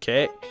 K.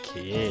 K.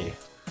 K.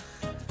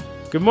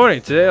 Good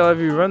morning. Today I'll have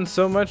you run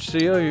so much so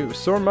you'll have you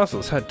sore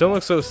muscles. Don't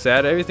look so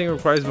sad. Everything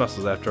requires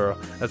muscles after all.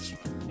 That's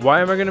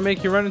why am I going to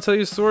make you run until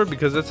you're sore?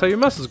 Because that's how your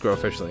muscles grow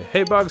officially.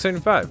 Hey,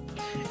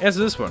 Bog75. Answer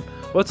this one.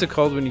 What's it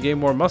called when you gain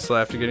more muscle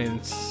after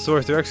getting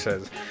sore through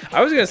exercise?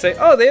 I was going to say,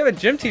 oh, they have a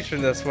gym teacher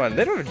in this one.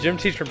 They don't have a gym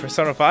teacher in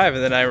Persona 5.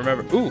 And then I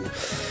remember,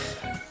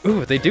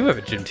 ooh, they do have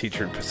a gym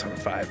teacher in Persona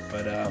 5.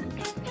 But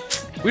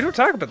we don't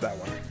talk about that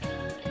one.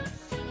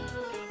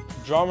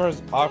 Drama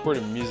is awkward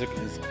and music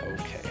is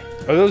okay.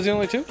 Are those the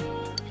only two?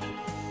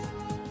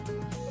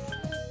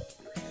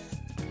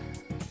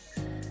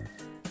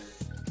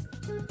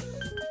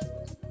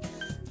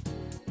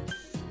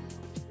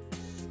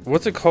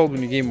 What's it called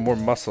when you gain more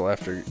muscle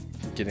after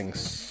getting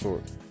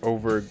sore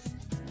over?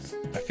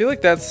 I feel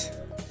like that's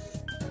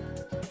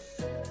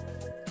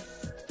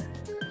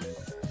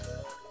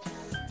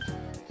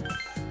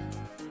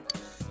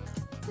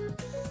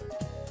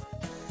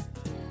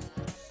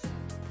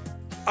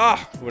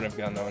wouldn't have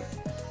gotten that one.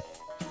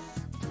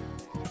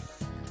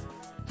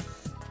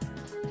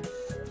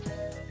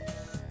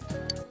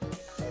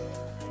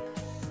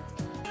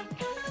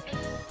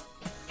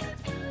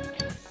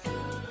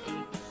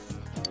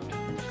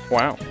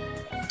 Wow.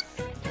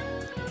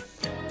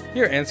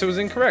 Your answer was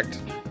incorrect.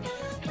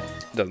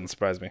 Doesn't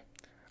surprise me.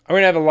 I'm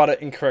gonna have a lot of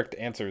incorrect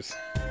answers.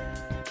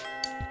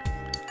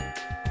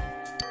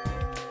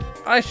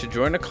 I should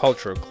join a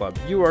cultural club.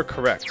 You are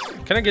correct.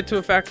 Can I get to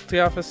a faculty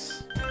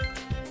office?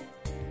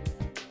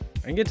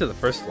 I can get to the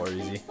first floor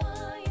easy.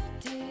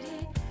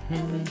 I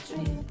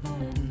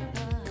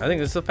think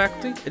this is a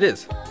faculty? It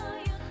is.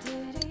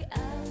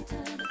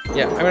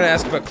 Yeah, I'm gonna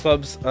ask about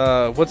clubs.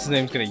 What's his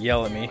name's gonna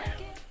yell at me?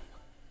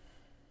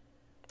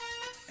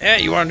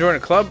 Hey, you want to join a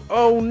club?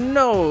 Oh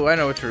no, I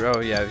know what you're.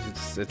 Oh yeah,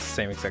 it's the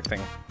same exact thing.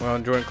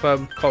 Want to join a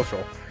club?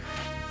 Cultural.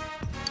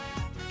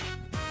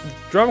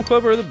 Drama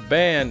club or the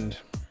band?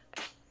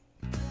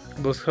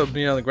 Those clubs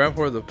meet on the ground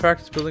floor of the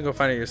practice building. Go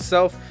find it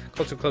yourself.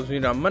 Cultural clubs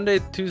meet on Monday,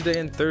 Tuesday,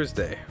 and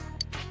Thursday.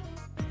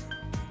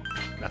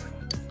 Nothing.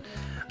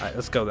 All right,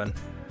 let's go then.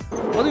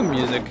 I'll do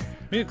music.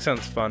 Music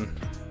sounds fun.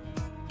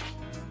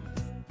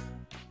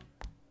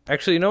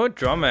 Actually, you know what?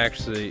 Drama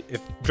actually.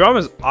 If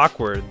drama's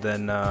awkward,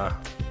 then let's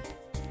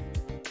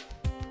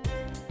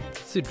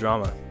do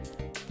drama.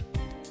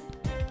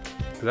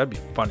 Cause that'd be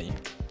funny.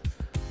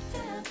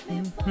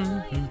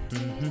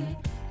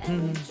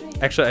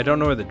 Actually, I don't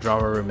know where the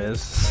drama room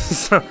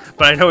is, but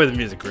I know where the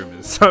music room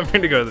is, so I'm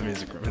going to go to the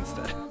music room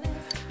instead.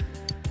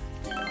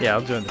 Yeah,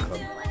 I'll join the club.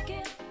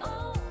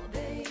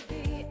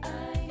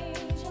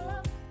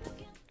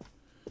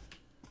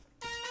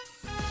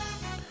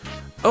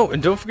 Oh,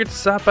 and don't forget to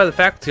stop by the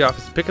faculty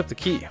office and pick up the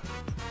key.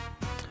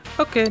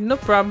 Okay, no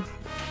problem.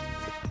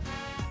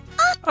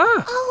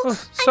 Sorry.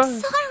 I'm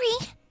sorry.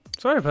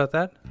 Sorry about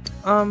that.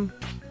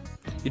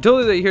 You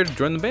told me that you're here to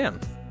join the band.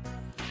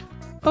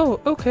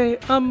 Oh, okay.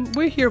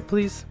 Wait here,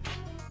 please.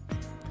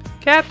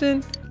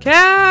 Captain!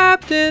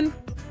 Captain!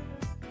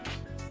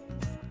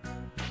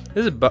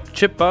 This is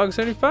Chip Bog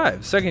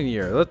 75, second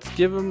year. Let's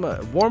give him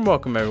a warm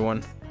welcome,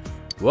 everyone.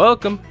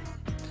 Welcome.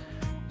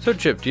 So,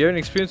 Chip, do you have any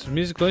experience with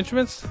musical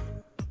instruments?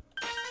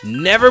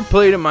 Never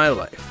played in my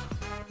life.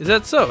 Is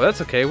that so?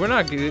 That's okay. We're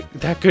not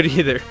that good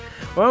either.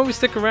 Why don't we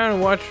stick around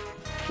and watch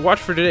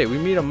for today? We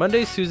meet on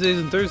Mondays, Tuesdays,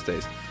 and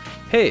Thursdays.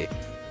 Hey,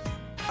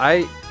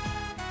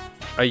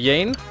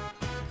 Ayani?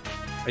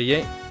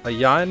 Yes.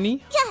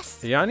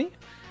 Ayani?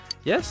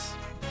 Yes?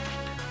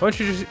 Why don't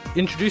you just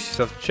introduce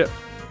yourself to Chip?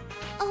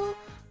 Oh,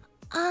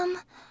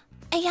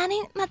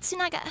 Ayani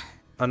Matsunaga.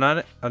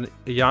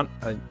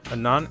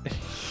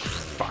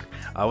 Fuck.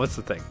 What's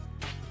the thing?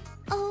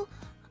 Oh,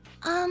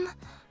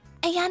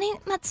 Ayani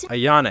Matsunaga.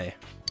 Ayane.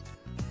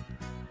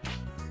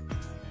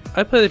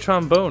 I play the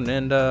trombone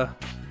and,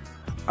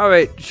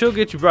 alright, she'll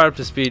get you brought up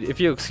to speed if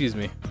you'll excuse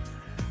me.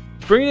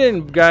 Bring it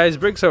in, guys.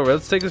 Break's over.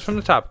 Let's take this from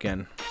the top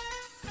again.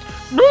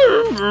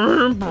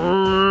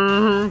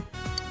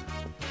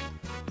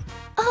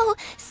 Oh,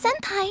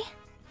 Senpai.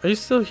 Are you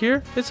still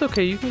here? It's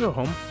okay. You can go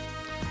home.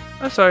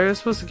 I'm sorry. I was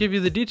supposed to give you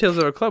the details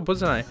of our club,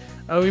 wasn't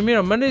I? We meet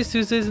on Mondays,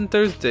 Tuesdays, and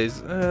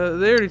Thursdays.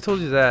 They already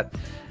told you that.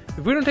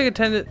 If we don't take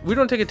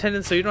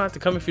attendance, so you don't have to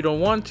come if you don't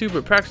want to,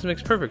 but practice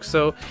makes perfect.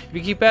 So if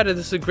you keep at it,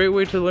 this is a great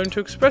way to learn to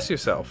express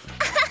yourself.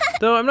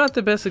 Though I'm not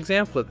the best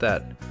example at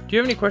that. Do you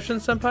have any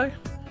questions, Senpai?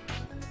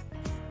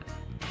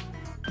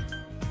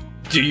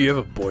 Do you have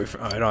a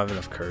boyfriend? Oh, I don't have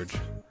enough courage.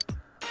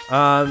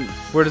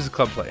 Where does the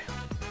club play?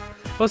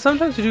 Well,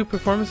 sometimes we do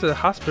performances at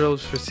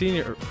hospitals for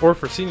senior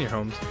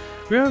homes.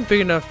 We aren't a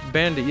big enough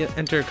band to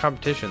enter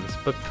competitions,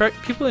 but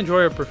people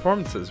enjoy our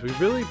performances. We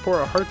really pour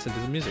our hearts into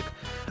the music.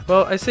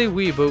 Well, I say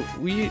we, but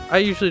I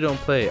usually don't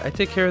play. I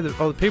take care of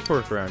all the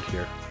paperwork around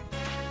here.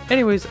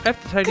 Anyways, I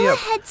have to tidy up.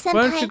 Ahead, Senpai.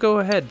 Why don't you go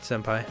ahead,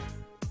 Senpai?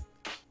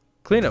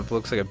 Cleanup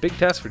looks like a big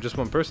task for just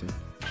one person.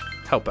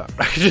 Help out.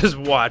 I can just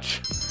watch.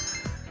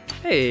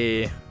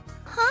 Hey.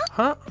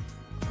 Huh?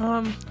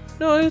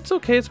 No, it's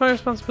okay. It's my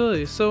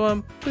responsibility.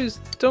 So,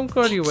 please don't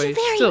go out of your way.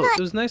 Still, it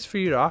was nice for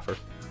you to offer.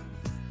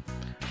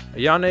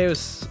 Ayane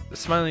was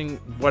smiling,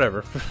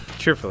 whatever,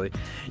 cheerfully.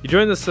 You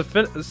joined the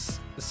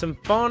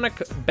symphonic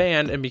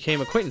band and became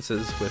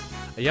acquaintances with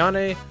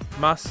Ayane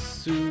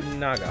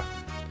Masunaga.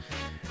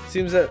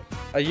 Seems that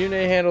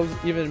Ayane handles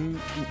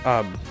even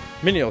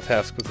menial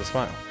tasks with a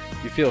smile.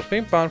 You feel a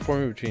faint bond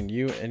forming between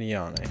you and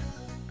Ayane.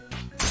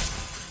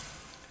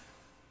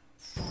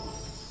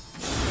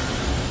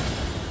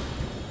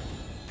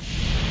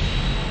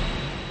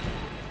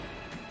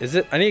 Is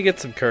it? I need to get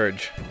some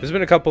courage. There's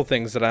been a couple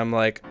things that I'm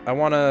like, I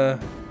wanna...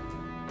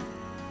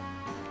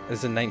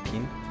 Is it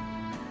 19?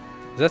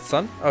 Is that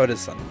Sun? Oh, it is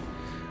Sun.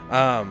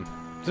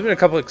 There's been a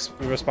couple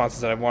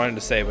responses that I wanted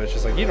to say, but it's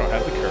just like, you don't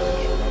have the courage.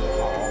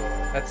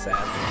 Oh, that's sad.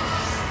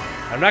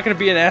 I'm not gonna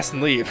be an ass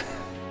and leave.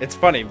 It's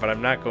funny, but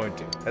I'm not going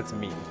to. That's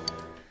mean.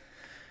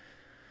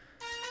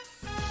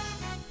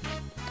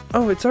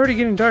 Oh, it's already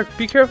getting dark.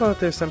 Be careful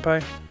out there,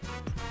 Senpai.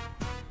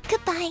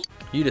 Goodbye.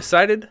 You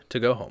decided to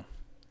go home.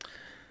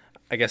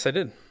 I guess I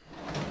did.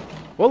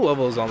 What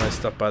level is all my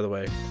stuff, by the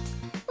way?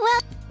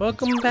 Well,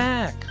 welcome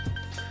back.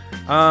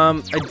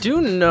 I do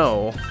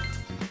know.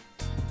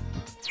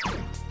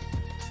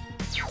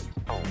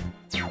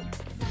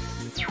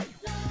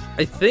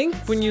 I think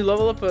when you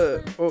level up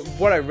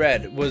what I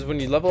read was when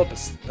you level up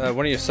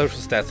one of your social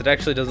stats, it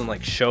actually doesn't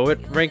like show it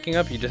ranking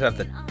up. You just have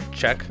to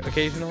check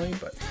occasionally.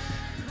 But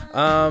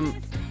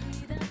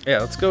yeah,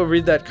 let's go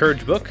read that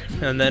courage book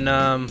and then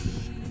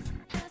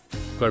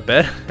go to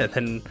bed and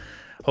then.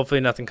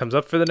 Hopefully nothing comes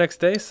up for the next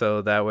day,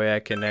 so that way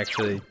I can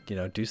actually, you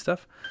know, do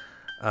stuff,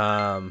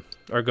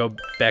 or go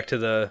back to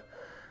the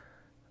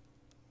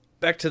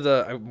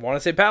I want to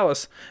say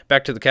palace,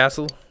 back to the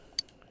castle.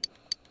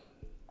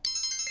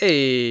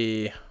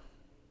 Hey,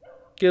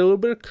 get a little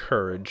bit of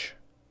courage.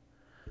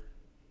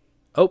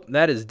 Oh,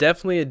 that is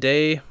definitely a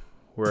day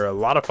where a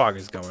lot of fog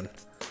is going,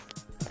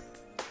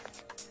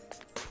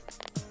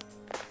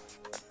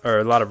 or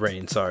a lot of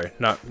rain. Sorry,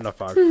 not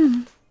fog.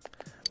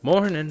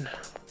 Morning.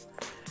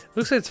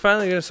 Looks like it's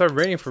finally going to start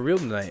raining for real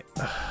tonight.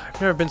 I've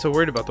never been so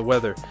worried about the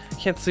weather. I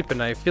can't sleep at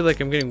night. I feel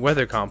like I'm getting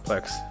weather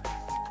complex.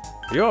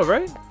 Are you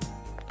alright?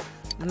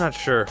 I'm not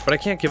sure, but I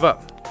can't give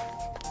up.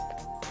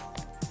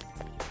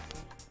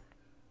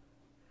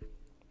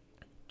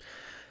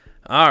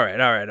 Alright.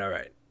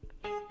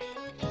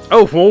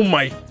 Oh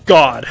my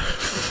god.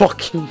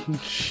 Fucking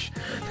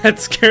that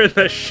scared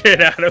the shit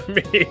out of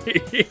me.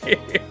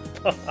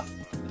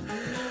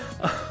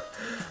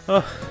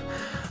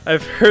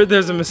 I've heard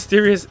there's a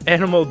mysterious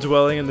animal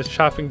dwelling in the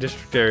shopping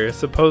district area.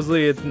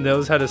 Supposedly it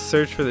knows how to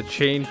search for the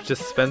change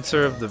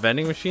dispenser of the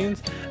vending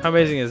machines. How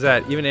amazing is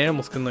that? Even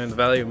animals can learn the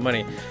value of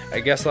money.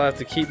 I guess I'll have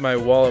to keep my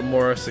wallet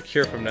more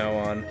secure from now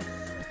on.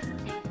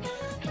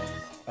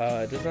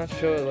 It does not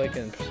show it like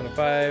in Persona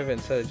 5.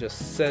 Instead it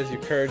just says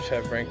your courage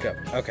have rank up.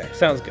 Okay,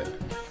 sounds good.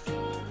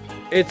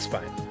 It's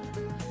fine.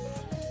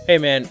 Hey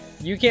man,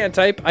 you can't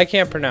type, I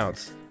can't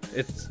pronounce.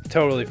 It's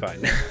totally fine.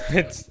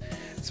 It's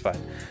fine.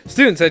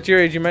 Students at your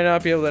age, you might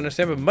not be able to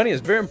understand, but money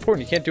is very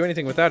important. You can't do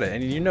anything without it.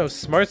 And you know,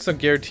 smarts don't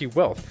guarantee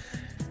wealth.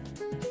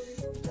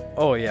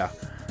 Oh yeah.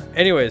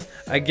 Anyways,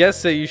 I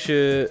guess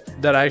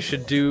that I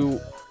should do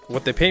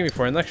what they pay me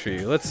for and lecture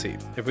you. Let's see.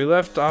 If we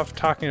left off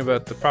talking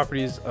about the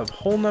properties of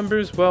whole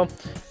numbers, well,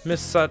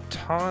 Miss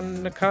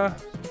Satanaka,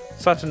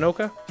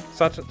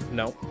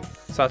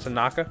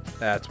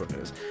 that's what it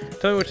is.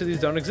 Tell me which of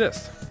these don't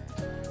exist.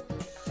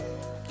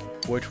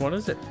 Which one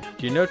is it?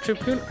 Do you know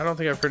Chipkun? I don't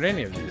think I've heard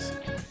any of these.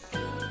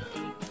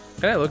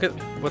 Can I look at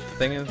what the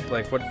thing is?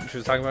 Like what she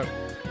was talking about?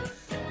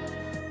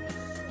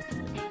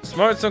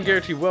 Smarts don't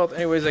guarantee wealth.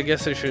 Anyways, I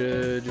guess I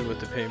should do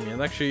what they pay me and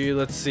lecture you.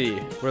 Let's see.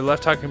 We're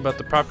left talking about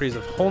the properties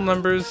of whole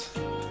numbers.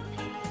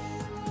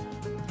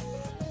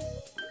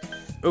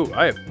 Oh,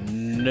 I have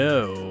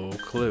no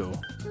clue.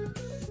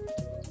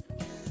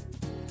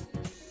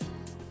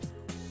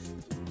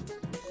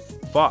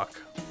 Fuck.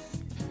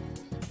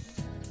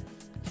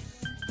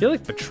 You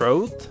like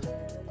betrothed?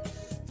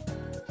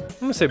 I'm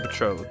gonna say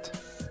betrothed.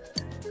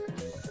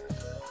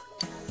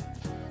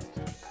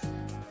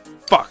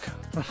 Fuck.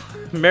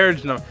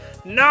 Marriage number.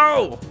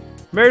 No!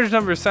 Marriage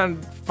numbers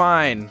sound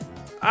fine.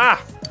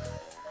 Ah!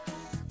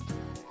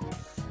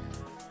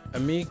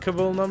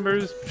 Amicable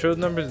numbers, betrothed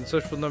numbers, and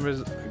sociable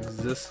numbers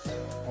exist.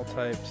 All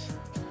types.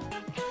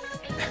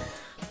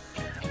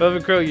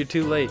 Velvet Crow, you're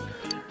too late.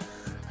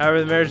 However,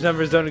 the marriage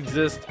numbers don't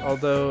exist,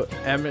 although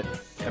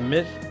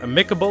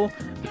amicable,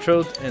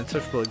 betrothed, and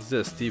sociable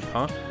exist. Deep,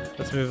 huh?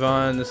 Let's move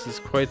on. This is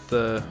quite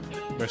the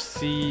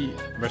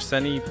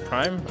Merceni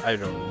Prime? I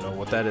don't know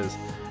what that is.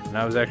 And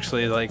I was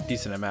actually like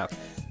decent at math.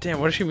 Damn,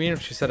 what does she mean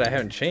if she said I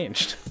haven't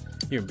changed?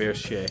 You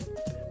embarrassed Shay.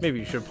 Maybe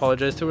you should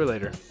apologize to her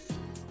later.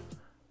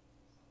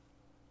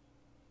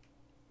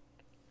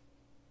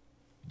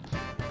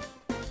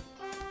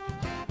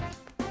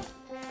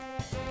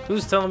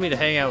 Who's telling me to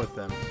hang out with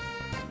them?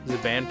 Is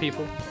it band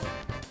people?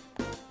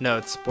 No,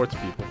 it's sports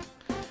people.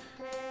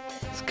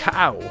 It's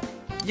Cow.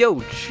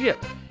 Yo,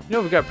 Chip. You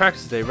know we got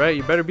practice today, right?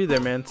 You better be there,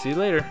 man. See you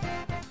later.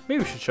 Maybe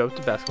we should show up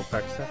to basketball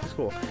practice after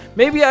school.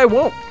 Maybe I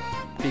won't,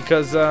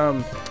 because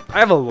I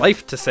have a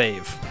life to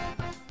save.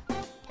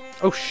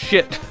 Oh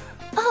shit.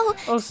 Oh,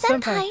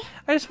 Senpai.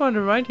 I just wanted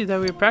to remind you that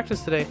we have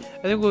practice today.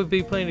 I think we'll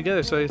be playing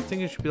together, so I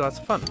think it should be lots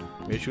of fun.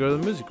 Maybe we should go to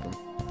the music room.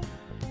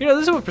 You know,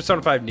 this is what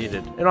Persona 5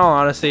 needed. In all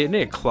honesty, it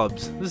needed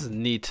clubs. This is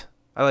neat.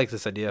 I like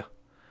this idea.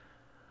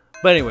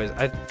 But anyways,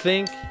 I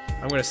think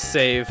I'm going to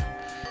save.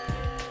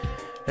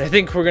 And I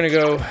think we're going to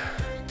go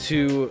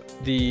to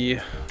the...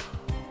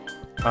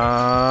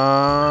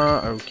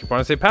 I keep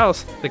wanting to say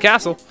palace. The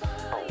castle.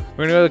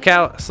 We're going to go to the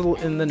castle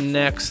in the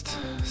next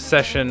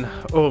session.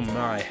 Oh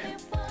my.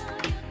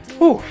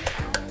 Whew.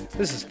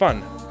 This is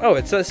fun. Oh,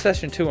 it says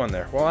session 2 on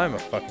there. Well, I'm a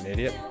fucking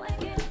idiot.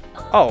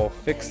 I'll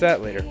fix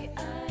that later.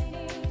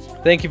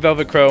 Thank you,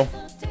 Velvet Crow,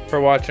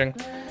 for watching.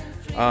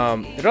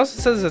 It also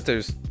says that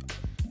there's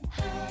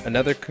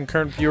another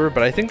concurrent viewer,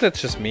 but I think that's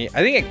just me.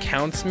 I think it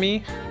counts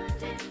me.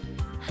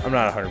 I'm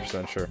not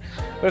 100% sure.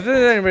 But if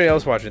there's anybody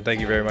else watching, thank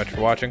you very much for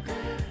watching.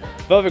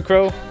 Velvet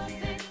Crow,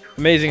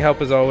 amazing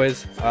help as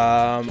always.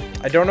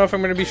 I don't know if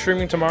I'm going to be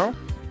streaming tomorrow.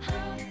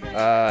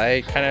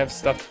 I kind of have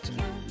stuff to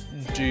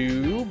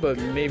do, but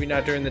maybe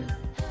not during the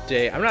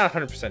day. I'm not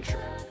 100% sure.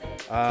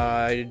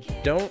 I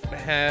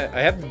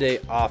have the day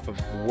off of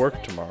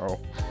work tomorrow,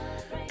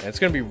 and it's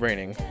gonna be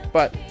raining,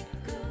 but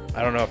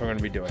I don't know if I'm gonna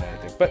be doing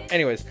anything. But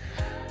anyways,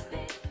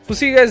 we'll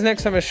see you guys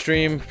next time I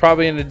stream,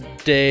 probably in a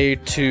day,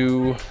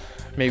 2,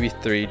 maybe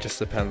 3, just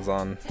depends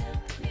on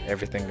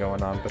everything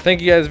going on. But thank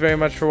you guys very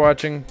much for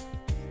watching,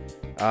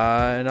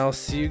 and I'll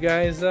see you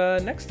guys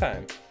next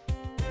time.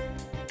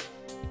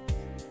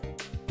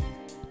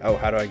 Oh,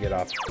 how do I get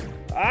off?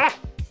 Ah!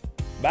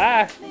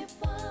 Bye!